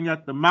frothing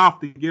at the mouth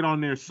to get on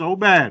there so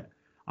bad.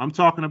 I'm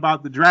talking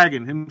about the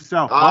Dragon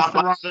himself.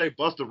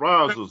 Busta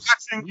Rhymes was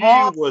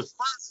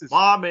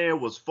my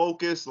man was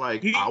focused.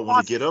 Like, I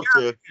want to get up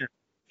there.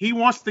 He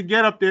wants to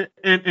get up there,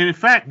 and in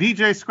fact,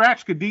 DJ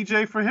Scratch could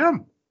DJ for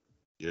him.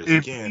 Yes,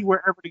 if he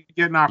were ever to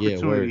get an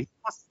opportunity. He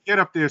wants to get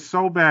up there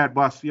so bad,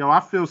 Busta. Yo,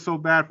 I feel so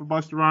bad for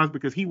Busta Rhymes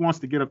because he wants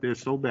to get up there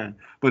so bad,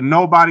 but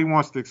nobody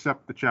wants to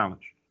accept the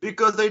challenge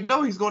because they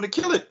know he's going to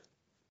kill it.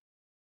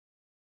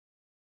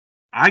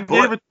 I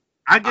gave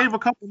a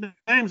couple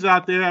names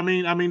out there. I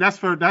mean that's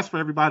for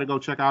everybody to go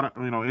check out.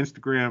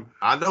 Instagram.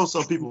 I know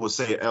some people would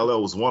say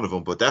LL was one of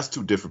them, but that's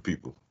two different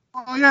people.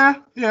 Oh yeah.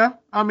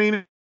 I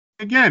mean,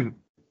 again,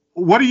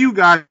 what do you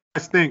guys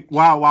think?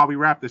 While we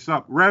wrap this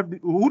up, Rev,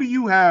 who do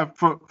you have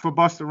for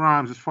Busta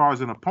Rhymes as far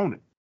as an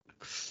opponent?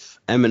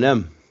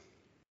 Eminem.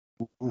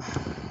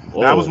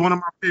 That was one of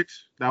my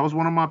picks.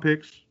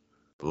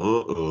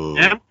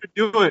 Em could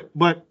do it,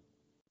 but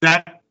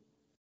that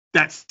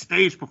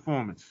stage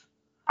performance.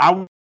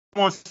 I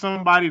want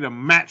somebody to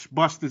match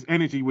Busta's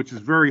energy, which is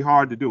very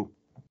hard to do.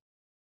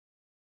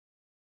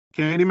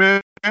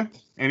 Candyman?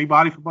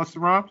 Anybody for Busta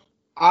Rhymes?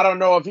 I don't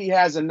know if he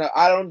has enough.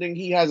 I don't think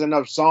he has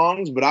enough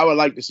songs, but I would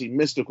like to see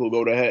Mystical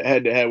go to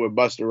head to head with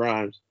Busta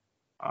Rhymes.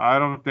 I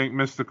don't think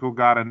Mystical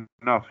got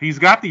enough. He's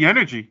got the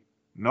energy,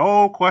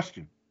 no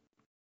question.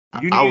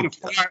 You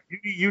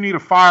need a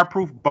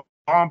fireproof,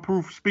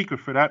 bomb-proof speaker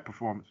for that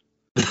performance.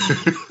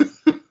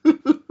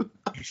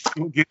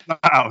 You'll get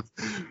loud.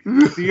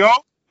 Theo,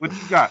 what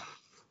you got?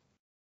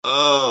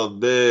 Oh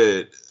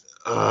man,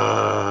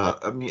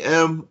 I mean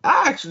M.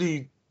 At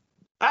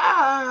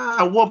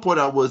one point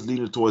I was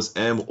leaning towards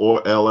M or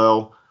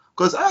LL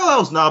because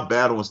LL's not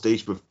bad on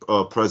stage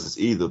presence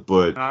either.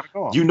 But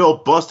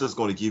Busta's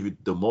going to give you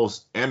the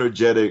most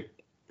energetic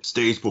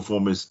stage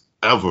performance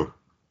ever,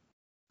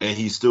 and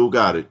he still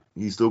got it.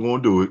 He's still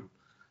going to do it.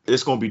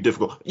 It's going to be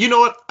difficult. You know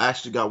what? I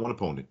actually got one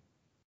opponent.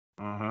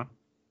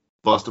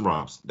 Busta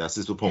Rhymes. That's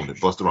his opponent.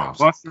 Busta Rhymes.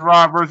 Busta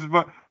Rhymes versus.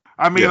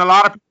 I mean, a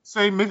lot of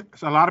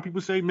people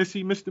say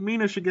Missy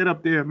Misdemeanor should get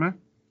up there, man.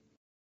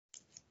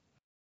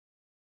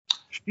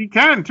 She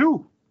can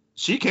too.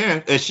 She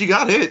can, and she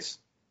got hits.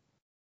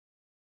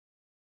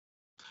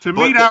 To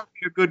me, that would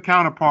be a good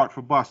counterpart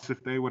for Bust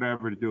if they would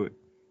ever do it.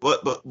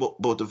 But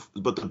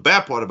the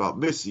bad part about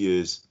Missy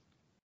is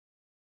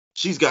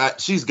she's got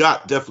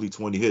definitely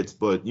 20 hits,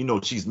 but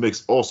she's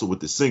mixed also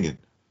with the singing.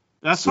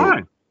 That's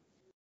fine.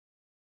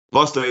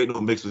 Busta ain't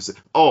no mix with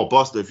singing. Oh,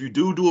 Busta, if you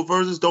do a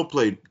versus, don't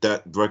play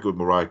that record with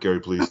Mariah Carey,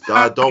 please.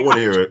 I don't want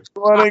to hear it.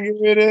 Wanna give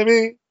it to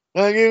me?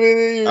 I give it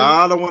to you.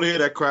 I don't want to hear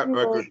that crap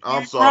record.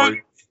 I'm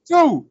sorry.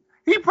 Dude,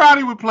 he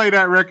probably would play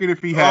that record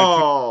if he had to.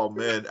 Oh,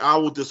 man. I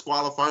will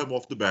disqualify him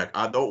off the back.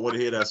 I don't want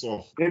to hear that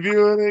song. If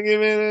you want to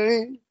give it to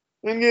me,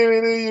 I give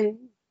it to you.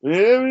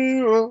 Whatever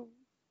you want.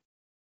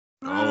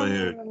 I don't want to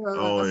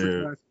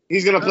hear it.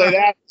 He's going to play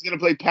that. He's going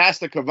to play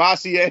Pastor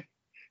Cavassier.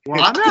 Well,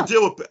 I could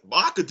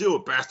deal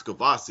with Pastor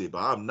Cavassier, but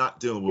I'm not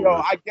dealing with.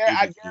 I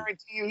guarantee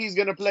you, he's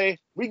gonna play.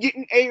 We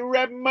getting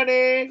A-Rap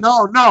money.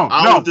 No.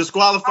 I will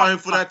disqualify him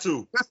for that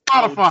too.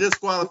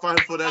 Disqualify him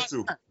for that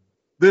too.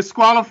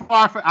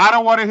 Disqualify for. I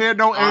don't want to hear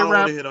no A-Rap. I don't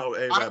want to hear no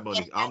A-Rap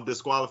money. I'm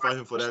disqualifying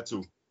him for that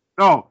too.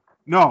 No,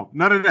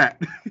 none of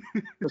that.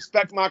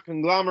 Respect my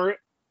conglomerate.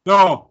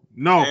 No.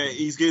 And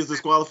he's getting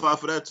disqualified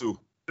for that too.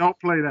 Don't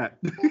play that.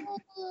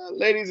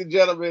 Ladies and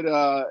gentlemen,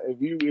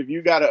 if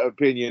you got an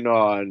opinion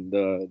on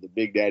the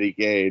Big Daddy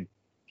Kane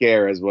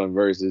KRS-One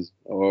versus,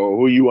 or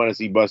who you want to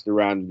see Busta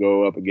Rhymes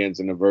go up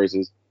against in the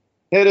versus,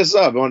 hit us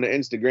up on the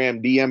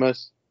Instagram, DM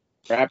us,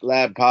 Rap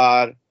Lab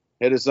Pod.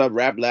 Hit us up,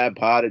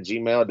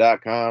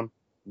 raplabpod@gmail.com.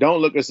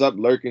 Don't look us up,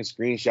 lurking,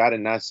 screenshot,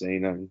 and not say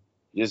nothing.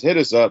 Just hit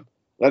us up.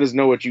 Let us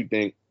know what you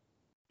think.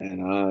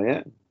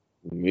 And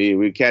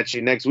we catch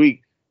you next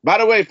week. By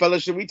the way,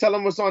 fellas, should we tell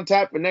them what's on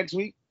tap for next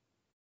week?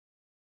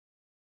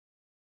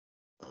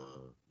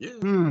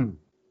 Yeah.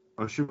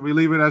 Or should we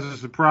leave it as a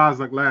surprise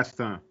like last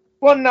time?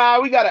 Well, nah,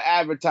 we gotta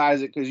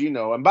advertise it because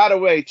And by the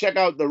way, check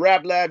out the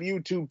Rap Lab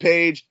YouTube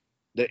page.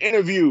 The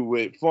interview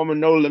with former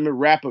No Limit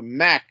rapper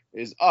Mac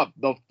is up.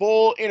 The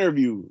full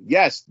interview,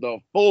 yes, the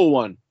full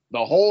one,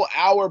 the whole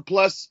hour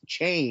plus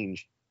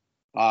change.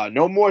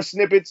 No more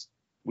snippets.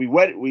 We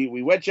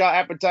whet y'all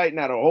appetite.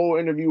 Now the whole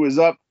interview is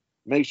up.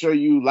 Make sure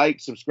you like,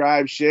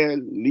 subscribe, share,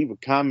 leave a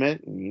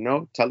comment,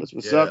 and tell us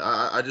what's up.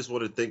 I just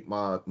want to thank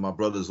my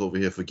brothers over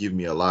here for giving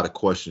me a lot of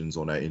questions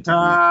on that interview.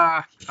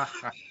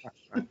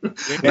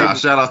 Nah,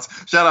 shout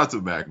out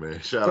to Mac, man.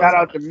 Shout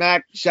out to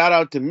Mac. Shout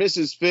out to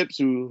Mrs. Phipps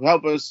who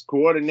helped us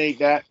coordinate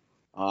that.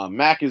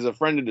 Mac is a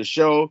friend of the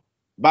show.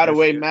 By the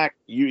way, Mac,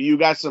 you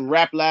got some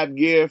Rap Lab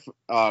gear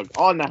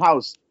on the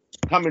house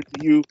coming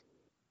to you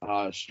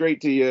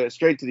straight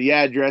to the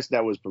address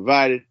that was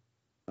provided.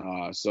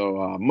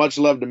 So much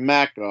love to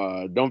Mac.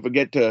 Don't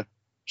forget to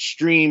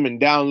stream and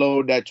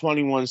download that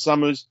 21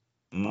 Summers.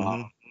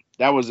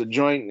 That was a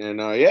joint, and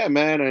yeah,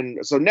 man.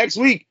 And so next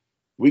week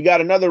we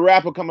got another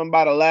rapper coming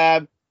by the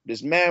lab.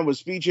 This man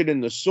was featured in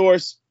The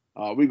Source.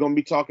 We're gonna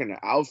be talking to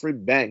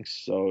Alfred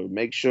Banks. So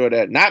make sure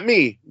that not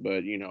me,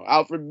 but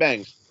Alfred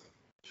Banks.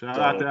 Shout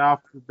out to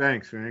Alfred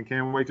Banks, man.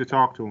 Can't wait to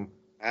talk to him.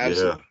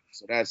 Absolutely.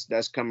 Yeah. So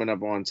that's coming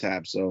up on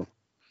tap. So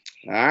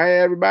all right,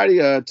 everybody.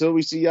 Till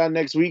we see y'all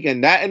next week,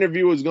 and that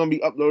interview is gonna be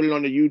uploaded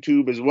on the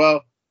YouTube as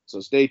well.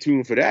 So stay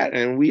tuned for that,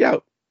 and we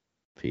out.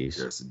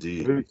 Peace. Yes,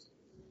 indeed. Peace.